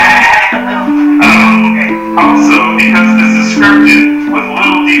 Also, because this is scripted with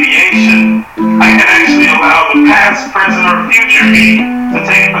little deviation, I can actually allow the past, present, or future me to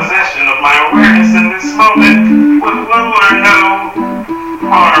take possession of my awareness in this moment with little or no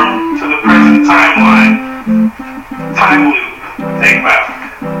harm to the present timeline. Time loop, take back.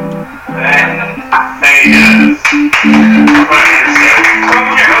 Thank you guys.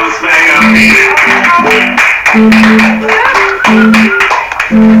 Welcome your host back up here.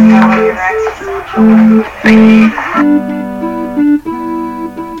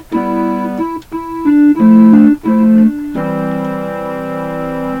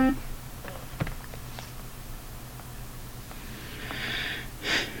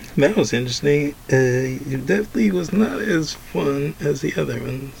 That was interesting. It definitely was not as fun as the other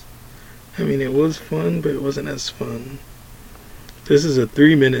ones. I mean, it was fun, but it wasn't as fun. This is a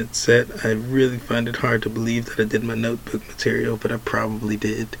 3-minute set. I really find it hard to believe that I did my notebook material, but I probably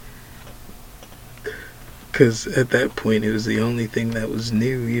did. Because at that point, it was the only thing that was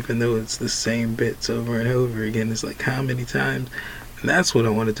new, even though it's the same bits over and over again. It's like, how many times? And that's what I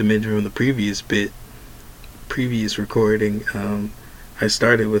wanted to mention on the previous recording. I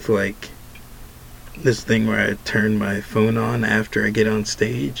started with like this thing where I turn my phone on after I get on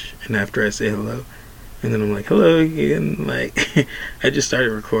stage and after I say hello, and then I'm like, hello again. Like, I just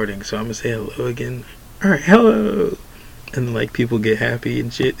started recording, so I'm gonna say hello again. Alright, hello. And then like people get happy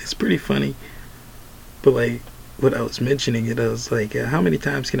and shit. It's pretty funny. But like what I was mentioning, I was like, how many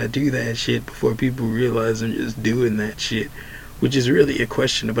times can I do that shit before people realize I'm just doing that shit? Which is really a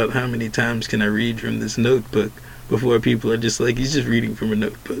question about how many times can I read from this notebook before people are just like, he's just reading from a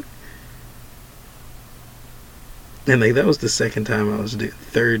notebook. And like that was the second time I was doing,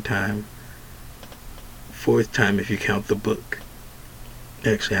 third time, fourth time if you count the book.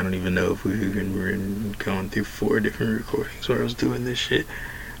 Actually, I don't even know if we've even gone through 4 different recordings where I was doing this shit.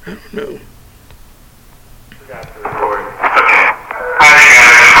 I don't know.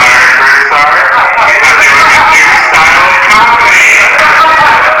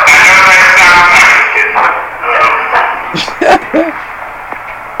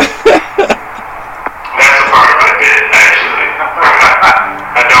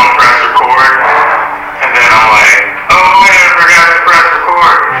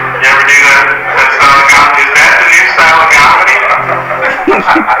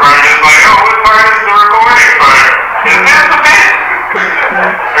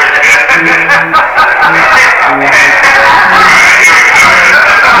 Alright,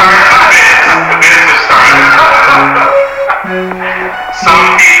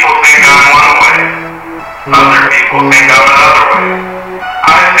 people think I'm another way.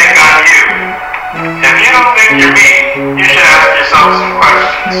 I think I'm you. If you don't think you're me, you should ask yourself some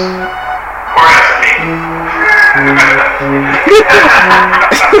questions. Or ask me.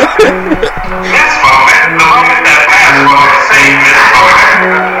 This moment, the moment that passed while I was saying this moment,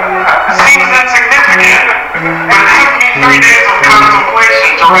 seems insignificant, but it took me 3 days of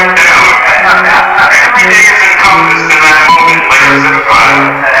contemplation to write down. 3 days encompassed in that moment like a zip file.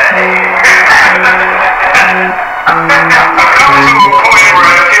 I've come to a point where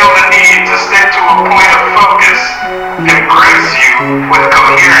I feel the need to stick to a point of focus and grace you with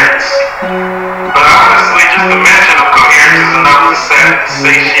coherence. But honestly, just the mention of coherence is enough to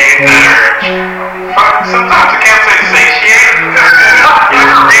satiate that urge. Sometimes I can't say satiate. You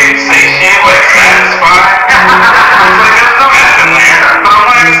ever read satiate like satisfied? It's like there's no S in there. But I'm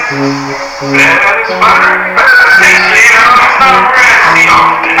like, satisfied? Satiate, it's not a word I see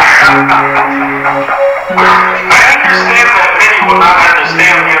often. I understand that many will not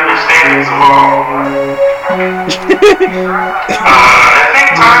understand the understandings of all. I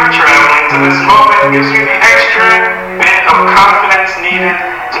think time traveling to this moment gives you the extra bit of confidence needed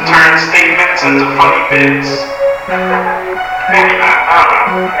to turn statements into funny bits. Maybe not, I don't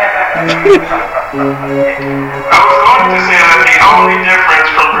know. I was going to say that the only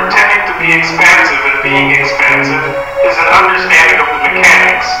difference from pretending to be expansive and being expansive is an understanding of the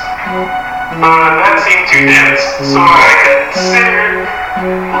mechanics. But that seemed too dense, so I considered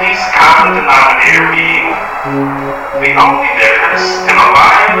least common denominator being the only difference in a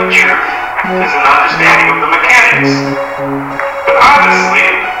lie and the truth is an understanding of the mechanics. But honestly,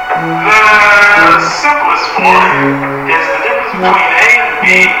 the simplest form is the difference between A and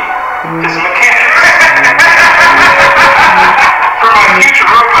B is mechanics. For my future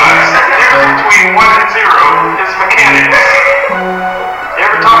robots, the difference between 1 and 0 is mechanics. You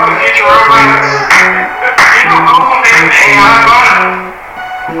ever talk to future robots? You know who made an AI bot?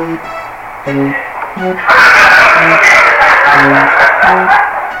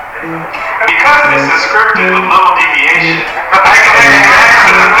 Because this is scripted with little deviation, I can actually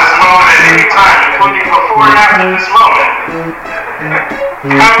access this moment at any time, including before and after this moment.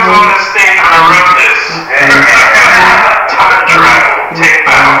 I was on the stage when I wrote this. Time travel, take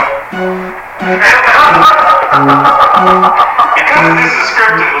bow. Because this is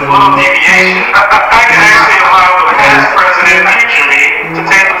scripted with little deviation, I can actually allow the past, present, and future me to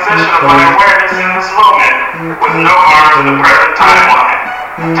take possession of my awareness in this moment, with no harm to the present timeline.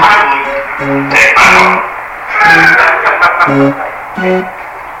 Time loop, take bow.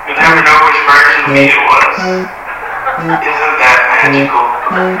 You never know which version of me it was. Isn't that magical?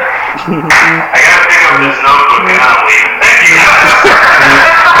 I gotta pick up this notebook and I'm leaving. Thank you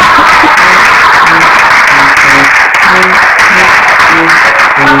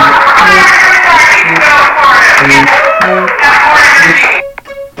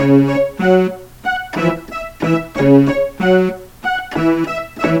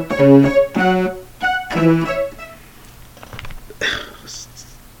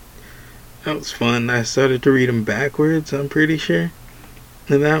That was fun. I started to read them backwards, I'm pretty sure.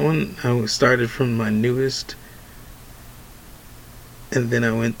 And that one, I started from my newest, and then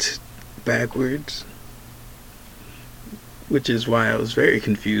I went backwards, which is why I was very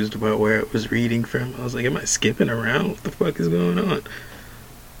confused about where I was reading from. I was like, am I skipping around? What the fuck is going on?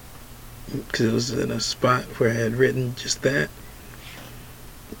 Because it was in a spot where I had written just that.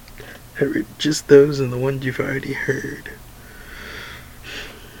 I read just those and the ones you've already heard.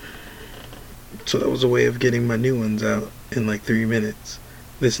 So that was a way of getting my new ones out in like 3 minutes.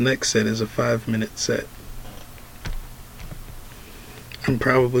 This next set is a 5-minute set. I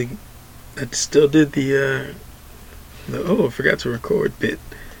still did the oh, I forgot to record bit.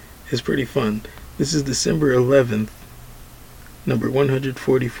 It's pretty fun. This is December 11th, number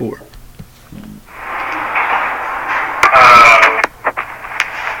 144.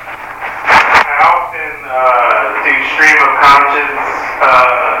 I often do stream of conscience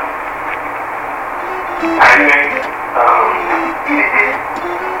typing.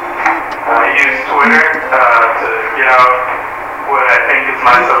 I use Twitter to get out what I think is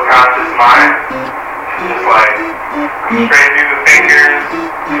my subconscious mind. Just like straight through the fingers,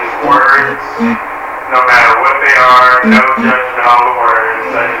 just words, no matter what they are, no judgment on the words.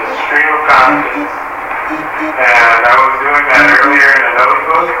 I just stream of conscience. And I was doing that earlier in a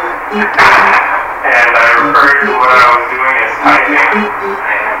notebook. And I referred to what I was doing as typing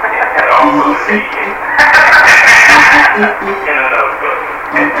and also speaking in a notebook.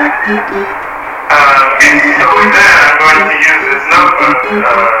 So with that, I'm going to use this notebook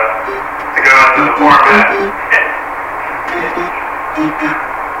to go into the format.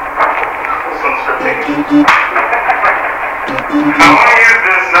 This one's for me. I want to use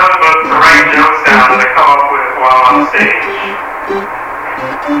this notebook to write jokes down that I come up with while on stage.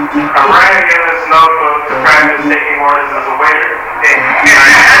 I'm writing in this notebook to practice taking orders as a waiter. I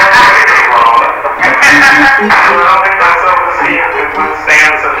don't think my self-esteem could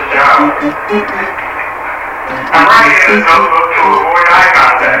withstand such a job. I'm writing in this notebook to avoid eye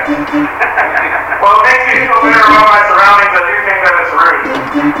contact. Well, it makes me feel better about my surroundings. I do think that it's rude.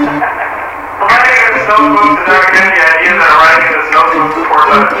 I'm writing in this notebook to never get the idea that I'm writing in this notebook to force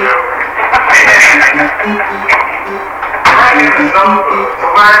out a joke. I'm writing in this notebook to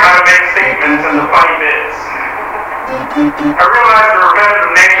learn how to make statements into funny bits. I realize the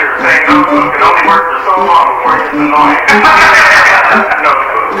repetitive nature of saying notebook can only work for so long before it gets annoying.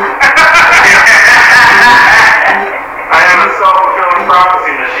 Notebook. I am a self-fulfilling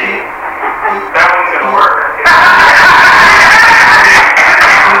prophecy machine. That one's gonna work.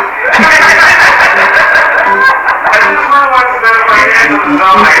 I just realized that if I get into the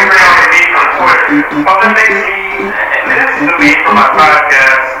zone, I can bring on the meat from Twitter. Well, that makes this the meat for my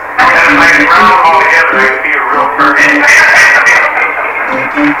podcast. And if I can round them all together, I can be a real person.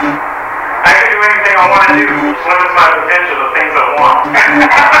 I can do anything I want to do, which limits my potential to things I want.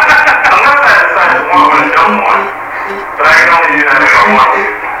 Unless I decide to want what I don't want. But I can only do that if I want to.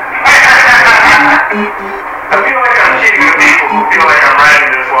 I feel like I'm cheating the people who feel like I'm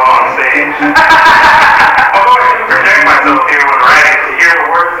writing this while on stage. Although I do project myself here when writing to hear the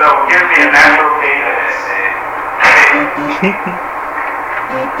words that will give me a natural cadence.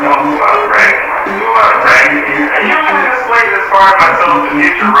 Don't do a lot of bragging. Do a lot of bragging here. I usually display this part of myself to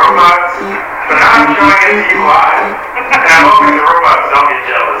future robots, but now I'm showing it to you live. And I'm hoping the robots don't get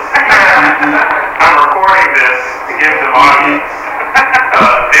jealous. I'm recording this to give them audience.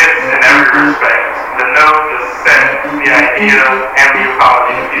 This in every respect. The note, the set, the idea, and the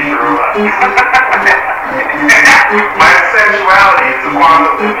apology to future robots. My sexuality is a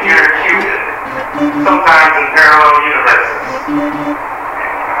quantum computer Cupid, sometimes in parallel universes.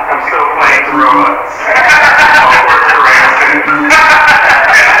 I'm still playing to robots. All words are rancid.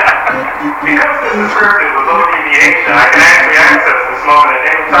 Because this is scripted with low deviation, I can actually access this moment at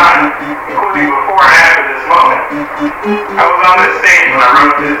any time, including before and after this moment. I was on this stage when I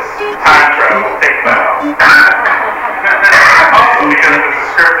wrote this. Time travel, take bow. Also, because this is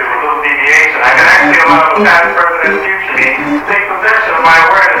scripted with low deviation, I can actually allow the past, present, and future me to take possession of my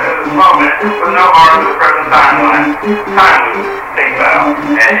awareness in this moment with no harm to the present timeline. Time loop, take bow.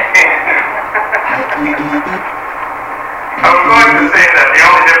 I was going to say that the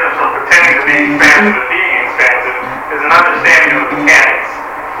only difference from pretending to be expansive and being expansive is an understanding of the mechanics.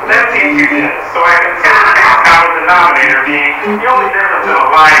 But that seems too dense, so I consider the common denominator being the only difference in a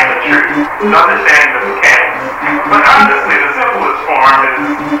lie and the truth is understanding the mechanics. But honestly, the simplest form is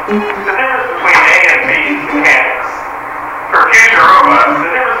the difference between A and B's mechanics. For future robots, the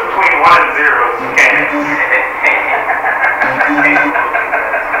difference between 1 and 0's mechanics.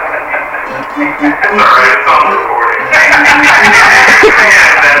 It's alright, it's on recording.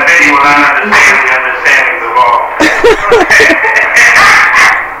 That many will not understand the understandings of all.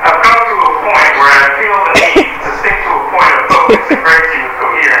 I've come to a point where I feel the need to stick to a point of focus and grace you with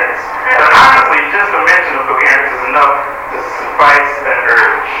coherence. But honestly, just a mention of coherence is enough to suffice an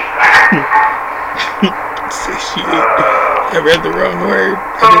urge. I read the wrong word.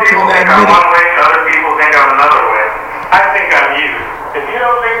 Some people think I'm one way, other people think I'm another way. I think I'm you. If you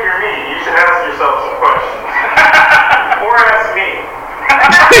don't think you're me, you should ask yourself some questions. Or ask me.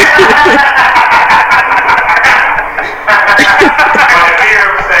 My fear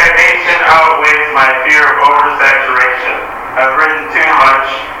of stagnation outweighs my fear of oversaturation. I've written too much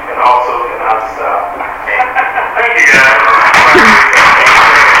and also cannot stop. Thank you guys.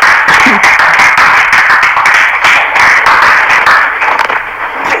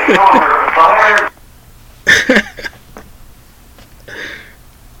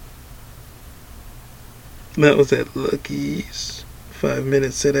 That was at Lucky's. 5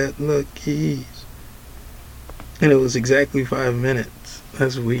 minutes at Lucky's. And it was exactly 5 minutes.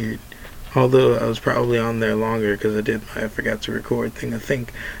 That's weird. Although I was probably on there longer because I did my I forgot to record thing. I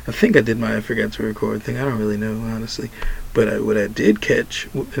think I did my I forgot to record thing. I don't really know, honestly. But what I did catch,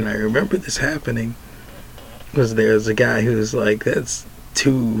 and I remember this happening, was there's a guy who was like, that's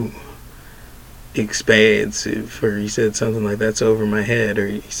too expansive, or he said something like, that's over my head, or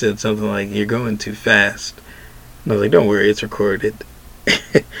he said something like, you're going too fast. And I was like, don't worry, it's recorded.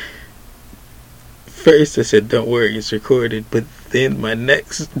 First I said, don't worry, it's recorded, but then my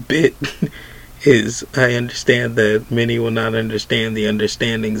next bit is, I understand that many will not understand the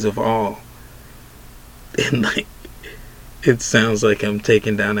understandings of all. And like, it sounds like I'm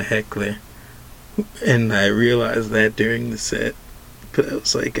taking down a heckler. And I realized that during the set, but I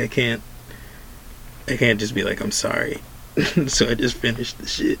was like, I can't just be like, I'm sorry. So I just finished the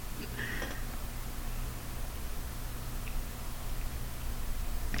shit.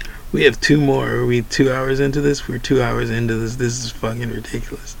 We have 2 more. Are we 2 hours into this? We're 2 hours into this. This is fucking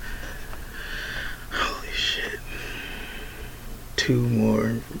ridiculous. Holy shit. 2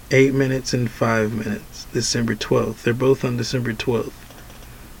 more. 8 minutes and 5 minutes. December 12th. They're both on December 12th.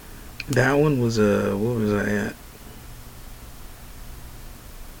 That one was, what was I at?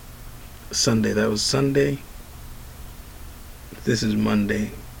 Sunday. That was Sunday. This is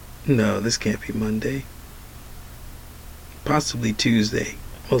Monday. No, this can't be Monday. Possibly Tuesday.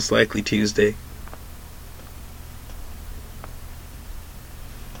 Most likely Tuesday.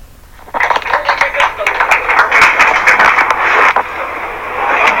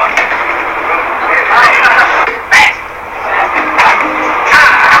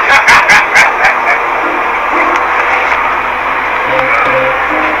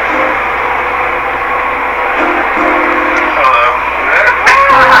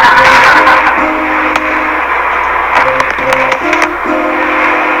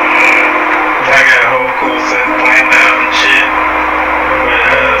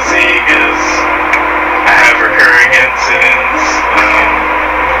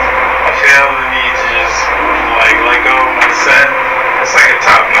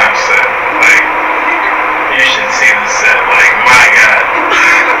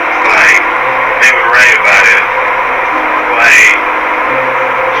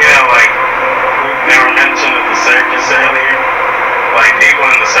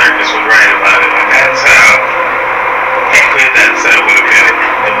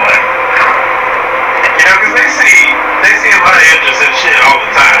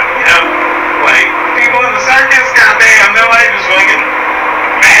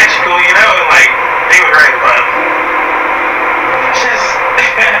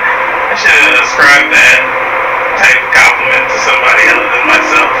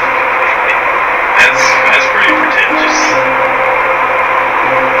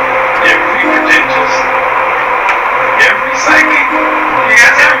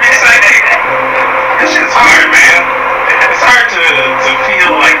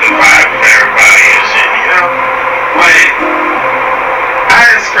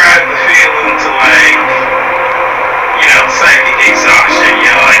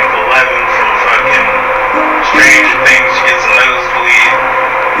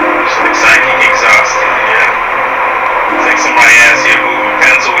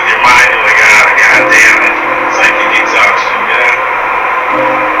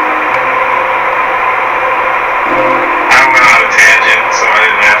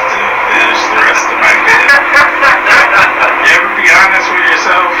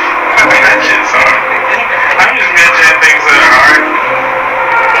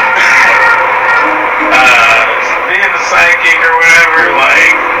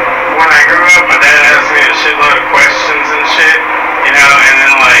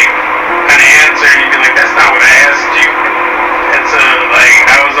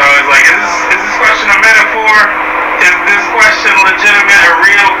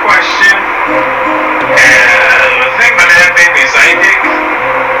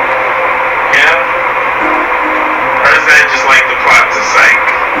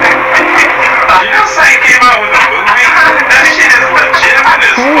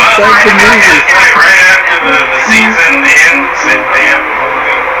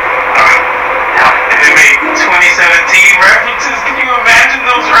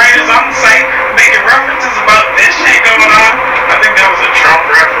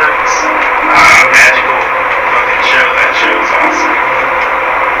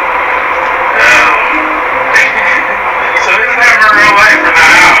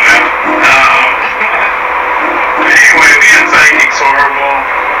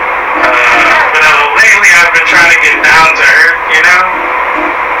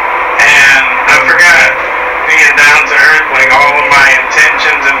 Down to earth, like all of my intentions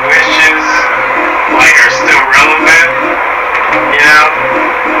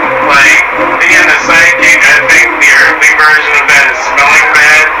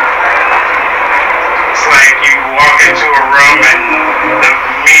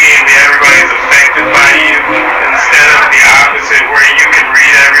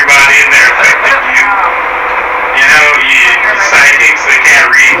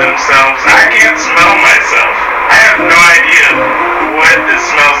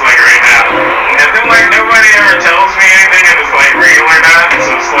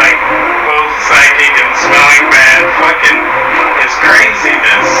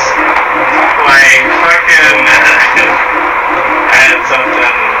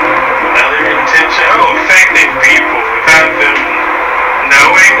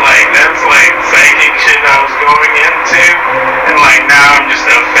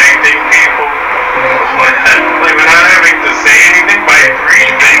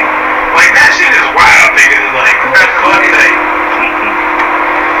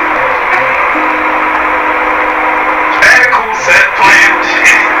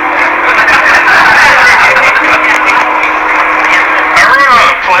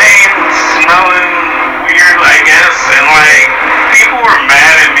plane smelling weird, I guess, and like people were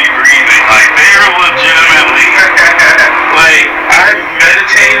mad at me breathing. Like they were legitimately like I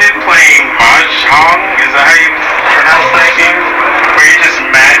meditated playing mahjong. Is that how you pronounce that game? Where you just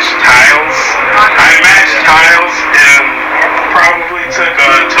match tiles. I matched tiles and probably took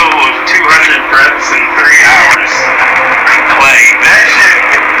a total of 200 breaths in 3 hours playing that shit.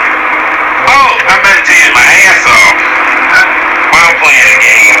 Oh, I meditated my ass off while playing a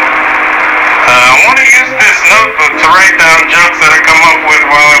game. I want to use this notebook to write down jokes that I come up with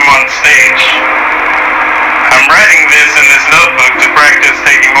while I'm on stage. I'm writing this in this notebook to practice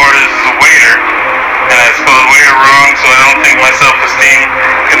taking orders as a waiter, and I spelled waiter wrong, so I don't think my self-esteem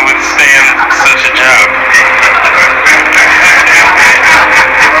can withstand such a job.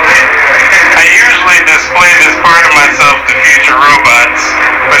 I usually display this part of myself to future robots,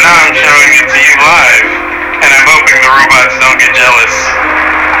 but now I'm showing it to you live, and I'm hoping the robots don't get jealous.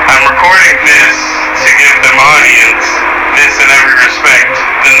 I'm recording this to give them audience, this in every respect,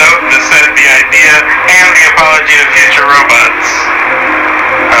 the note, the set, the idea, and the apology to future robots.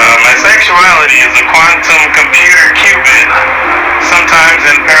 My sexuality is a quantum computer qubit, sometimes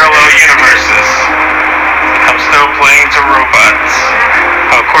in parallel universes. I'm still playing to robots.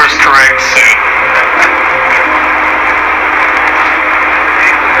 I'll course correct soon.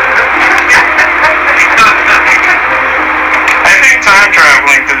 I think time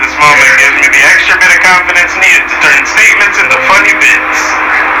traveling to this moment gives me the extra bit of confidence needed to turn statements into funny bits.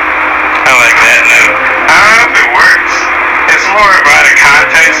 I like that note. I don't know if it works. It's more about a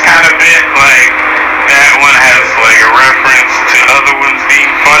context kind of bit, like that one has like a reference to other ones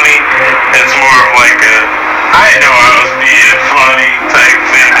being funny. It's more of like a, I know I was being funny type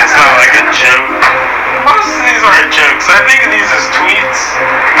thing. It's not like a joke. Most of these aren't jokes. I think of these as tweets.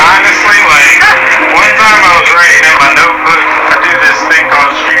 Honestly, like one time I was writing in my notebook, I do this thing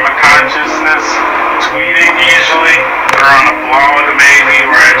called stream of consciousness tweeting usually, or on a blog maybe,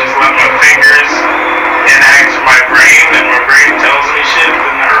 where I just let my fingers enact my brain and my brain tells me shit and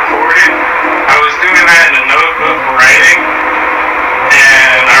then I record it. I was doing that in a notebook writing,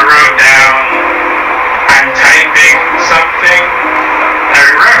 and I wrote down I'm typing something. I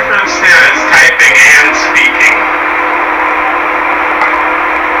referenced it as typing and speaking.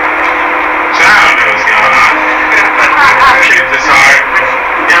 So I don't know what's going on. Truth is hard.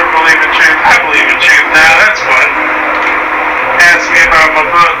 You ever believe in truth? I believe in truth now. That's fun. Ask me about my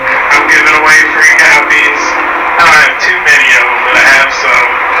book. I'm giving away free copies. I don't have too many of them, but I have some.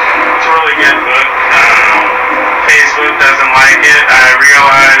 It's a really good book. Facebook doesn't like it. I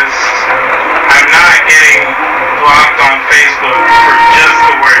realized I'm not getting blocked on Facebook for just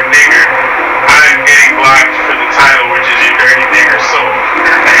the word nigger. I'm getting blocked for the title, which is your dirty nigger soul.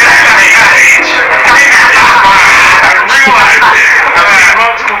 Page. Nigger is fine. I realized it. I've seen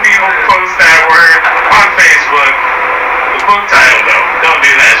multiple people post that word on Facebook. The book title, though, don't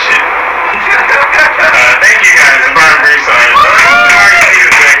do that shit. Thank you guys. I'm Brian Broussard. Sorry to see you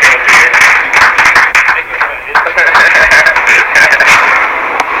back up here.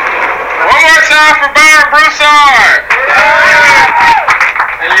 One more time for Byron Broussard!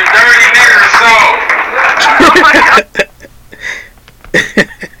 And your dirty nigger soul!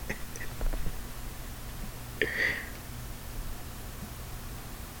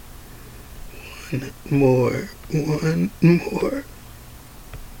 One more.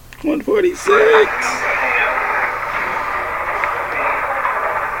 146.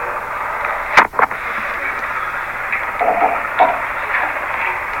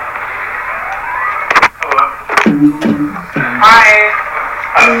 Hi.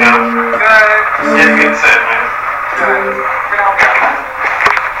 How's it going? Good. Yeah, good set, man. Good.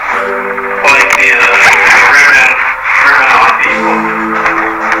 Like the ribbon on people.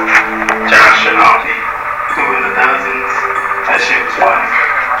 Josh and Auntie, 2 in the dozens. That shit was fun.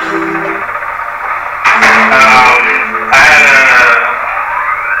 I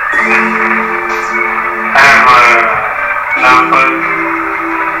have a notebook.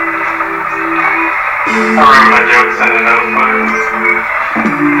 I wrote my jokes in the notebook.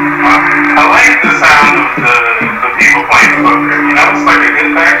 I like the sound of the people playing poker. You know, it's like a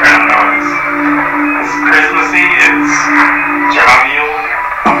good background noise. It's Christmassy, it's jovial.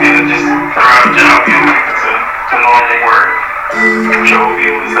 I'm gonna just throw out jovial like it's a normal word.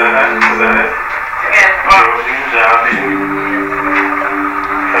 Jovial, is that it? Yeah. Jovial.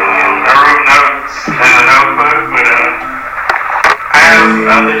 I wrote notes in the notebook, but I have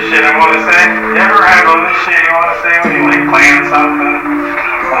other shit I want to say. You ever have other shit you want to say when you like plan something,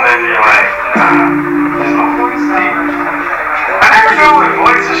 and then you're like, there's no voice here. I never know what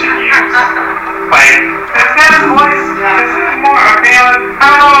voice I should use. Like, this guy's voice is more appealing. I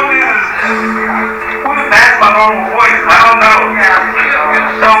don't know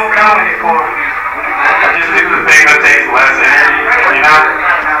takes less energy, you know?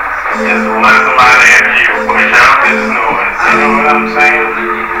 Just less amount of energy to push out this noise. You know what I'm saying?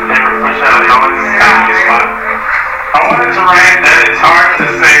 Never push out noise. It's fun. I wanted to write that it's hard to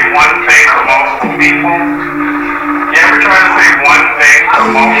say one thing to multiple people. You ever try to say one thing to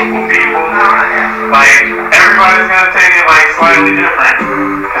multiple people? Like, everybody's gonna take it like slightly different.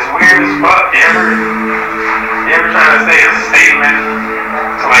 It's weird as fuck. You ever try to say a statement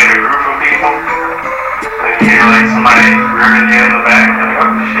to like a group of people? Like you hear like somebody ripping you in the back, and you're like,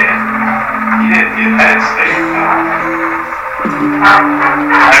 oh shit, you didn't get that statement.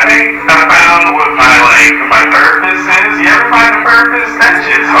 I think I found what my purpose is. You ever find a purpose? That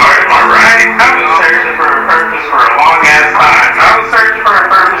shit's hard, am I right? I've been searching for a purpose for a long ass time. I was searching for a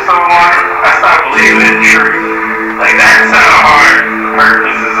purpose so long, I stopped believing in truth. Like that's how hard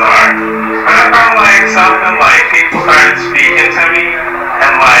purposes are. But I found like something like people started speaking to me,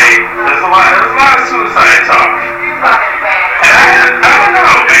 and like there's a lot of suicide talk. And I don't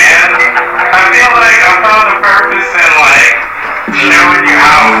know, man. I feel like I found a purpose in like showing you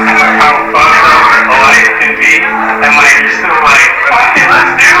how fucked up a life can be, and like you're still like, fuck it,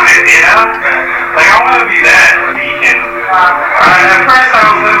 let's do it, you know? Like I want to be that beacon. At first I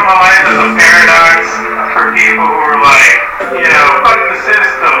was living my life as a paradox for people who were like, you know, fuck the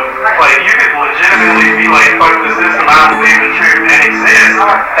system. Like you could legitimately be like, fuck the system, I don't believe in truth and exist.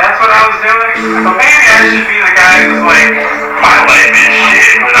 That's what I was doing. But maybe I should be the guy who's like, my life is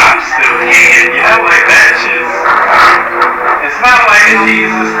shit, but I'm still king. You know, like that shit's. It's not like a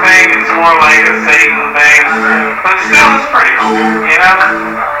Jesus thing, it's more like a Satan thing. But still, it's pretty cool, you know?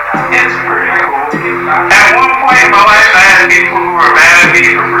 It's pretty cool. At one point in my life, I had people who were mad at me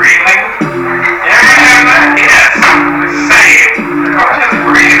for breathing. You ever have that? Yes. Same. Just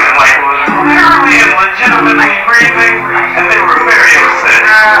breathing, like literally and legitimately breathing, and they were very upset.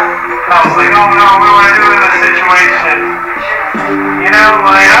 I was like, oh no, what do I do in this situation? You know,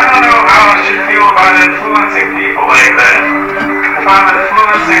 like, I don't know how I should feel about influencing people like that. If I'm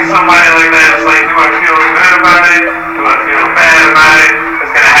influencing somebody like that, it's like, do I feel good about it? Do I feel bad about it?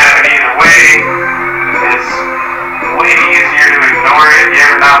 It's gonna happen either way. It's way easier to ignore it. You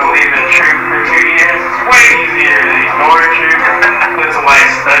ever not believe in truth for 2 years? It's way easier to ignore truth than to like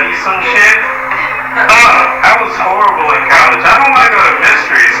study some shit. I was horrible in college. I don't want to go to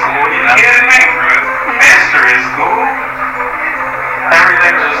mystery school. You kidding me? Mystery school?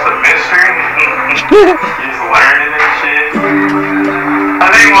 Everything's just a mystery. You're just learning and shit. I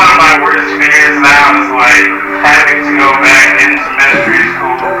think one of my worst fears now is like having to go back into mystery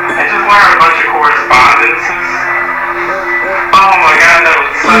school and just learn a bunch of correspondences. Oh my god, that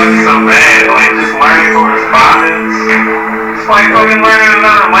would suck so bad. Like just learning correspondence. It's like fucking learning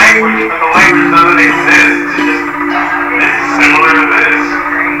another language, but the language doesn't exist. It's just this is similar to this.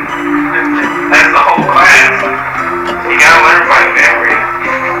 That's the whole class. You gotta learn by memory.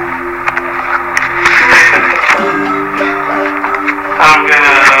 I'm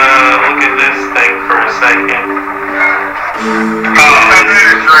gonna look at this thing for a second. Something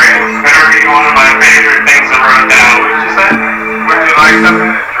to drink. Better be one of my favorite things I wrote down. What did you say? Would you like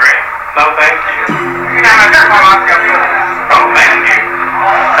something to drink? No, thank you. Oh, thank you.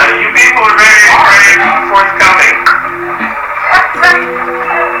 You people are very forthcoming.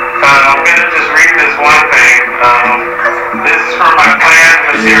 I'm gonna just read this one thing. This is from my planned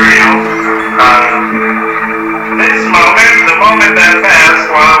material. This moment, the moment that passed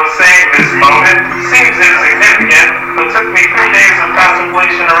while I was saying this moment, seems insignificant, but took me 3 days of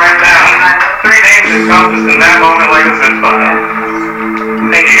contemplation to write down. 3 days encompassed in that moment like a zip file.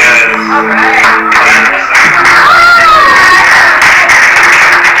 Thank you guys.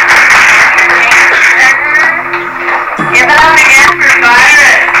 Give it up again for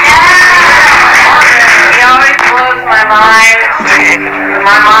Byron. He always blows my mind.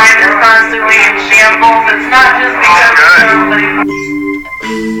 My mind is constantly in shambles. It's not just because of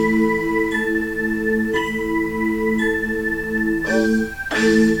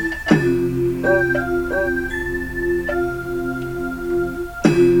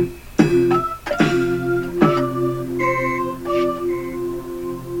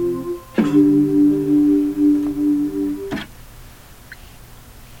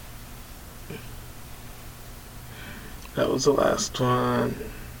That was the last one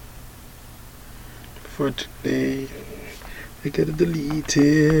for today. I gotta delete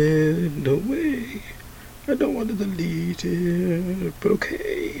it. No way. I don't want to delete it. But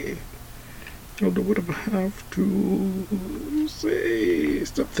okay. I don't know what if I have to say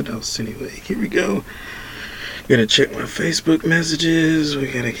something else anyway. Here we go. Gonna check my Facebook messages.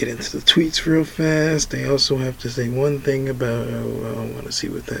 We gotta get into the tweets real fast. They also have to say one thing about. I want to see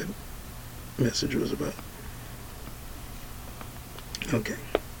what that message was about. Okay.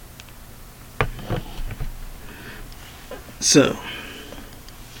 So,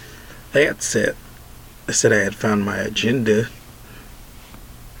 that said, I said I had found my agenda.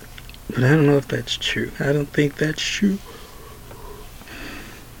 But I don't know if that's true. I don't think that's true.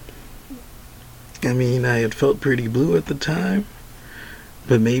 I mean, I had felt pretty blue at the time.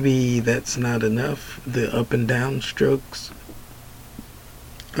 But maybe that's not enough. The up and down strokes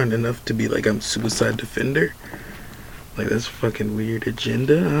aren't enough to be like I'm suicide defender. Like, that's a fucking weird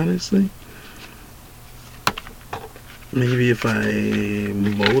agenda, honestly. Maybe if I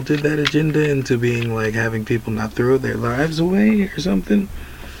molded that agenda into being like having people not throw their lives away or something.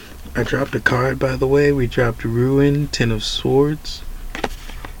 I dropped a card, by the way. We dropped Ruin, Ten of Swords.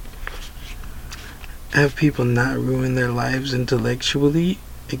 Have people not ruin their lives intellectually,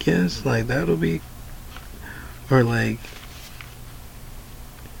 I guess. Like, that'll be... Or like,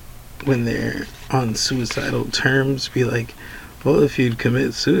 when they're on suicidal terms, be like, well, if you'd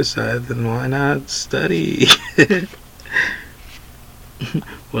commit suicide, then why not study?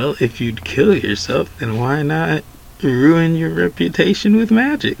 Well, if you'd kill yourself, then why not ruin your reputation with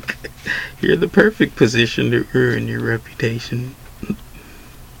magic? You're the perfect position to ruin your reputation.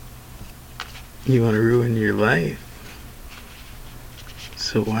 You want to ruin your life,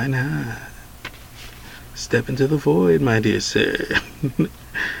 so why not? Step into the void, my dear sir.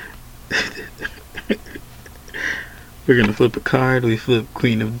 We're gonna flip a card. We flip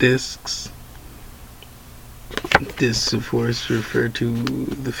Queen of Discs. Discs, of course, refer to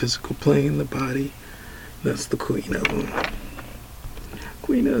the physical plane, the body. That's the queen of them.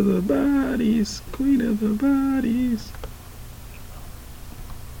 Queen of the bodies. Queen of the bodies.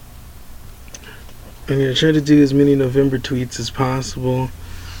 I'm going to try to do as many November tweets as possible.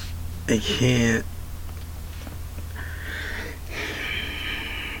 I can't.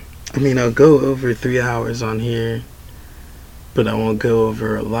 I mean, I'll go over 3 hours on here, but I won't go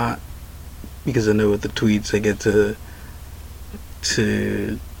over a lot because I know with the tweets I get to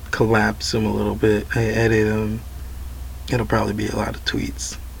collapse them a little bit. I edit them. It'll probably be a lot of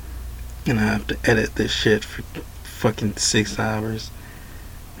tweets, and I have to edit this shit for fucking 6 hours.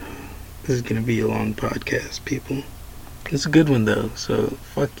 This is gonna be a long podcast, people. It's a good one though, so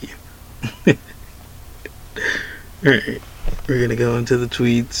fuck you. Alright, we're gonna go into the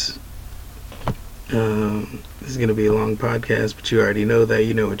tweets. This is gonna be a long podcast, but you already know that.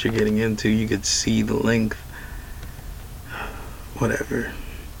 You know what you're getting into. You could see the length. Whatever.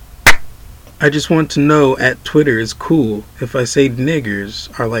 I just want to know at Twitter is cool if I say niggers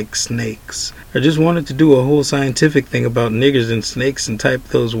are like snakes. I just wanted to do a whole scientific thing about niggers and snakes and type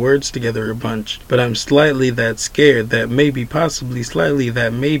those words together a bunch. But I'm slightly that scared that maybe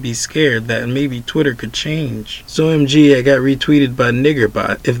scared that maybe Twitter could change. So MG, I got retweeted by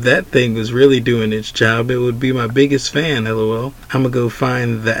Niggerbot. If that thing was really doing its job, it would be my biggest fan, lol. I'ma go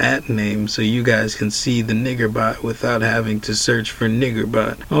find the @ name so you guys can see the Niggerbot without having to search for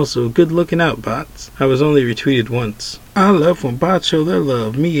Niggerbot. Also, good looking out, bots. I was only retweeted once. I love when bots show their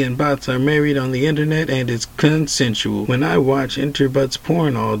love. Me and bots are married on the internet and it's consensual. When I watch Interbutts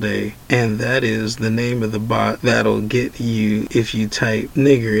porn all day, and that is the name of the bot that'll get you if you type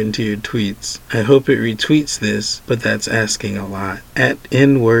nigger into your tweets. I hope it retweets this, but that's asking a lot.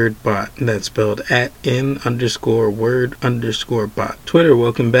 @NWordBot. That's spelled @N_word_bot. Twitter,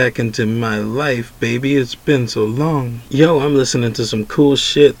 welcome back into my life, baby. It's been so long. Yo, I'm listening to some cool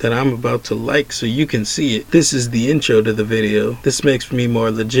shit that I'm about to like so you can see it. This is the intro to the video. This makes me more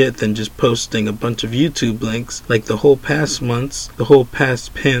legit than just posting a bunch of YouTube links like the whole past months, the whole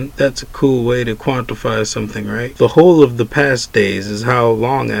past pin. That's a cool way to quantify something, right? The whole of the past days is how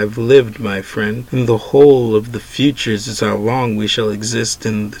long I've lived, my friend, and the whole of the futures is how long we shall exist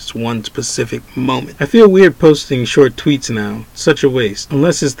in this one specific moment. I feel weird posting short tweets now. Such a waste.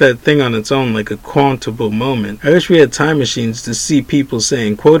 Unless it's that thing on its own, like a quotable moment. I wish we had time machines to see people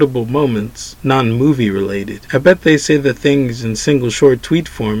saying quotable moments, non-movie related. I bet they say the things in single short tweet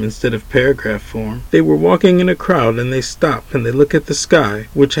form instead of paragraph form. They were walking in a crowd and they stop and they look at the sky,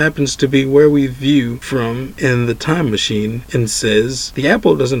 which happens to be where we view from in the time machine, and says, the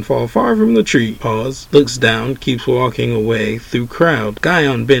apple doesn't fall far from the tree. Pause. Looks down, keeps walking away through crowd. Guy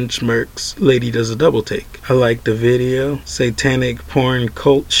on bench smirks. Lady does a double take. I like the video. Satanic porn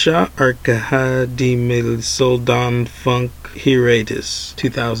cult shot. Arkahadimil Soldan Funk Hieratus,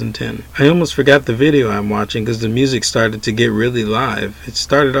 2010. I almost forgot the video I'm watching because the music music started to get really live. It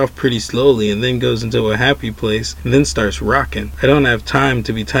started off pretty slowly and then goes into a happy place and then starts rocking. I don't have time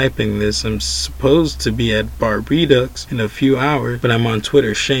to be typing this. I'm supposed to be at Bar Redux in a few hours, but I'm on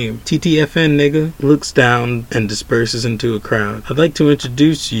Twitter. Shame. TTFN nigga looks down and disperses into a crowd. I'd like to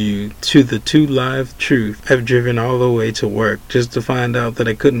introduce you to the 2 Live Truth. I've driven all the way to work just to find out that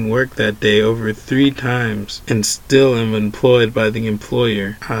I couldn't work that day over 3 times and still am employed by the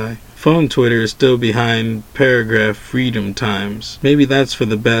employer. Hi. Phone Twitter is still behind paragraph freedom times. Maybe that's for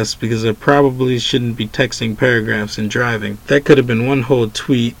the best because I probably shouldn't be texting paragraphs and driving. That could have been one whole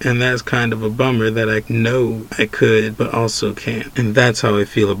tweet, and that's kind of a bummer that I know I could but also can't. And that's how I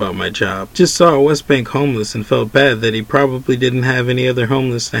feel about my job. Just saw a West Bank homeless and felt bad that he probably didn't have any other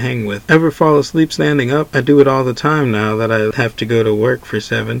homeless to hang with. Ever fall asleep standing up? I do it all the time now that I have to go to work for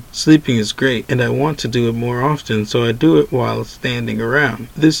 7. Sleeping is great and I want to do it more often, so I do it while standing around.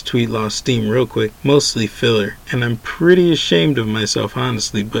 This tweet lost steam real quick, mostly filler, and I'm pretty ashamed of myself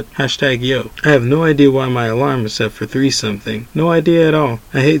honestly, but hashtag yo. I have no idea why my alarm is set for 3 something. No idea at all.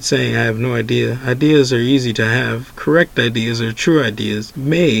 I hate saying I have no idea. Ideas are easy to have. Correct ideas or true ideas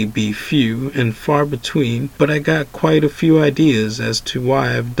may be few and far between, but I got quite a few ideas as to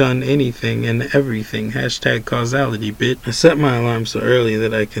why I've done anything and everything. Hashtag causality, bitch. I set my alarm so early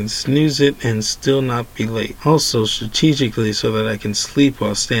that I can snooze it and still not be late. Also strategically so that I can sleep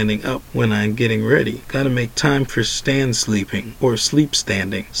while standing up when I'm getting ready. Gotta make time for stand sleeping or sleep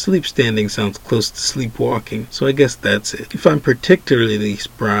standing. Sleep standing sounds close to sleepwalking, so I guess that's it. If I'm particularly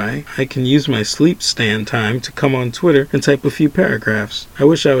spry, I can use my sleep stand time to come on Twitter and type a few paragraphs. I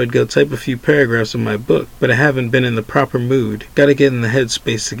wish I would go type a few paragraphs of my book, but I haven't been in the proper mood. Gotta get in the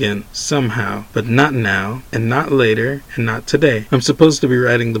headspace again, somehow, but not now, and not later, and not today. I'm supposed to be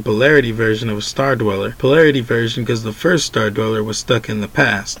writing the Polarity version of Star Dweller. Polarity version because the first Star Dweller was stuck in the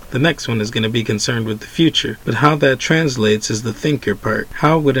past. The next one is going to be concerned with the future, but how that translates is the thinker part.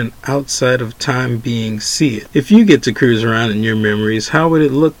 How would an outside of time being see it? If you get to cruise around in your memories, how would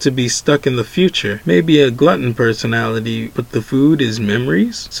it look to be stuck in the future? Maybe a glutton personality, but the food is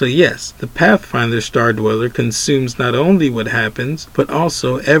memories? So yes, the Pathfinder Star Dweller consumes not only what happens, but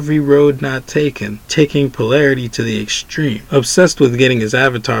also every road not taken, taking polarity to the extreme. Obsessed with getting his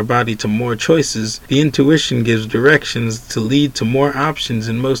avatar body to more choices, the intuition gives directions to lead to more options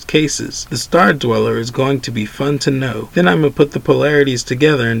in most cases. The Star Dweller is going to be fun to know. Then I'm going to put the polarities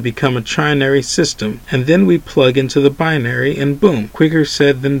together and become a trinary system, and then we plug into the binary and boom, quicker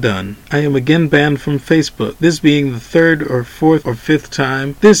said than done. I am again banned from Facebook, this being the 3rd or 4th or 5th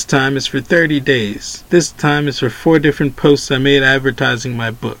time. This time is for 30 days. This time is for 4 different posts I made advertising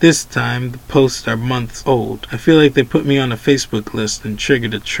my book. This time the posts are months old. I feel like they put me on a Facebook list and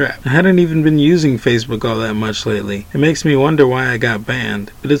triggered a trap. I hadn't even been using Facebook all that much lately. It makes me wonder why I got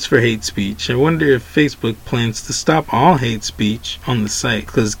banned, but it's for hate speech. I wonder if Facebook plans to stop all hate speech on the site,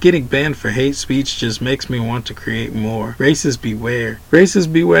 because getting banned for hate speech just makes me want to create more. Racists beware.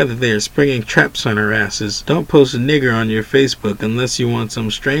 Racists beware that they are springing traps on our asses. Don't post a nigger on your Facebook unless you want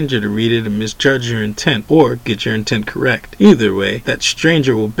some stranger to read it and misjudge your intent, or get your intent correct. Either way, that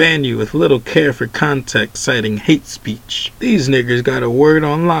stranger will ban you with little care for context, citing hate speech. These niggers got a word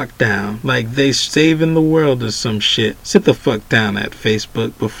on lockdown, like they saving the world or some shit. Sit the fuck down at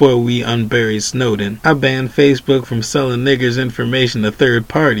Facebook before we unbury Snowden. I banned Facebook from selling niggers information to third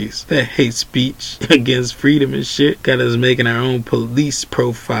parties. That hate speech against freedom and shit got us making our own police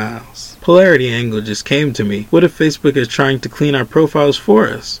profiles. Polarity angle just came to me. What if Facebook is trying to clean our profiles for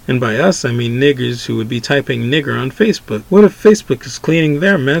us? And by us, I mean niggers who would be typing nigger on Facebook. What if Facebook is cleaning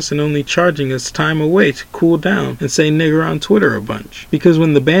their mess and only charging us time away to cool down and say nigger on Twitter a bunch? Because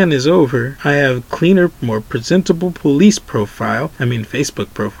when the ban is over, I have cleaner, more presentable police profile,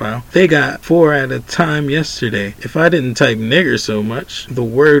 Facebook profile. They got 4 at a time yesterday. If I didn't type nigger so much, the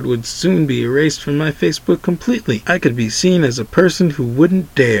word would soon be erased from my Facebook completely. I could be seen as a person who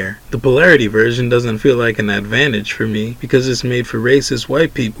wouldn't dare. The Polarity version doesn't feel like an advantage for me because it's made for racist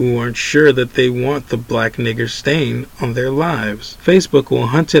white people who aren't sure that they want the black nigger stain on their lives. Facebook will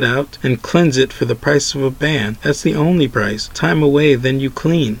hunt it out and cleanse it for the price of a ban. That's the only price. Time away, then you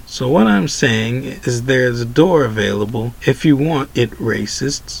clean. So what I'm saying is there's a door available if you want it,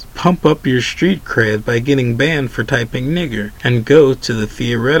 racists. Pump up your street cred by getting banned for typing nigger and go to the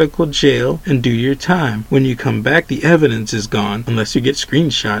theoretical jail and do your time. When you come back, the evidence is gone unless you get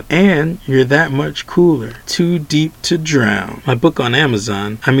screenshot, and man, you're that much cooler. Too deep to drown. My book on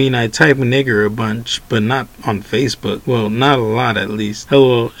Amazon. I mean, I type nigger a bunch, but not on Facebook. Well, not a lot at least.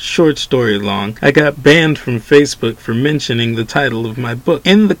 Hello, short story long. I got banned from Facebook for mentioning the title of my book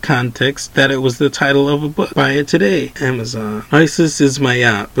in the context that it was the title of a book. Buy it today. Amazon. ISIS is my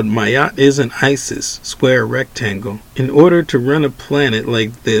yacht, but my yacht isn't ISIS. Square rectangle. In order to run a planet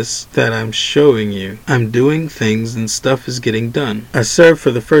like this that I'm showing you, I'm doing things and stuff is getting done. I served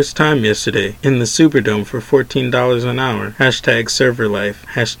for the first time yesterday in the Superdome for $14 an hour. Hashtag server life.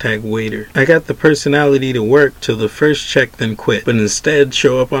 Hashtag waiter. I got the personality to work till the first check then quit, but instead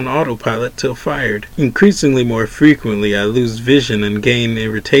show up on autopilot till fired. Increasingly more frequently I lose vision and gain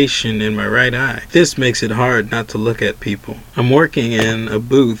irritation in my right eye. This makes it hard not to look at people. I'm working in a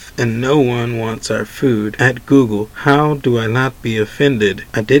booth and no one wants our food. At Google, how do I not be offended?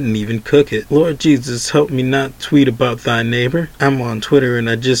 I didn't even cook it. Lord Jesus, help me not tweet about thy neighbor. I'm on Twitter and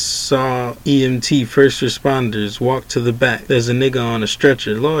I just saw EMT first responders walk to the back. There's a nigga on a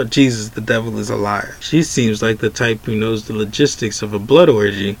stretcher. Lord Jesus, the devil is a liar. She seems like the type who knows the logistics of a blood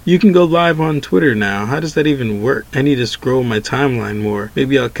orgy. You can go live on Twitter now. How does that even work? I need to scroll my timeline more.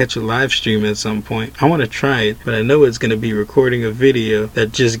 Maybe I'll catch a live stream at some point. I want to try it, but I know it's going to be recording a video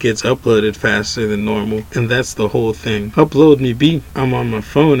that just gets uploaded faster than normal, and that's the whole thing. Upload me beat. I'm on my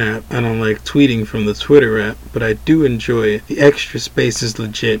phone app. I don't like tweeting from the Twitter app, but I do enjoy it. The extra space is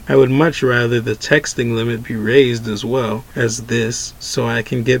legit. I would much rather the texting limit be raised as well as this, so I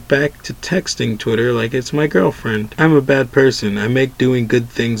can get back to texting Twitter like it's my girlfriend. I'm a bad person. I make doing good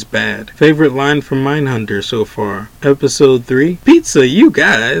things bad. Favorite line from Mindhunter so far? Episode 3? Pizza, you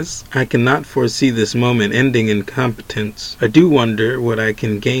guys! I cannot foresee this moment ending in competence. I do wonder what I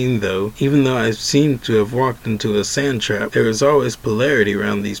can gain though. Even though I seem to have walked into a sand trap, there is always polarity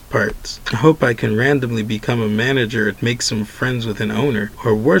around these parts. I hope I can randomly become a manager and make some friends with an owner.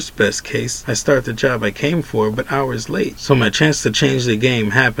 Or worst best case, I start the job I came for but hours late. So my chance to change the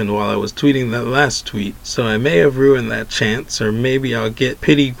game happened while I was tweeting that last tweet. So I may have ruined that chance, or maybe I'll get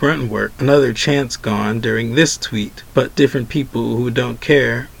pity grunt work. Another chance gone during this tweet. But different people who don't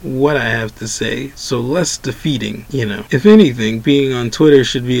care what I have to say, so less defeating, you know. If anything, being on Twitter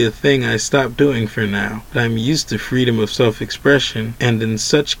should be a thing I stop doing for now. But I'm used to freedom of self-expression, and in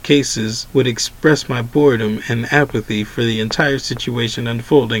such cases would express my boredom and apathy for the entire situation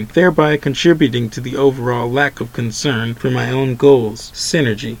unfolding, thereby contributing to the overall lack of concern for my own goals.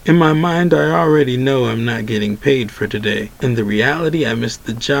 Synergy. In my mind, I already know I'm not getting paid for today. In the reality, I missed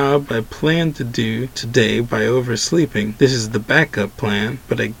the job I planned to do today by oversleeping. This is the backup plan,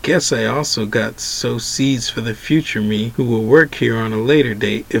 but I guess I also got sow seeds for the future me who will work here on a later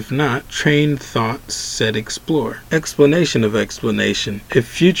date. If not, trained thought said explore. Explanation of explanation. If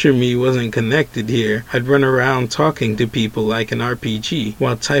future me wasn't connected here, I'd run around talking to people like an RPG.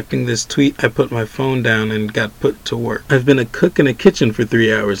 While typing this tweet, I put my phone down and got put to work. I've been a cook in a kitchen for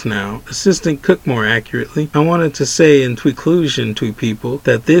 3 hours now. Assistant cook more accurately. I wanted to say in conclusion to people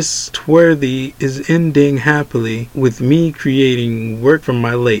that this tworthy is ending happily with me creating work from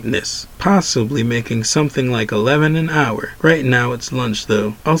my lateness. Possibly making something like 11 an hour. Right now it's lunch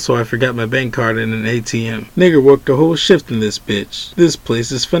though. Also I forgot my bank card in an ATM. Nigger worked a whole shift in this bitch. This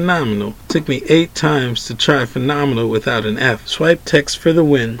place is phenomenal. Took me 8 times to try phenomenal without an F. Swipe text for the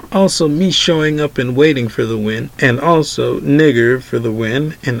win. Also me showing up and waiting for the win. And also nigger for the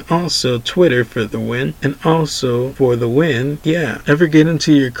win. And also Twitter for the win. And also for the win. Yeah. Ever get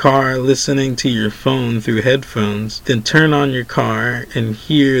into your car listening to your phone through headphones, then turn on your car and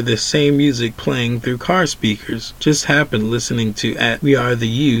hear the same music playing through car speakers? Just happened listening to We Are The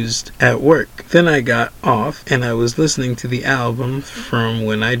Used at work. Then I got off and I was listening to the album from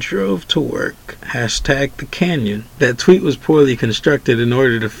when I drove to work. Hashtag the Canyon. That tweet was poorly constructed in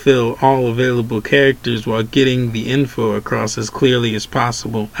order to fill all available characters while getting the info across as clearly as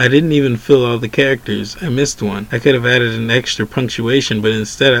possible. I didn't even fill all the characters. I missed one. I could have added an extra punctuation, but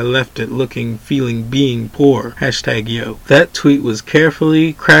instead I left it looking, feeling, being poor. Hashtag yo. That tweet was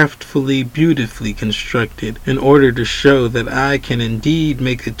carefully, craftfully, beautifully constructed in order to show that I can indeed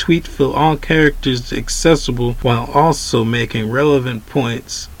make a tweet fill all characters accessible while also making relevant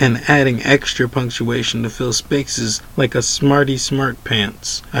points and adding extra punctuation to fill spaces like a smarty smart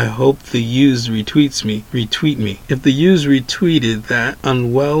pants. I hope the Used retweets me. Retweet me. If the Used retweeted that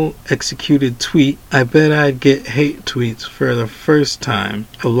unwell executed tweet, I bet I'd get hate tweets for the first time.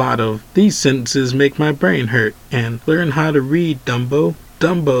 A lot of these sentences make my brain hurt and learn how to read, Dumbo.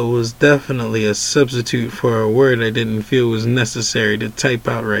 Dumbo was definitely a substitute for a word I didn't feel was necessary to type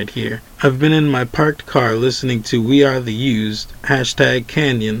out right here. I've been in my parked car listening to We Are the Used,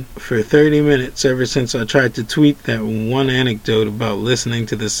 #Canyon, for 30 minutes ever since I tried to tweet that one anecdote about listening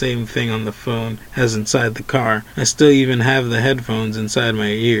to the same thing on the phone as inside the car. I still even have the headphones inside my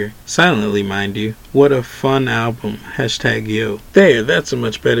ear. Silently, mind you. What a fun album. #yo. There, that's a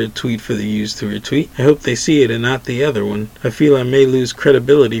much better tweet for the Used to retweet. I hope they see it and not the other one. I feel I may lose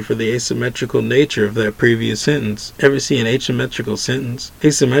credibility for the asymmetrical nature of that previous sentence. Ever see an asymmetrical sentence?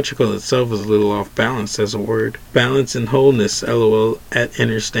 Asymmetrical itself is a little off balance as a word. Balance and wholeness, lol, at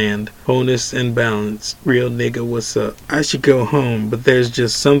Interstand. Wholeness and balance. Real nigga, what's up? I should go home, but there's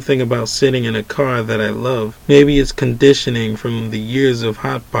just something about sitting in a car that I love. Maybe it's conditioning from the years of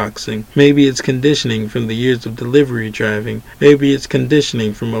hotboxing. Maybe it's conditioning from the years of delivery driving. Maybe it's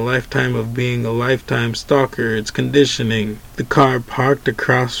conditioning from a lifetime of being a lifetime stalker. It's conditioning. The car parked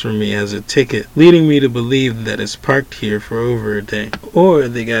across from me has a ticket, leading me to believe that it's parked here for over a day. Or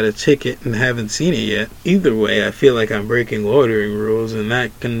they got a ticket and haven't seen it yet. Either way, I feel like I'm breaking loitering rules, and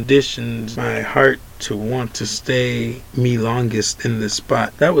that conditions my heart to want to stay me longest in this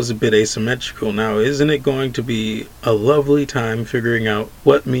spot. That was a bit asymmetrical. Now, isn't it going to be a lovely time figuring out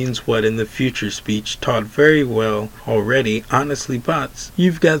what means what in the future speech, taught very well already? Honestly, bots,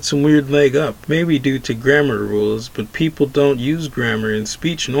 you've got some weird leg up, maybe due to grammar rules, but people don't use grammar in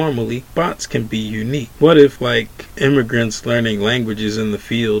speech normally. Bots can be unique. What if, like immigrants learning languages in the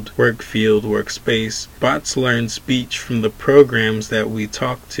field, workspace, bots learn speech from the programs that we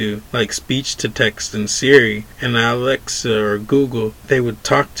talk to, like speech to text and Siri and Alexa or Google. They would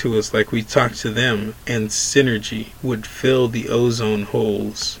talk to us like we talk to them, and synergy would fill the ozone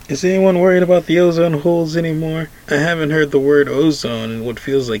holes. Is anyone worried about the ozone holes anymore? I haven't heard the word ozone in what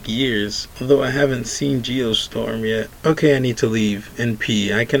feels like years, although I haven't seen Geostorm yet. Okay, I need to leave and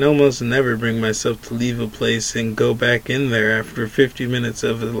pee. I can almost never bring myself to leave a place and go back in there after 50 minutes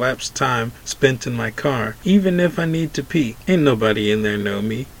of elapsed time spent in my car, even if I need to pee. Ain't nobody in there know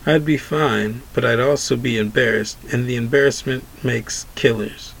me. I'd be fine, but I'd also be embarrassed, and the embarrassment makes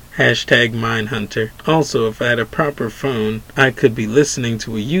killers. #Mindhunter. Also, if I had a proper phone, I could be listening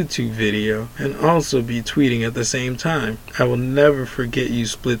to a YouTube video and also be tweeting at the same time. I will never forget you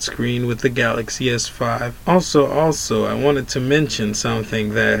split screen with the Galaxy S5. Also, I wanted to mention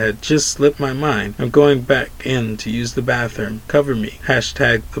something that had just slipped my mind. I'm going back in to use the bathroom. Cover me.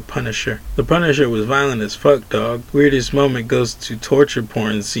 #The Punisher. The Punisher was violent as fuck, dog. Weirdest moment goes to torture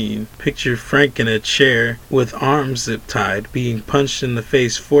porn scene. Picture Frank in a chair with arms zip tied, being punched in the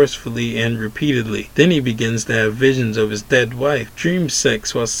face forcefully and repeatedly. Then he begins to have visions of his dead wife. Dream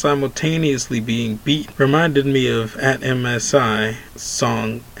sex while simultaneously being beat. Reminded me of at MSI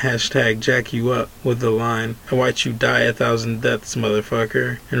song #Jack You Up with the line, "I watch you die 1,000 deaths,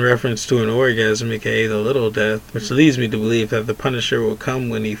 motherfucker," in reference to an orgasm, aka the little death, which leads me to believe that the Punisher will come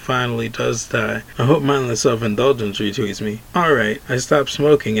when he finally does die. I hope mindless self-indulgence retweets me. Alright, I stopped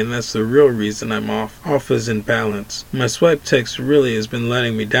smoking, and that's the real reason I'm off. Off as in balance. My swipe text really has been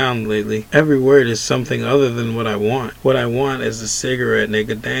letting me down lately. Every word is something other than what I want. What I want is a cigarette,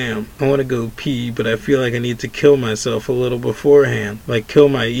 nigga, damn. I want to go pee, but I feel like I need to kill myself a little beforehand. Like kill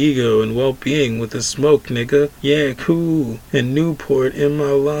my ego and well-being with a smoke, nigga. Yeah, cool. And Newport in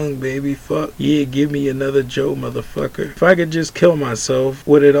my lung, baby, fuck. Yeah, give me another Joe, motherfucker. If I could just kill myself,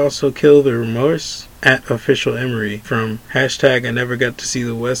 would it also kill the remorse? At Official Emery from #I never got to see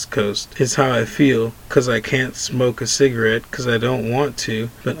the West Coast. It's how I feel, cause I can't smoke a cigarette cause I don't want to,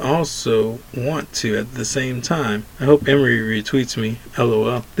 but also want to at the same time. I hope Emery retweets me,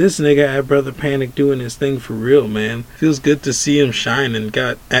 lol. This nigga at Brother Panic doing his thing for real, man. Feels good to see him shine, and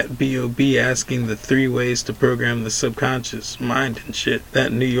got at B.O.B. asking the 3 ways to program the subconscious mind and shit.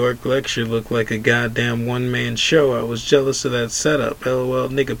 That New York lecture looked like a goddamn one-man show. I was jealous of that setup, lol.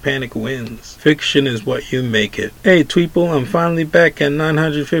 Nigga Panic wins. Fiction is what you make it. Hey Tweeple, I'm finally back at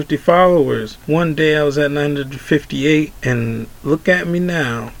 950 followers. One day I was at 958, and look at me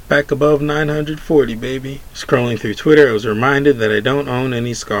now. Back above 940, baby. Scrolling through Twitter, I was reminded that I don't own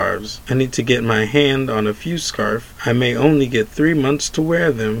any scarves. I need to get my hand on a few scarves. I may only get 3 months to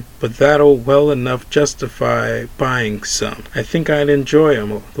wear them, but that'll well enough justify buying some. I think I'd enjoy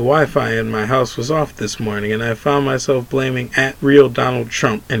them. The Wi-Fi in my house was off this morning, and I found myself blaming @real Donald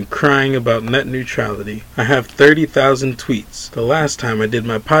Trump and crying about net neutrality. I have 30,000 tweets. The last time I did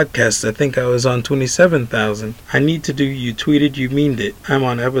my podcast, I think I was on 27,000. I need to do You Tweeted, You Meaned It. I'm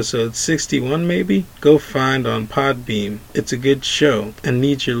on episode 61 maybe? Go find on Podbeam. It's a good show and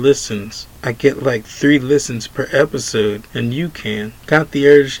needs your listens. I get like 3 listens per episode, and you can. Got the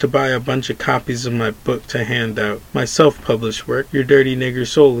urge to buy a bunch of copies of my book to hand out. My self-published work, Your Dirty Nigger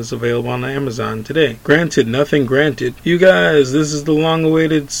Soul, is available on Amazon today. Granted, nothing granted. You guys, this is the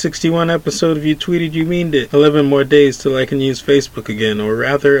long-awaited 61 episode of You Tweeted You Meaned It. 11 more days till I can use Facebook again, or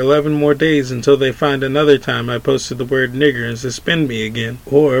rather 11 more days until they find another time I posted the word nigger and suspend me again.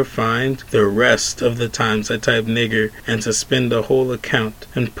 Or find the rest of the times I type nigger and suspend the whole account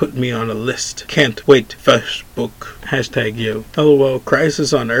and put me on a list. Can't wait. Facebook. Hashtag yo. LOL.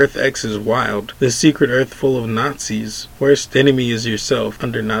 Crisis on Earth X is wild. The secret Earth full of Nazis. Worst enemy is yourself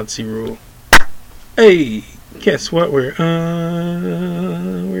under Nazi rule. Hey, guess what? We're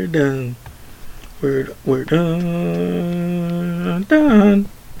done. We're done.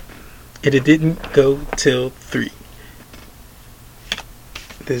 It didn't go till 3.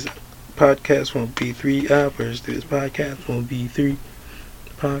 This podcast won't be 3 hours. This podcast won't be 3.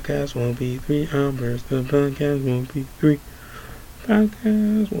 Podcast won't be 3 hours. The podcast won't be 3.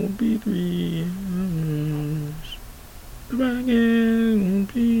 Podcast won't be 3 hours. The podcast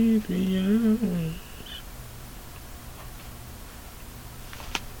won't be 3 hours.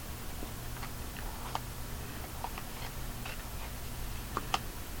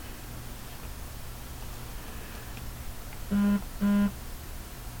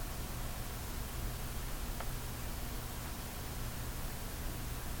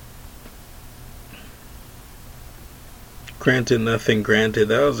 Granted, nothing granted.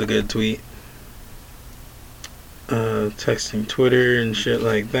 That was a good tweet. Texting Twitter and shit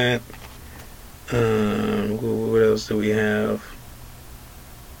like that. What else do we have?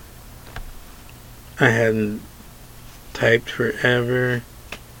 I hadn't typed forever.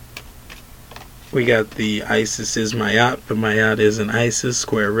 We got the ISIS is my yacht, but my yacht is an ISIS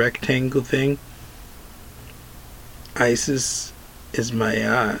square rectangle thing. ISIS is my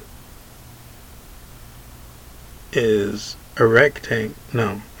yacht is a rectangle.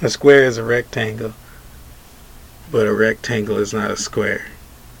 No, a square is a rectangle, but a rectangle is not a square.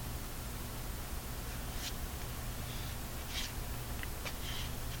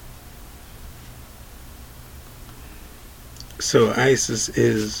 So ISIS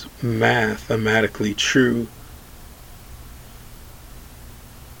is mathematically true,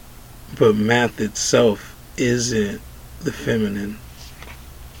 but math itself isn't the feminine.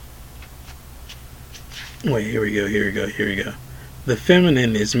 Wait, here we go. The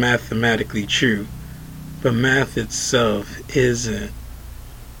feminine is mathematically true, but math itself isn't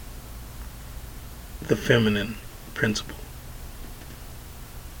the feminine principle.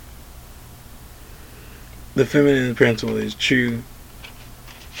 The feminine principle is true,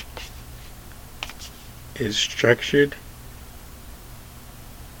 is structured,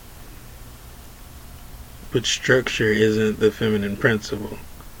 but structure isn't the feminine principle.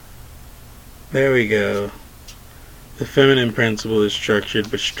 There we go. The feminine principle is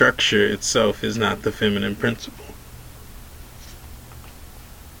structured, but structure itself is not the feminine principle.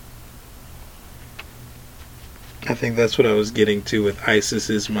 I think that's what I was getting to with ISIS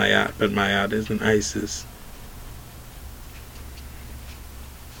is my yacht, but my yacht isn't ISIS.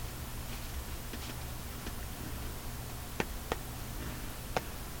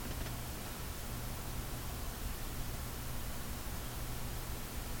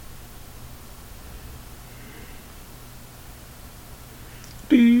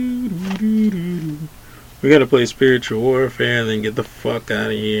 We gotta play Spiritual Warfare and then get the fuck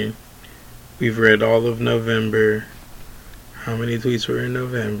out of here. We've read all of November. How many tweets were in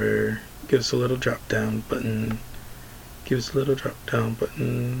November? Give us a little drop down button. Give us a little drop down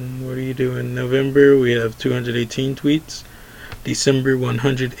button. What are you doing? November we have 218 tweets. December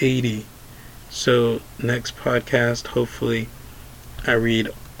 180. So next podcast, hopefully I read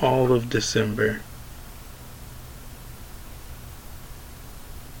all of December.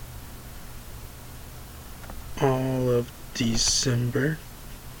 All of December.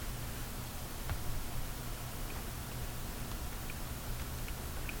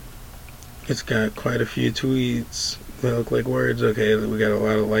 It's got quite a few tweets. They look like words. Okay, we got a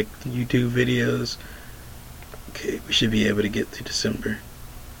lot of like YouTube videos. Okay, we should be able to get through December.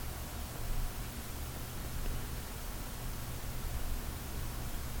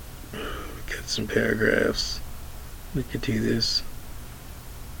 Got some paragraphs. We could do this.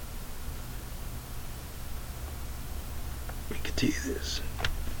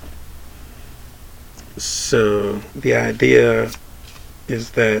 So the idea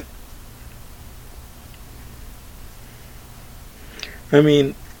is that, I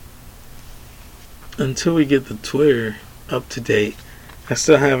mean, until we get the Twitter up to date, I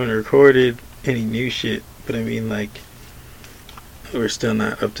still haven't recorded any new shit, but I mean, like, we're still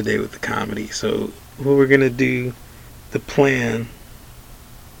not up to date with the comedy. So what we're gonna do, the plan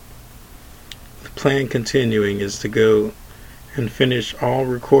continuing is to go and finish all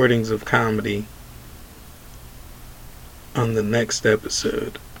recordings of comedy on the next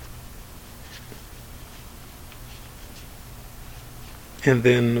episode. And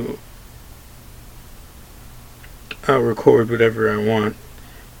then I'll record whatever I want.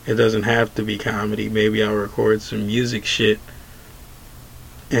 It doesn't have to be comedy. Maybe I'll record some music shit,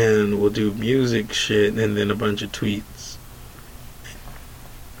 and we'll do music shit and then a bunch of tweets,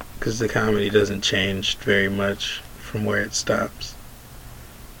 because the comedy doesn't change very much from where it stops.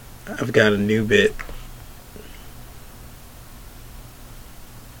 I've got a new bit.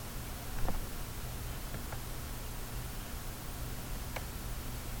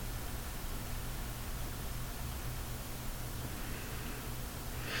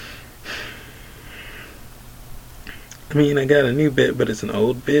 I mean, I got a new bit, but it's an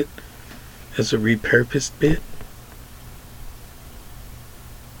old bit. It's a repurposed bit.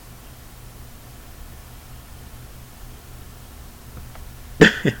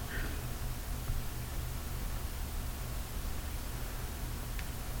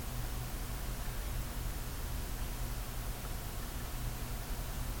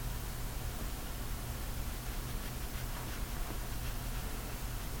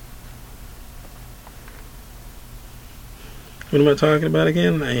 What am I talking about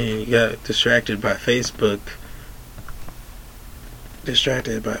again? I got distracted by Facebook.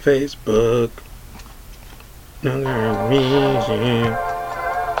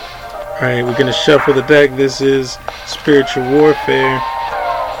 Alright, we're gonna shuffle the deck. This is Spiritual Warfare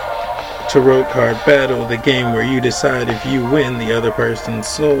Tarot Card Battle, the game where you decide if you win the other person's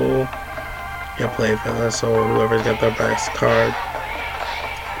soul. You play for that soul. Whoever's got the best card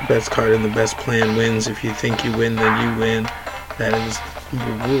and the best plan wins. If you think you win, then you win. That is the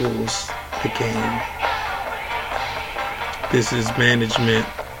rules of the game. This is Management,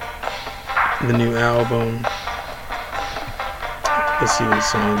 the new album. Let's see what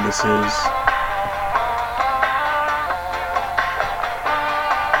song this is.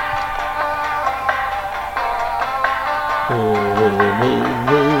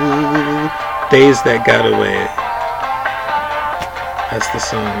 Days That Got Away. That's the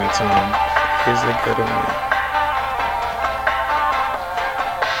song that's on. Days That Got Away.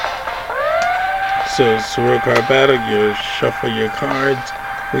 So it's a roll card battle. You shuffle your cards.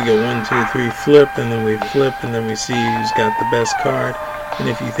 We go 1, 2, 3, flip, and then we flip, and then we see who's got the best card. And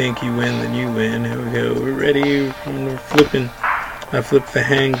if you think you win, then you win. Here we go. We're ready. We're flipping. I flip the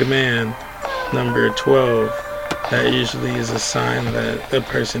Hanged Man, number 12. That usually is a sign that the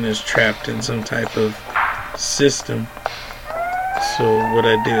person is trapped in some type of system. So what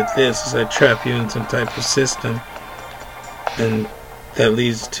I do with this is I trap you in some type of system, and that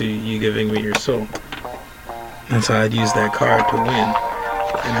leads to you giving me your soul. And so I'd use that card to win.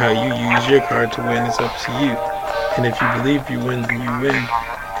 And how you use your card to win is up to you. And if you believe you win, then you win.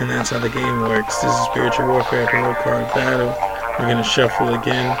 And that's how the game works. This is Spiritual Warfare Tarot Card Battle. We're gonna shuffle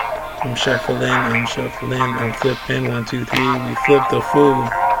again. I'm shuffling, I'm flipping. 1, 2, 3. We flip the Fool.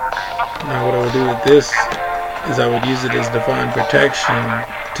 Now what I would do with this is I would use it as divine protection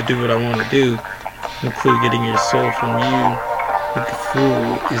to do what I want to do, include getting your soul from you. But the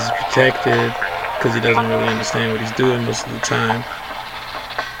Fool is protected because he doesn't really understand what he's doing most of the time.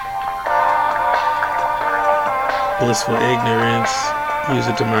 Blissful ignorance. Use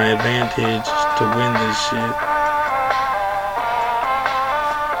it to my advantage to win this shit.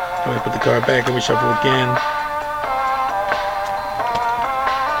 We put the card back and we shuffle again.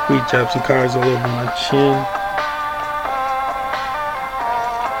 We drop some cards all over my chin.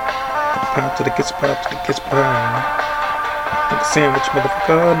 Pop to the kiss, pop to the kiss, pop. Like a sandwich,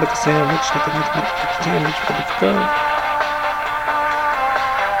 motherfucker. Like a sandwich, motherfucker.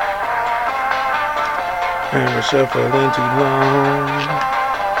 And we're shuffling too long.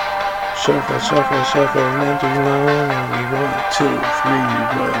 Shuffling too long. We 1, 2, 3,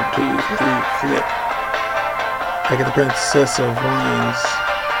 1, 2, 3, flip. I get the Princess of Wands.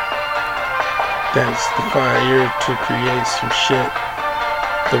 That's the fire to create some shit.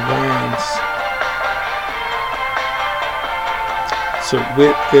 The wands. So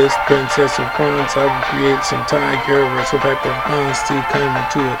with this Princess of Wands, I will create some tiger or some type of wands to come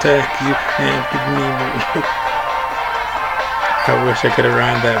to attack you and give me more. I wish I could have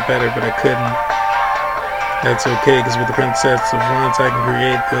rhymed that better, but I couldn't. That's okay, because with the Princess of Wands, I can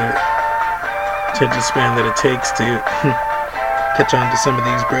create the attention span that it takes to catch on to some of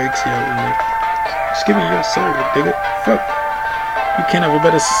these breaks, yo. Just give me your soul, digga. Fuck. You can't have a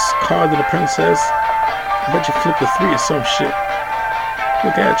better card than a princess. I bet you flip a 3 or some shit.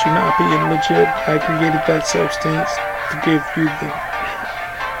 Look at you not being legit. I created that substance to give you the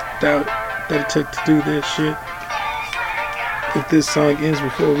doubt that it took to do this shit. If this song ends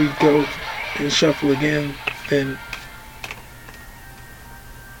before we go and shuffle again, then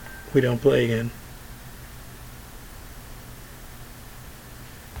we don't play again.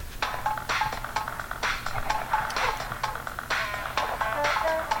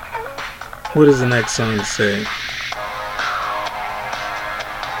 What does the next song say?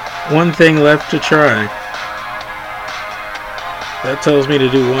 One thing left to try. That tells me to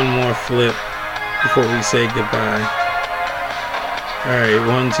do one more flip before we say goodbye. Alright,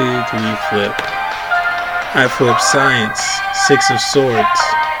 1, 2, 3, flip. I flip Science, 6 of Swords.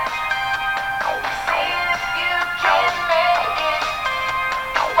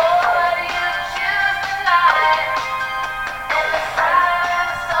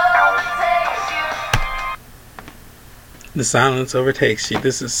 The silence overtakes you.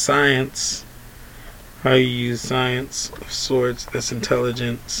 This is Science. How you use Science of Swords. That's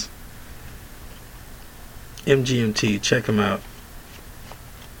intelligence. MGMT. Check them out.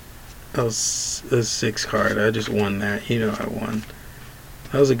 That was a 6 card. I just won that. You know I won.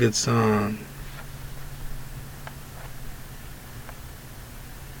 That was a good song.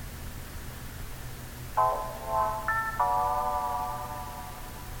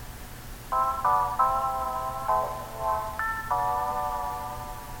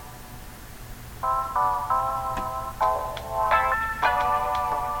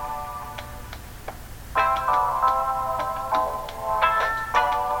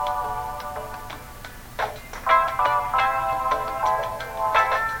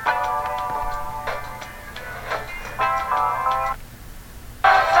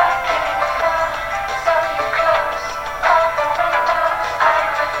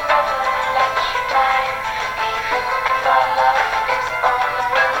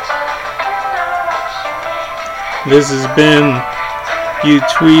 This has been You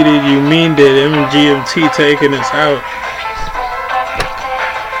Tweeted, You Meaned It, MGMT taking us out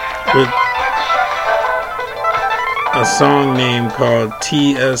with a song name called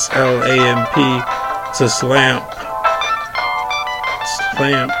TSLAMP. It's a slamp.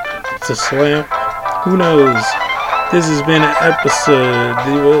 It's a slamp. Who knows? This has been an episode.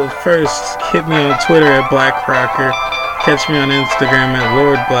 Well, first, hit me on Twitter at BlackRocker. Catch me on Instagram at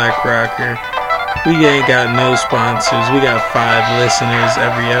Lord BlackRocker. We ain't got no sponsors. We got 5 listeners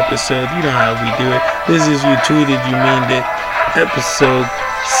every episode. You know how we do it. This is You Tweeted, You Meaned It, episode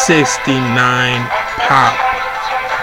 69. Pop.